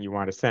signaling you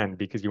want to send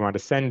because you want to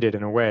send it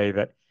in a way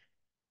that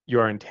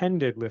your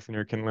intended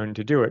listener can learn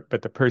to do it,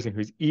 but the person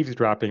who's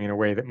eavesdropping in a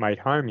way that might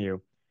harm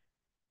you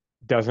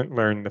doesn't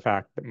learn the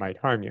fact that might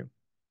harm you.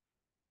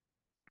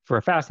 For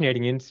a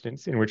fascinating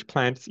instance in which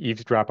plants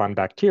eavesdrop on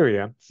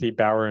bacteria, see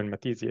Bauer and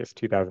Mathesius,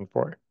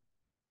 2004.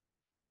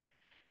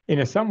 In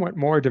a somewhat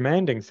more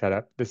demanding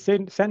setup, the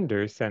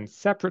sender sends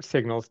separate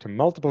signals to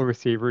multiple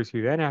receivers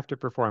who then have to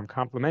perform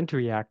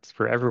complementary acts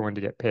for everyone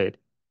to get paid.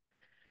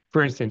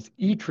 For instance,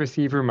 each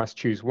receiver must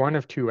choose one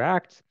of two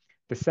acts.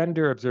 The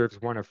sender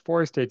observes one of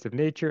four states of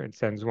nature and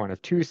sends one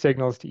of two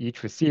signals to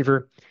each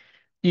receiver.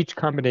 Each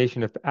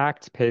combination of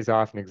acts pays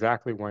off in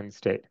exactly one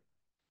state.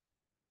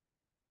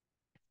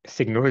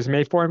 Signalers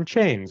may form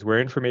chains where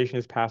information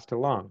is passed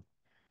along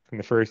from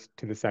the first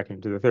to the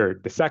second to the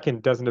third. The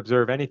second doesn't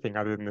observe anything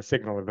other than the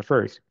signal of the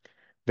first.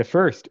 The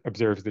first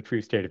observes the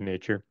true state of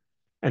nature,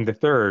 and the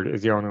third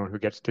is the only one who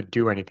gets to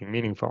do anything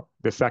meaningful.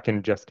 The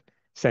second just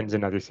sends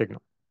another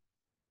signal.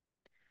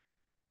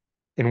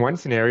 In one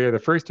scenario, the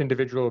first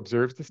individual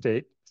observes the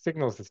state,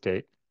 signals the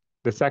state.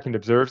 The second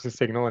observes the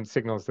signal and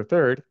signals the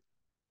third,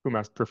 who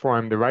must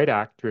perform the right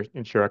act to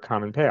ensure a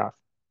common payoff.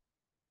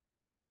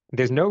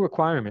 There's no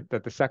requirement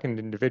that the second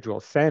individual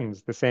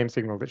sends the same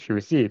signal that she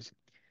receives.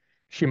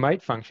 She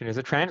might function as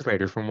a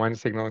translator from one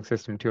signaling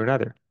system to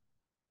another.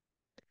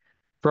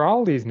 For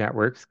all these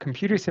networks,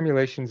 computer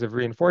simulations of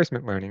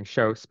reinforcement learning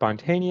show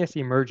spontaneous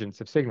emergence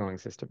of signaling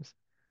systems,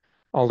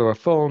 although a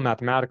full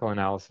mathematical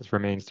analysis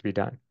remains to be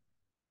done.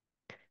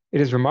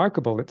 It is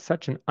remarkable that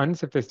such an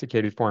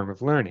unsophisticated form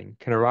of learning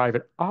can arrive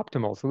at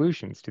optimal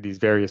solutions to these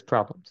various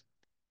problems.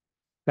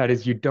 That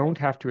is, you don't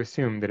have to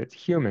assume that it's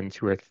humans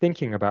who are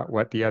thinking about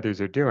what the others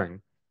are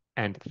doing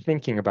and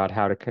thinking about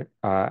how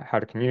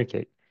to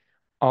communicate.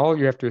 All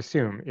you have to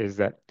assume is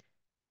that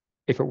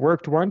if it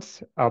worked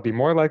once, I'll be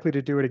more likely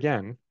to do it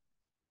again.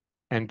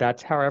 And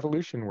that's how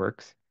evolution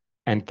works.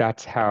 And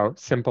that's how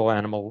simple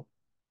animal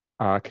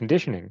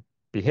conditioning,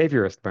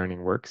 behaviorist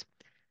learning works.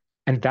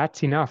 And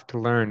that's enough to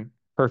learn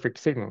perfect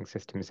signaling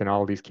systems in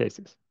all these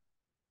cases.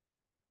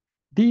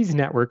 These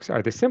networks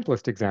are the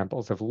simplest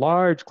examples of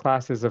large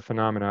classes of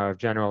phenomena of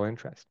general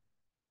interest.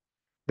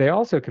 They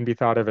also can be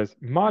thought of as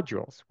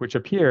modules, which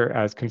appear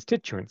as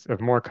constituents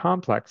of more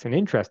complex and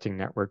interesting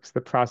networks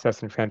that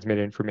process and transmit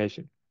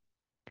information.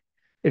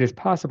 It is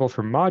possible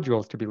for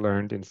modules to be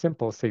learned in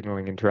simple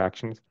signaling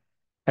interactions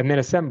and then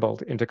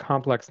assembled into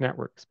complex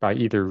networks by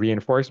either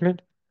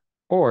reinforcement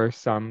or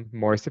some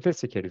more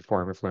sophisticated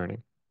form of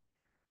learning.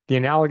 The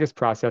analogous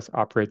process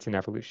operates in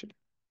evolution.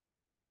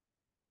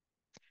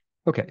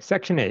 Okay,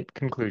 section 8,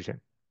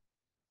 conclusion.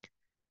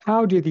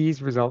 How do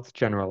these results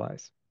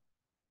generalize?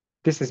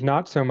 This is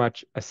not so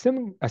much a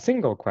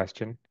single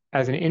question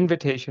as an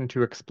invitation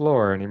to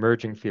explore an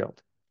emerging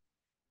field.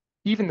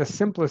 Even the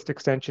simplest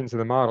extensions of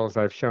the models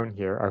I've shown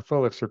here are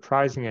full of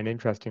surprising and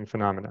interesting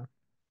phenomena.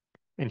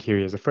 And here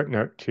is a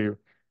footnote to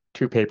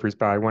two papers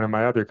by one of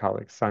my other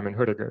colleagues, Simon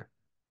Hudiger.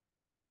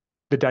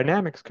 The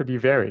dynamics could be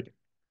varied.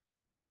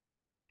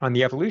 On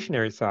the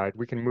evolutionary side,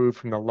 we can move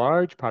from the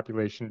large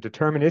population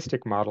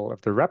deterministic model of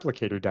the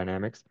replicator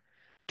dynamics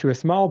to a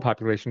small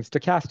population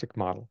stochastic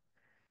model.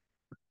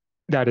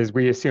 That is,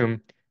 we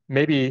assume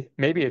maybe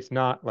it's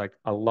not like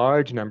a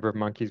large number of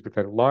monkeys with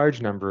a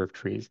large number of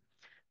trees.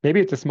 Maybe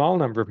it's a small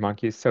number of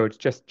monkeys, so it's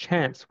just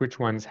chance which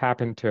ones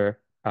happen to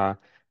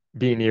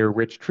be near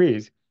which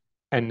trees.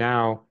 And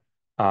now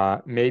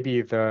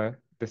maybe the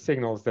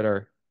signals that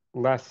are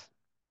less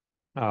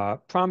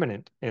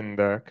prominent in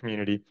the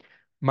community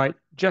might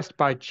just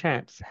by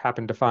chance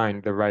happen to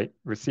find the right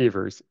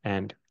receivers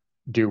and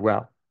do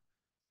well.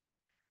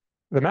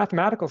 The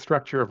mathematical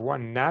structure of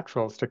one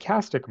natural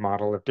stochastic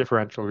model of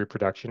differential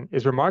reproduction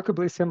is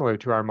remarkably similar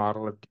to our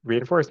model of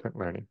reinforcement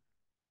learning.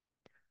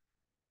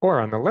 Or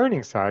on the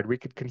learning side, we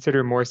could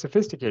consider more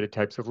sophisticated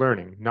types of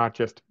learning, not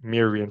just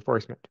mere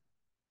reinforcement.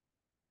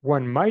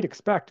 One might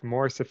expect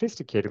more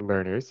sophisticated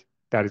learners,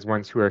 that is,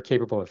 ones who are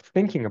capable of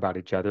thinking about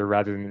each other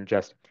rather than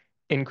just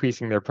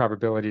increasing their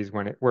probabilities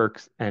when it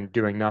works and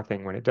doing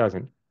nothing when it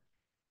doesn't.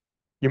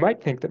 You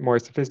might think that more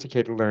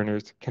sophisticated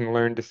learners can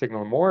learn to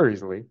signal more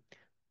easily,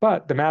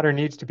 but the matter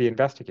needs to be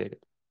investigated.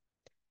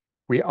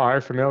 We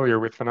are familiar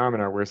with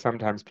phenomena where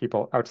sometimes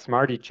people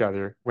outsmart each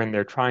other when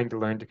they're trying to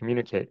learn to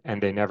communicate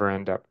and they never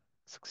end up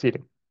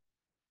succeeding.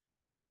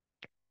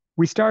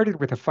 We started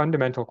with a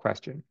fundamental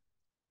question.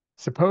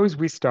 Suppose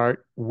we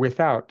start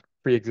without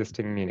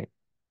pre-existing meaning.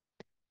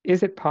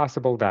 Is it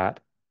possible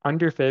that,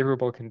 under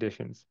favorable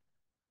conditions,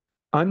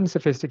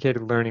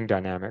 unsophisticated learning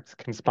dynamics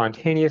can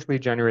spontaneously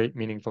generate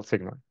meaningful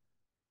signaling?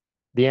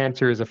 The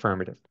answer is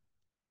affirmative.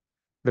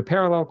 The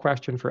parallel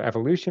question for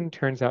evolution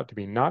turns out to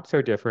be not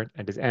so different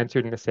and is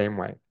answered in the same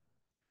way.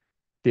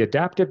 The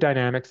adaptive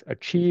dynamics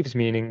achieves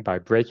meaning by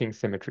breaking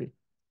symmetry.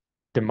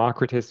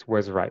 Democritus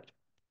was right.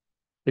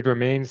 It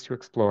remains to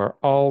explore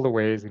all the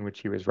ways in which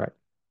he was right.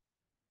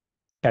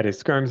 That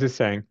is, Skyrms is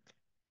saying,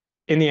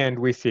 in the end,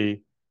 we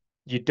see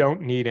you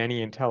don't need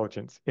any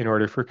intelligence in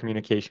order for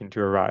communication to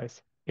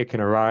arise. It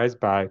can arise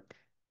by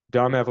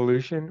dumb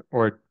evolution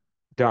or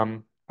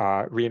dumb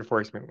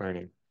reinforcement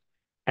learning.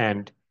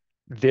 And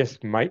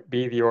this might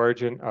be the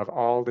origin of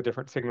all the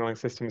different signaling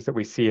systems that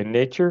we see in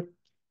nature.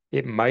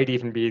 It might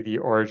even be the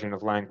origin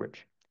of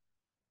language.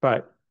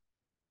 But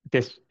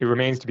it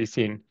remains to be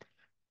seen,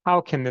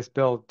 how can this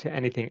build to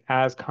anything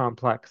as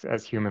complex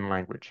as human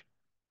language?